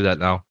 I'll go do that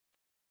now.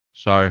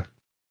 Sorry.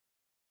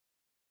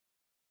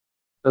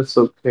 that's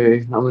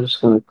okay. I'm just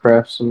gonna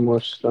craft some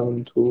more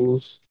stone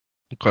tools.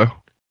 Okay.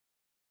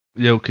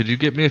 Yo, could you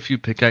get me a few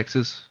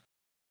pickaxes?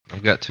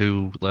 I've got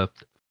two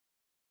left.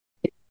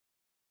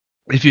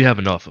 If you have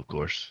enough, of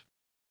course,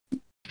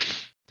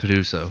 to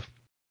do so.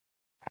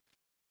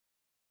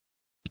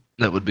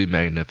 That would be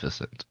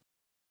magnificent.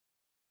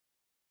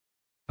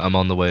 I'm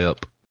on the way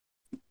up.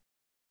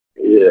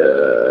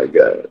 Yeah, I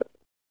got it.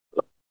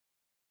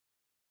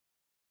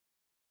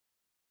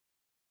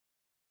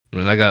 I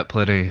mean, I got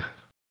plenty.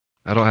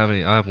 I don't have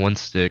any. I have one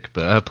stick,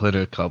 but I have plenty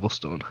of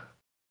cobblestone.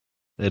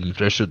 And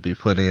there should be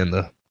plenty in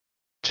the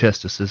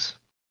chestesses.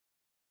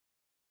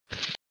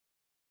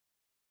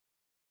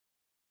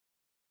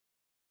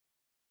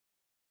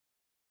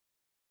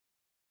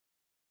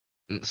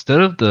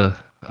 Instead of the.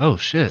 Oh,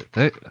 shit.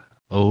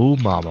 Oh,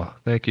 mama.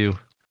 Thank you.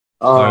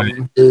 Alright.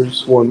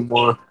 Here's one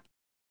more.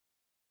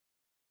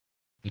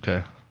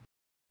 Okay.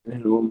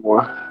 And one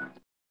more.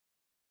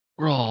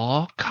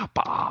 Raw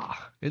copper.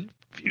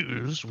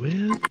 Infused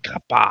with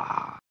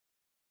copper.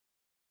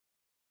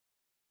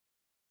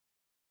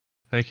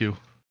 Thank you.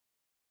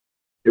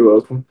 You're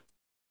welcome.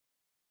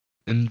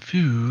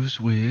 Infused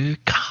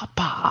with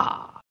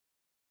copper.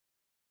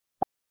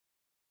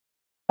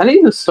 I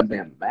need to start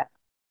damn map.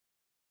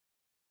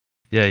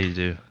 Yeah, you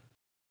do.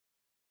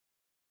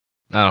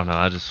 I don't know.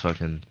 I just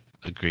fucking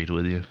agreed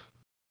with you.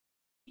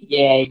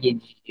 Yeah,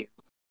 you do.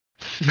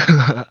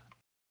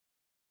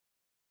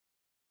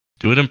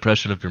 Do an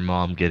impression of your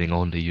mom getting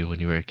on to you when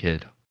you were a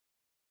kid.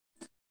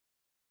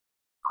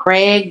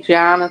 Craig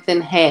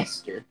Jonathan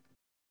Hester.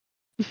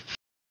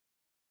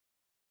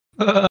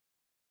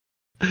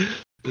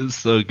 It's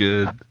so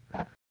good.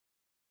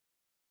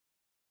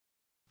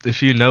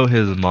 If you know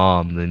his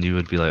mom, then you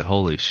would be like,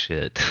 holy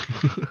shit.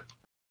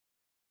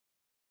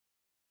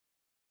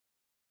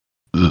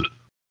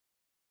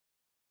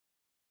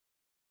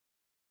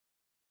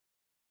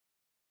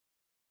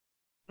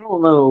 I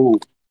don't know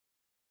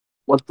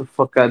what the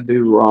fuck I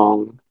do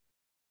wrong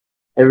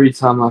every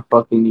time I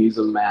fucking use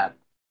a map.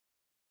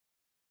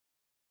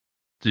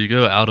 Do you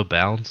go out of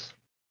bounds?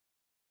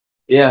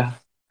 Yeah,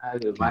 I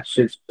do. My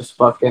shit's just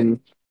fucking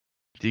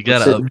You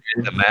gotta sitting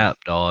upgrade the here. map,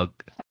 dog.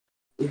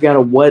 You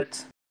gotta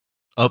what?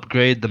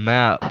 Upgrade the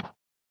map.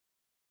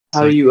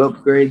 How So do you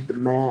upgrade the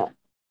map?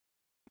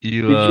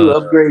 you Did you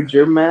upgrade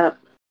your map?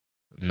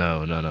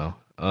 no.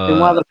 Then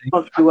why the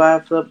fuck do I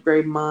have to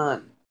upgrade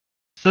mine?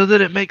 So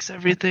that it makes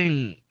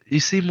everything you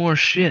see more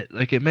shit.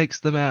 Like it makes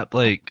the map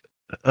like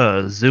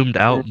zoomed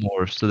out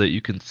more so that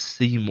you can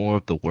see more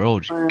of the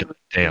world, you Man,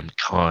 goddamn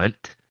cunt.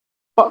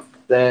 fuck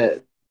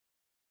that.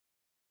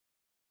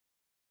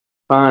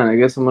 Fine, I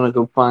guess I'm gonna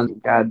go find the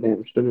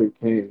goddamn sugar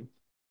cane.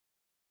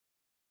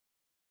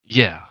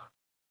 Yeah.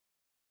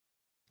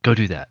 Go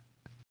do that.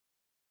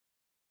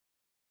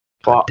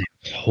 Fuck,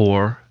 Goddamn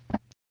whore.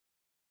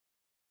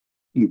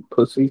 you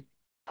pussy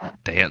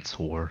Dance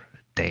whore.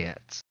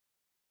 Dance.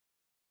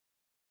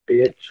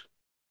 bitch.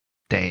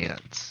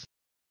 Dance.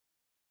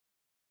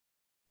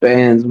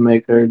 Bands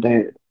make her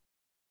dance.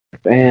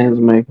 Bands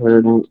make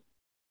her dance.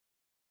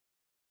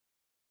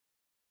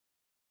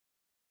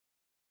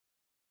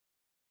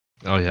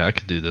 Oh yeah, I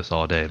could do this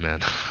all day,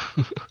 man.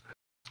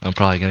 I'm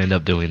probably gonna end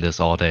up doing this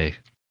all day.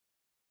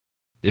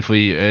 If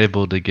we are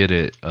able to get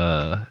it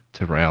to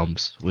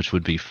realms, which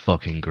would be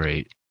fucking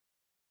great.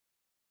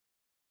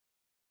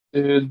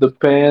 Dude, the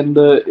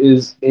panda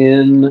is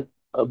in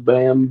a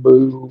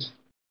bamboo.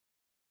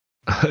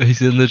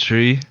 He's in the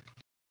tree.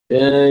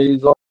 Yeah,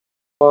 he's on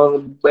a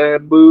We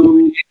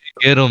bamboo. need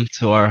to get him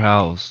to our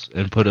house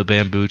and put a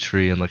bamboo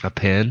tree in like a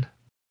pen.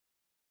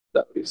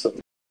 That'd be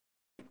something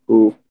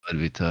cool. That'd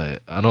be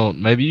tight. I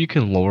don't. Maybe you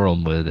can lure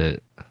him with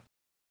it,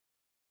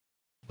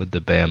 with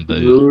the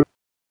bamboo.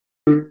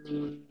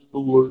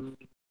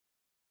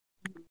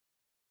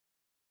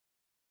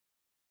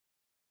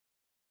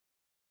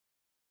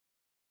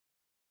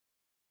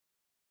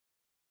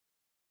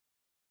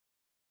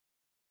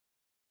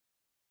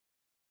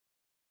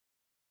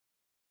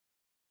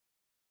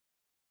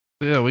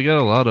 Yeah, we got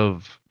a lot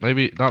of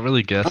maybe not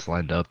really guests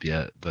lined up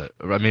yet, but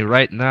I mean,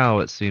 right now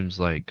it seems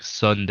like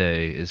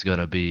Sunday is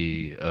gonna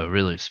be a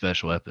really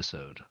special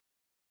episode.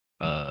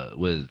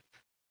 With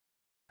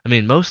I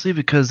mean, mostly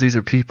because these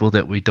are people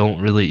that we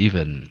don't really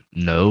even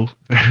know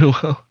very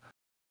well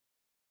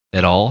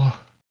at all.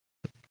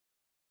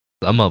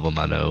 Some of them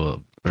I know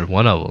of, or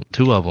one of them,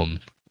 two of them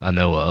I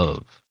know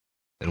of,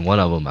 and one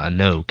of them I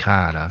know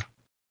kinda.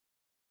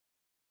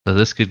 So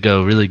this could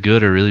go really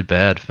good or really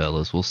bad,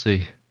 fellas. We'll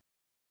see.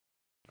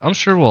 I'm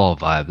sure we'll all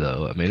vibe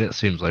though. I mean, it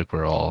seems like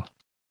we all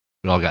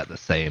got the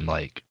same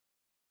like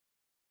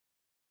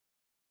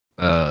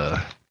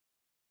uh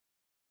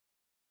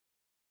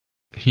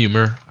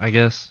humor, I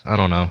guess. I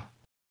don't know.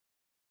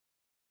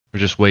 Or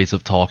just ways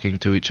of talking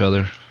to each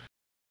other.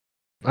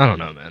 I don't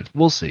know, man.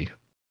 We'll see.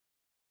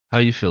 How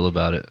you feel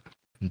about it?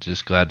 I'm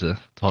just glad to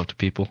talk to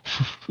people.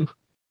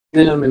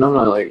 Yeah, I mean, I'm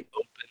not like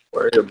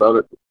worried about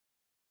it.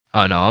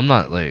 Oh no, I'm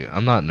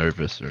not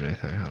nervous or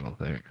anything, I don't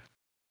think.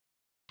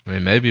 I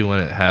mean maybe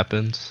when it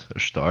happens or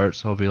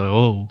starts, I'll be like,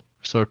 oh,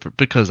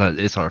 because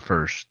it's our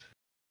first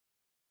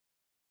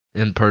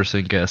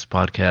in-person guest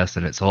podcast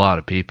and it's a lot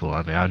of people.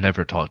 I mean, I've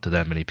never talked to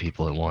that many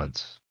people at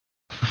once.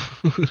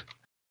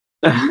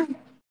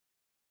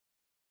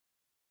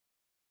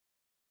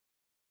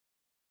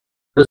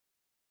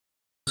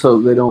 So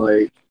they don't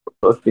like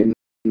fucking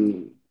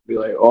be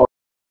like, oh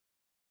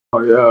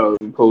yeah,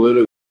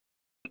 political.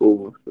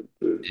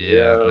 Yeah,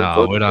 Yeah,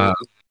 no, we're fucking not.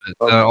 The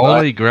fuck that.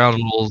 only ground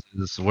rules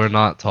is we're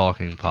not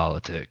talking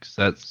politics.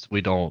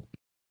 We don't.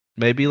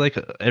 Maybe like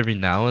every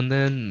now and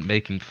then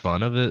making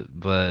fun of it,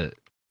 but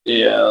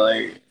Yeah,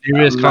 like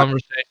serious I'm not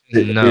conversations,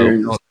 sitting no. here We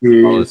and don't talk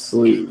politics.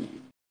 seriously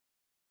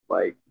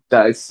like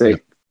No.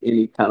 dissect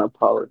any kind of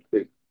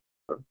politics.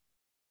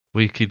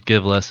 We could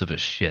give less of a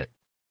shit.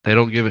 They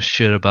don't give a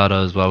shit about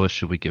us. Why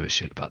should we give a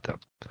shit about them?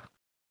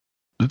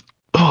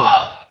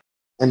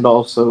 And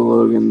also,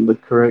 Logan, the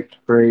correct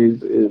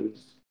phrase is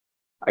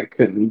I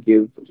couldn't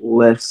give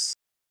less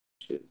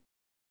shit.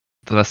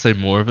 Did I say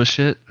more of a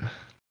shit?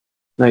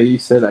 No, you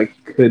said I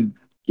could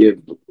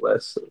give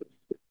less of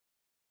it.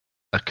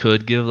 I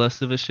could give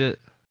less of a shit?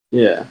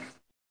 Yeah.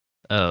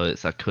 Oh,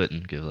 it's I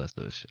couldn't give less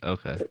of a shit.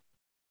 Okay.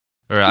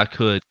 Or I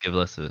could give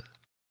less of it.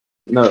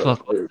 No.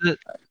 Fuck, what's it?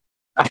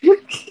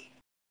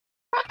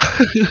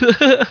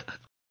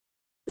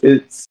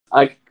 It's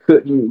I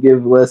couldn't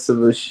give less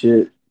of a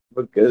shit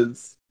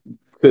because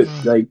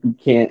you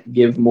can't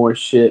give more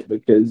shit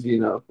because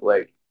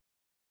like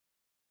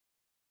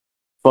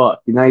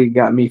fuck. Now you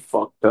got me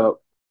fucked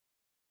up.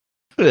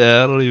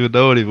 Yeah, I don't even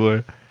know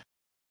anymore.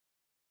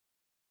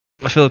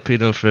 My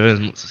Filipino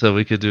friend said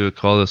we could do a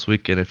call this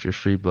weekend if you're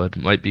free, bud.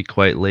 Might be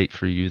quite late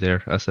for you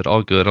there. I said,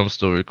 all good. I'm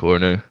still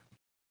recording.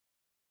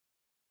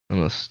 I'm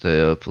gonna stay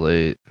up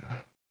late.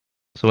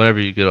 So whenever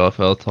you get off,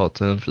 I'll talk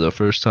to him for the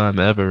first time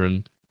ever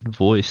in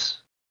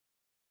voice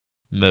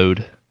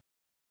mode.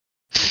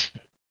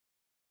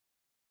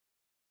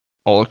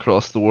 All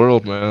across the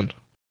world, man.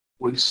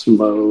 Voice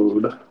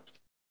mode.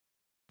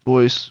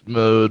 Voice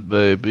mode,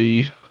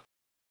 baby.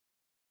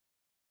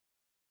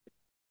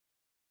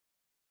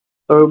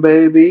 Oh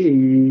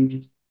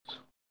baby.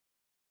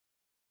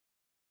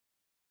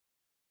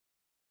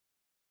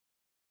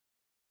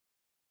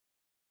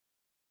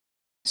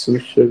 Some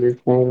sugar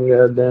cane,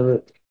 god damn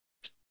it.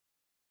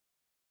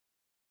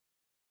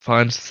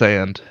 Find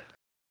sand.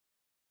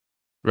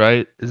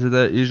 Right? Isn't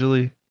that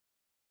usually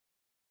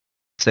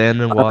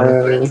sand and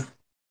water?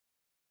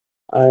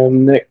 I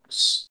am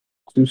next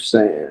to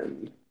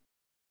sand.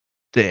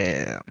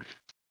 Damn.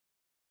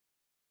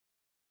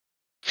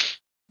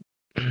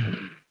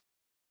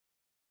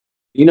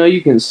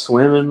 You can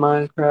swim in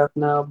Minecraft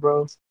now,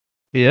 bro.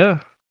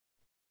 Yeah.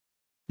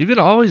 You've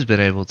always been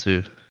able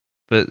to.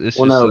 But it's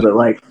Well, just no, like, but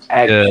like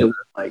yeah. actually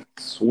like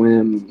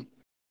swim.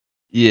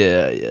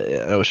 Yeah.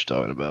 I know what you're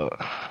talking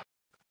about.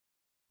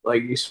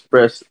 Like you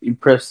press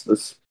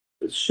the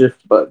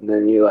shift button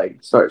and you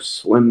like start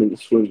swimming,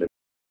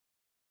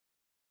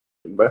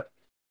 bro.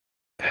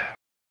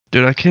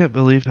 Dude, I can't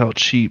believe how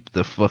cheap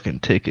the fucking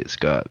tickets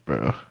got,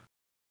 bro.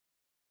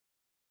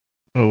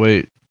 Oh,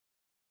 wait.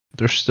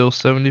 They're still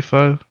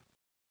 75?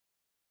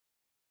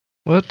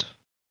 What?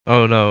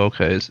 Oh, no,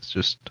 okay. It's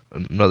just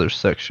another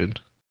section.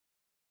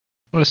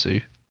 Let's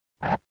see.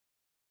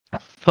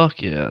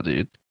 Fuck yeah,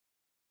 dude.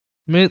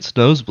 I mean, it's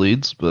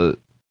nosebleeds, but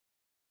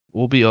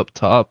we'll be up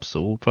top,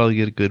 so we'll probably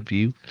get a good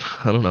view.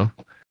 I don't know.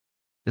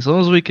 As long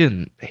as we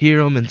can hear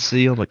them and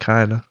see them,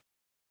 kinda,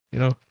 you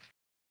know?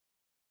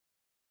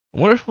 I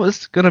wonder if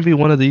it's gonna be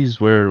one of these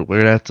where we're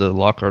gonna have to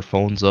lock our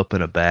phones up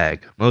in a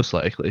bag. Most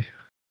likely.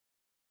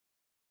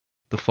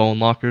 The phone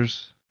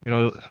lockers. You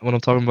know what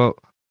I'm talking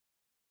about?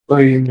 What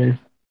do you mean?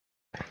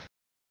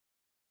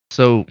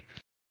 So,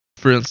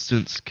 for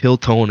instance, Kill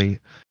Tony,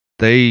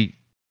 they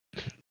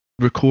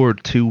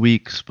record 2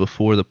 weeks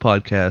before the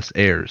podcast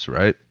airs,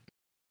 right?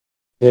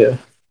 Yeah.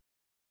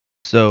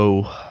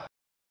 So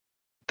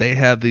they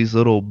have these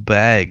little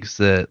bags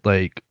that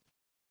like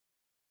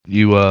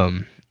you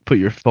put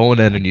your phone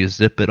in and you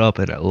zip it up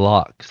and it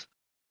locks.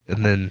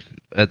 And then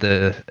at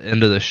the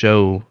end of the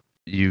show,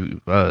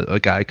 you a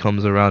guy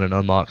comes around and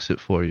unlocks it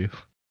for you,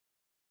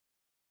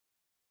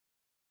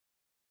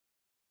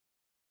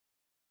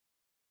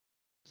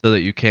 so that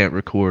you can't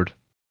record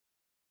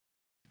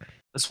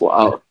That's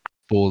wild.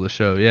 full of the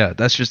show. Yeah,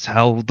 that's just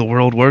how the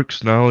world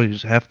works now. You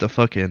just have to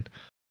fucking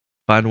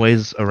find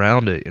ways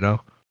around it, you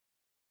know?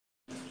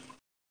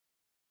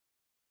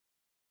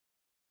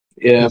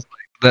 Yeah. It's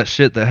like that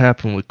shit that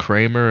happened with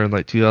Kramer in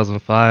like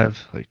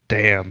 2005. Like,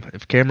 damn,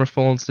 if camera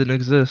phones didn't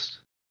exist,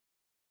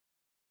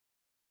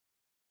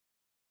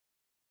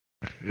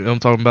 you know what I'm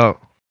talking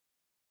about?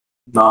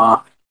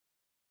 Nah.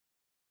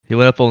 He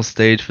went up on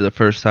stage for the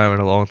first time in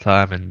a long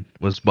time and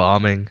was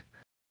bombing,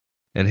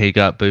 and he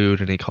got booed,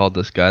 and he called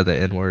this guy the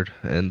N word,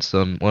 and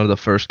one of the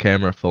first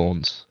camera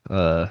phones,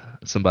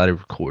 somebody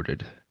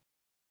recorded.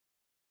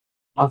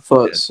 I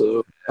thought Yeah.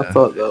 so. I Yeah.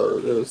 thought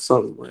that it was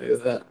something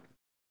like that.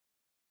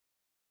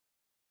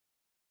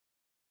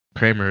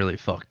 Kramer really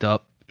fucked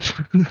up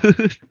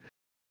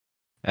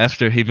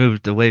after he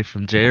moved away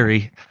from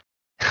Jerry.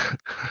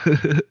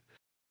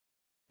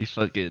 He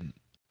fucking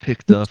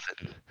picked up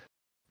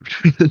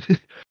and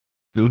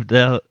moved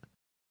out.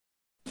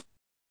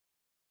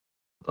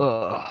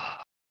 Oh,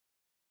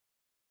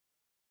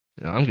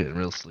 yeah, I'm getting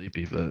real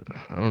sleepy, but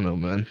I don't know,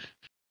 man.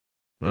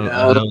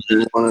 Yeah, I know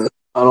that.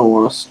 I don't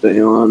want to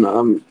stay on.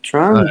 I'm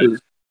trying Alright, to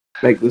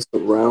make this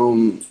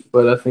around,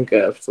 but I think I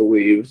have to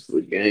leave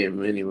the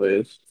game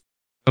anyways.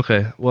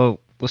 okay, well,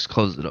 let's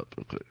close it up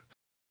real quick.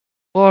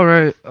 All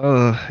right.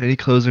 Any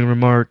closing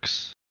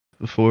remarks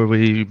before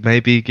we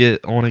maybe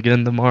get on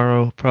again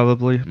tomorrow?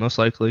 Probably, most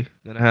likely,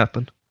 gonna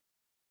happen.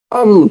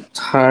 I'm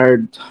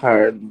tired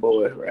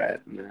boy right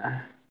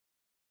now.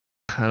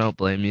 I don't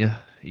blame you.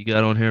 You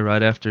got on here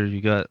right after you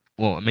got.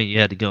 Well, I mean, you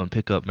had to go and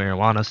pick up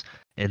marijuanas,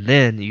 and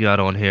then you got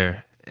on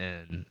here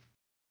and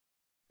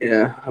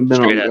Yeah, I've been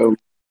straight on at. go.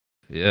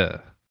 Yeah.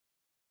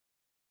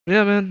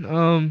 Yeah,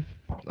 man.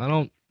 I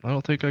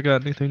don't think I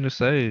got anything to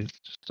say.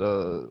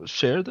 Just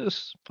share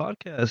this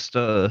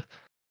podcast.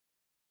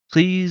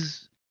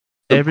 Please,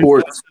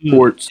 everyone Support, who,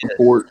 support,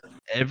 support.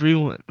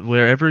 everyone,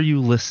 wherever you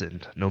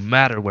listen, no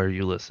matter where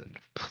you listen,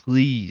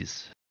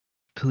 please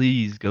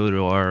go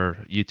to our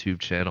YouTube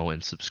channel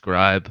and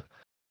subscribe.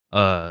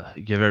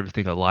 Give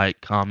everything a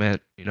like,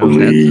 comment. You know,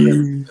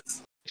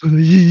 Please.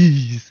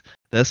 please.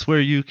 That's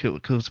where you can,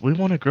 because we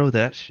want to grow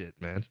that shit,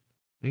 man.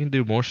 We can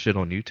do more shit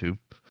on YouTube.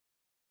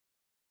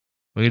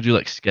 We're gonna do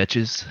like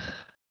sketches.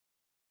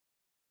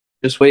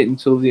 Just wait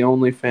until the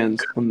OnlyFans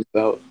comes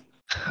out.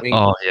 Wink.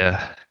 Oh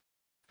yeah,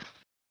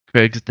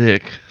 Craig's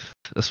dick.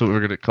 That's what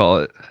we're gonna call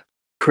it.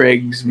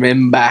 Craig's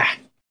member.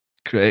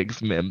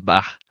 Craig's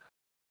member.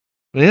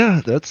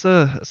 Yeah, that's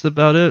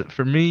about it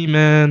for me,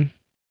 man.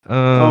 All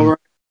Um, right.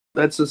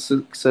 That's a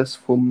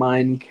successful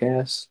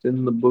Minecast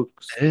in the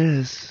books. it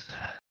is.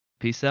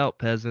 Peace out,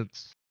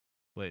 peasants.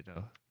 Wait,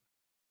 no.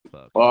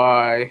 Fuck.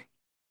 Bye.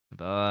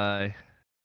 Bye.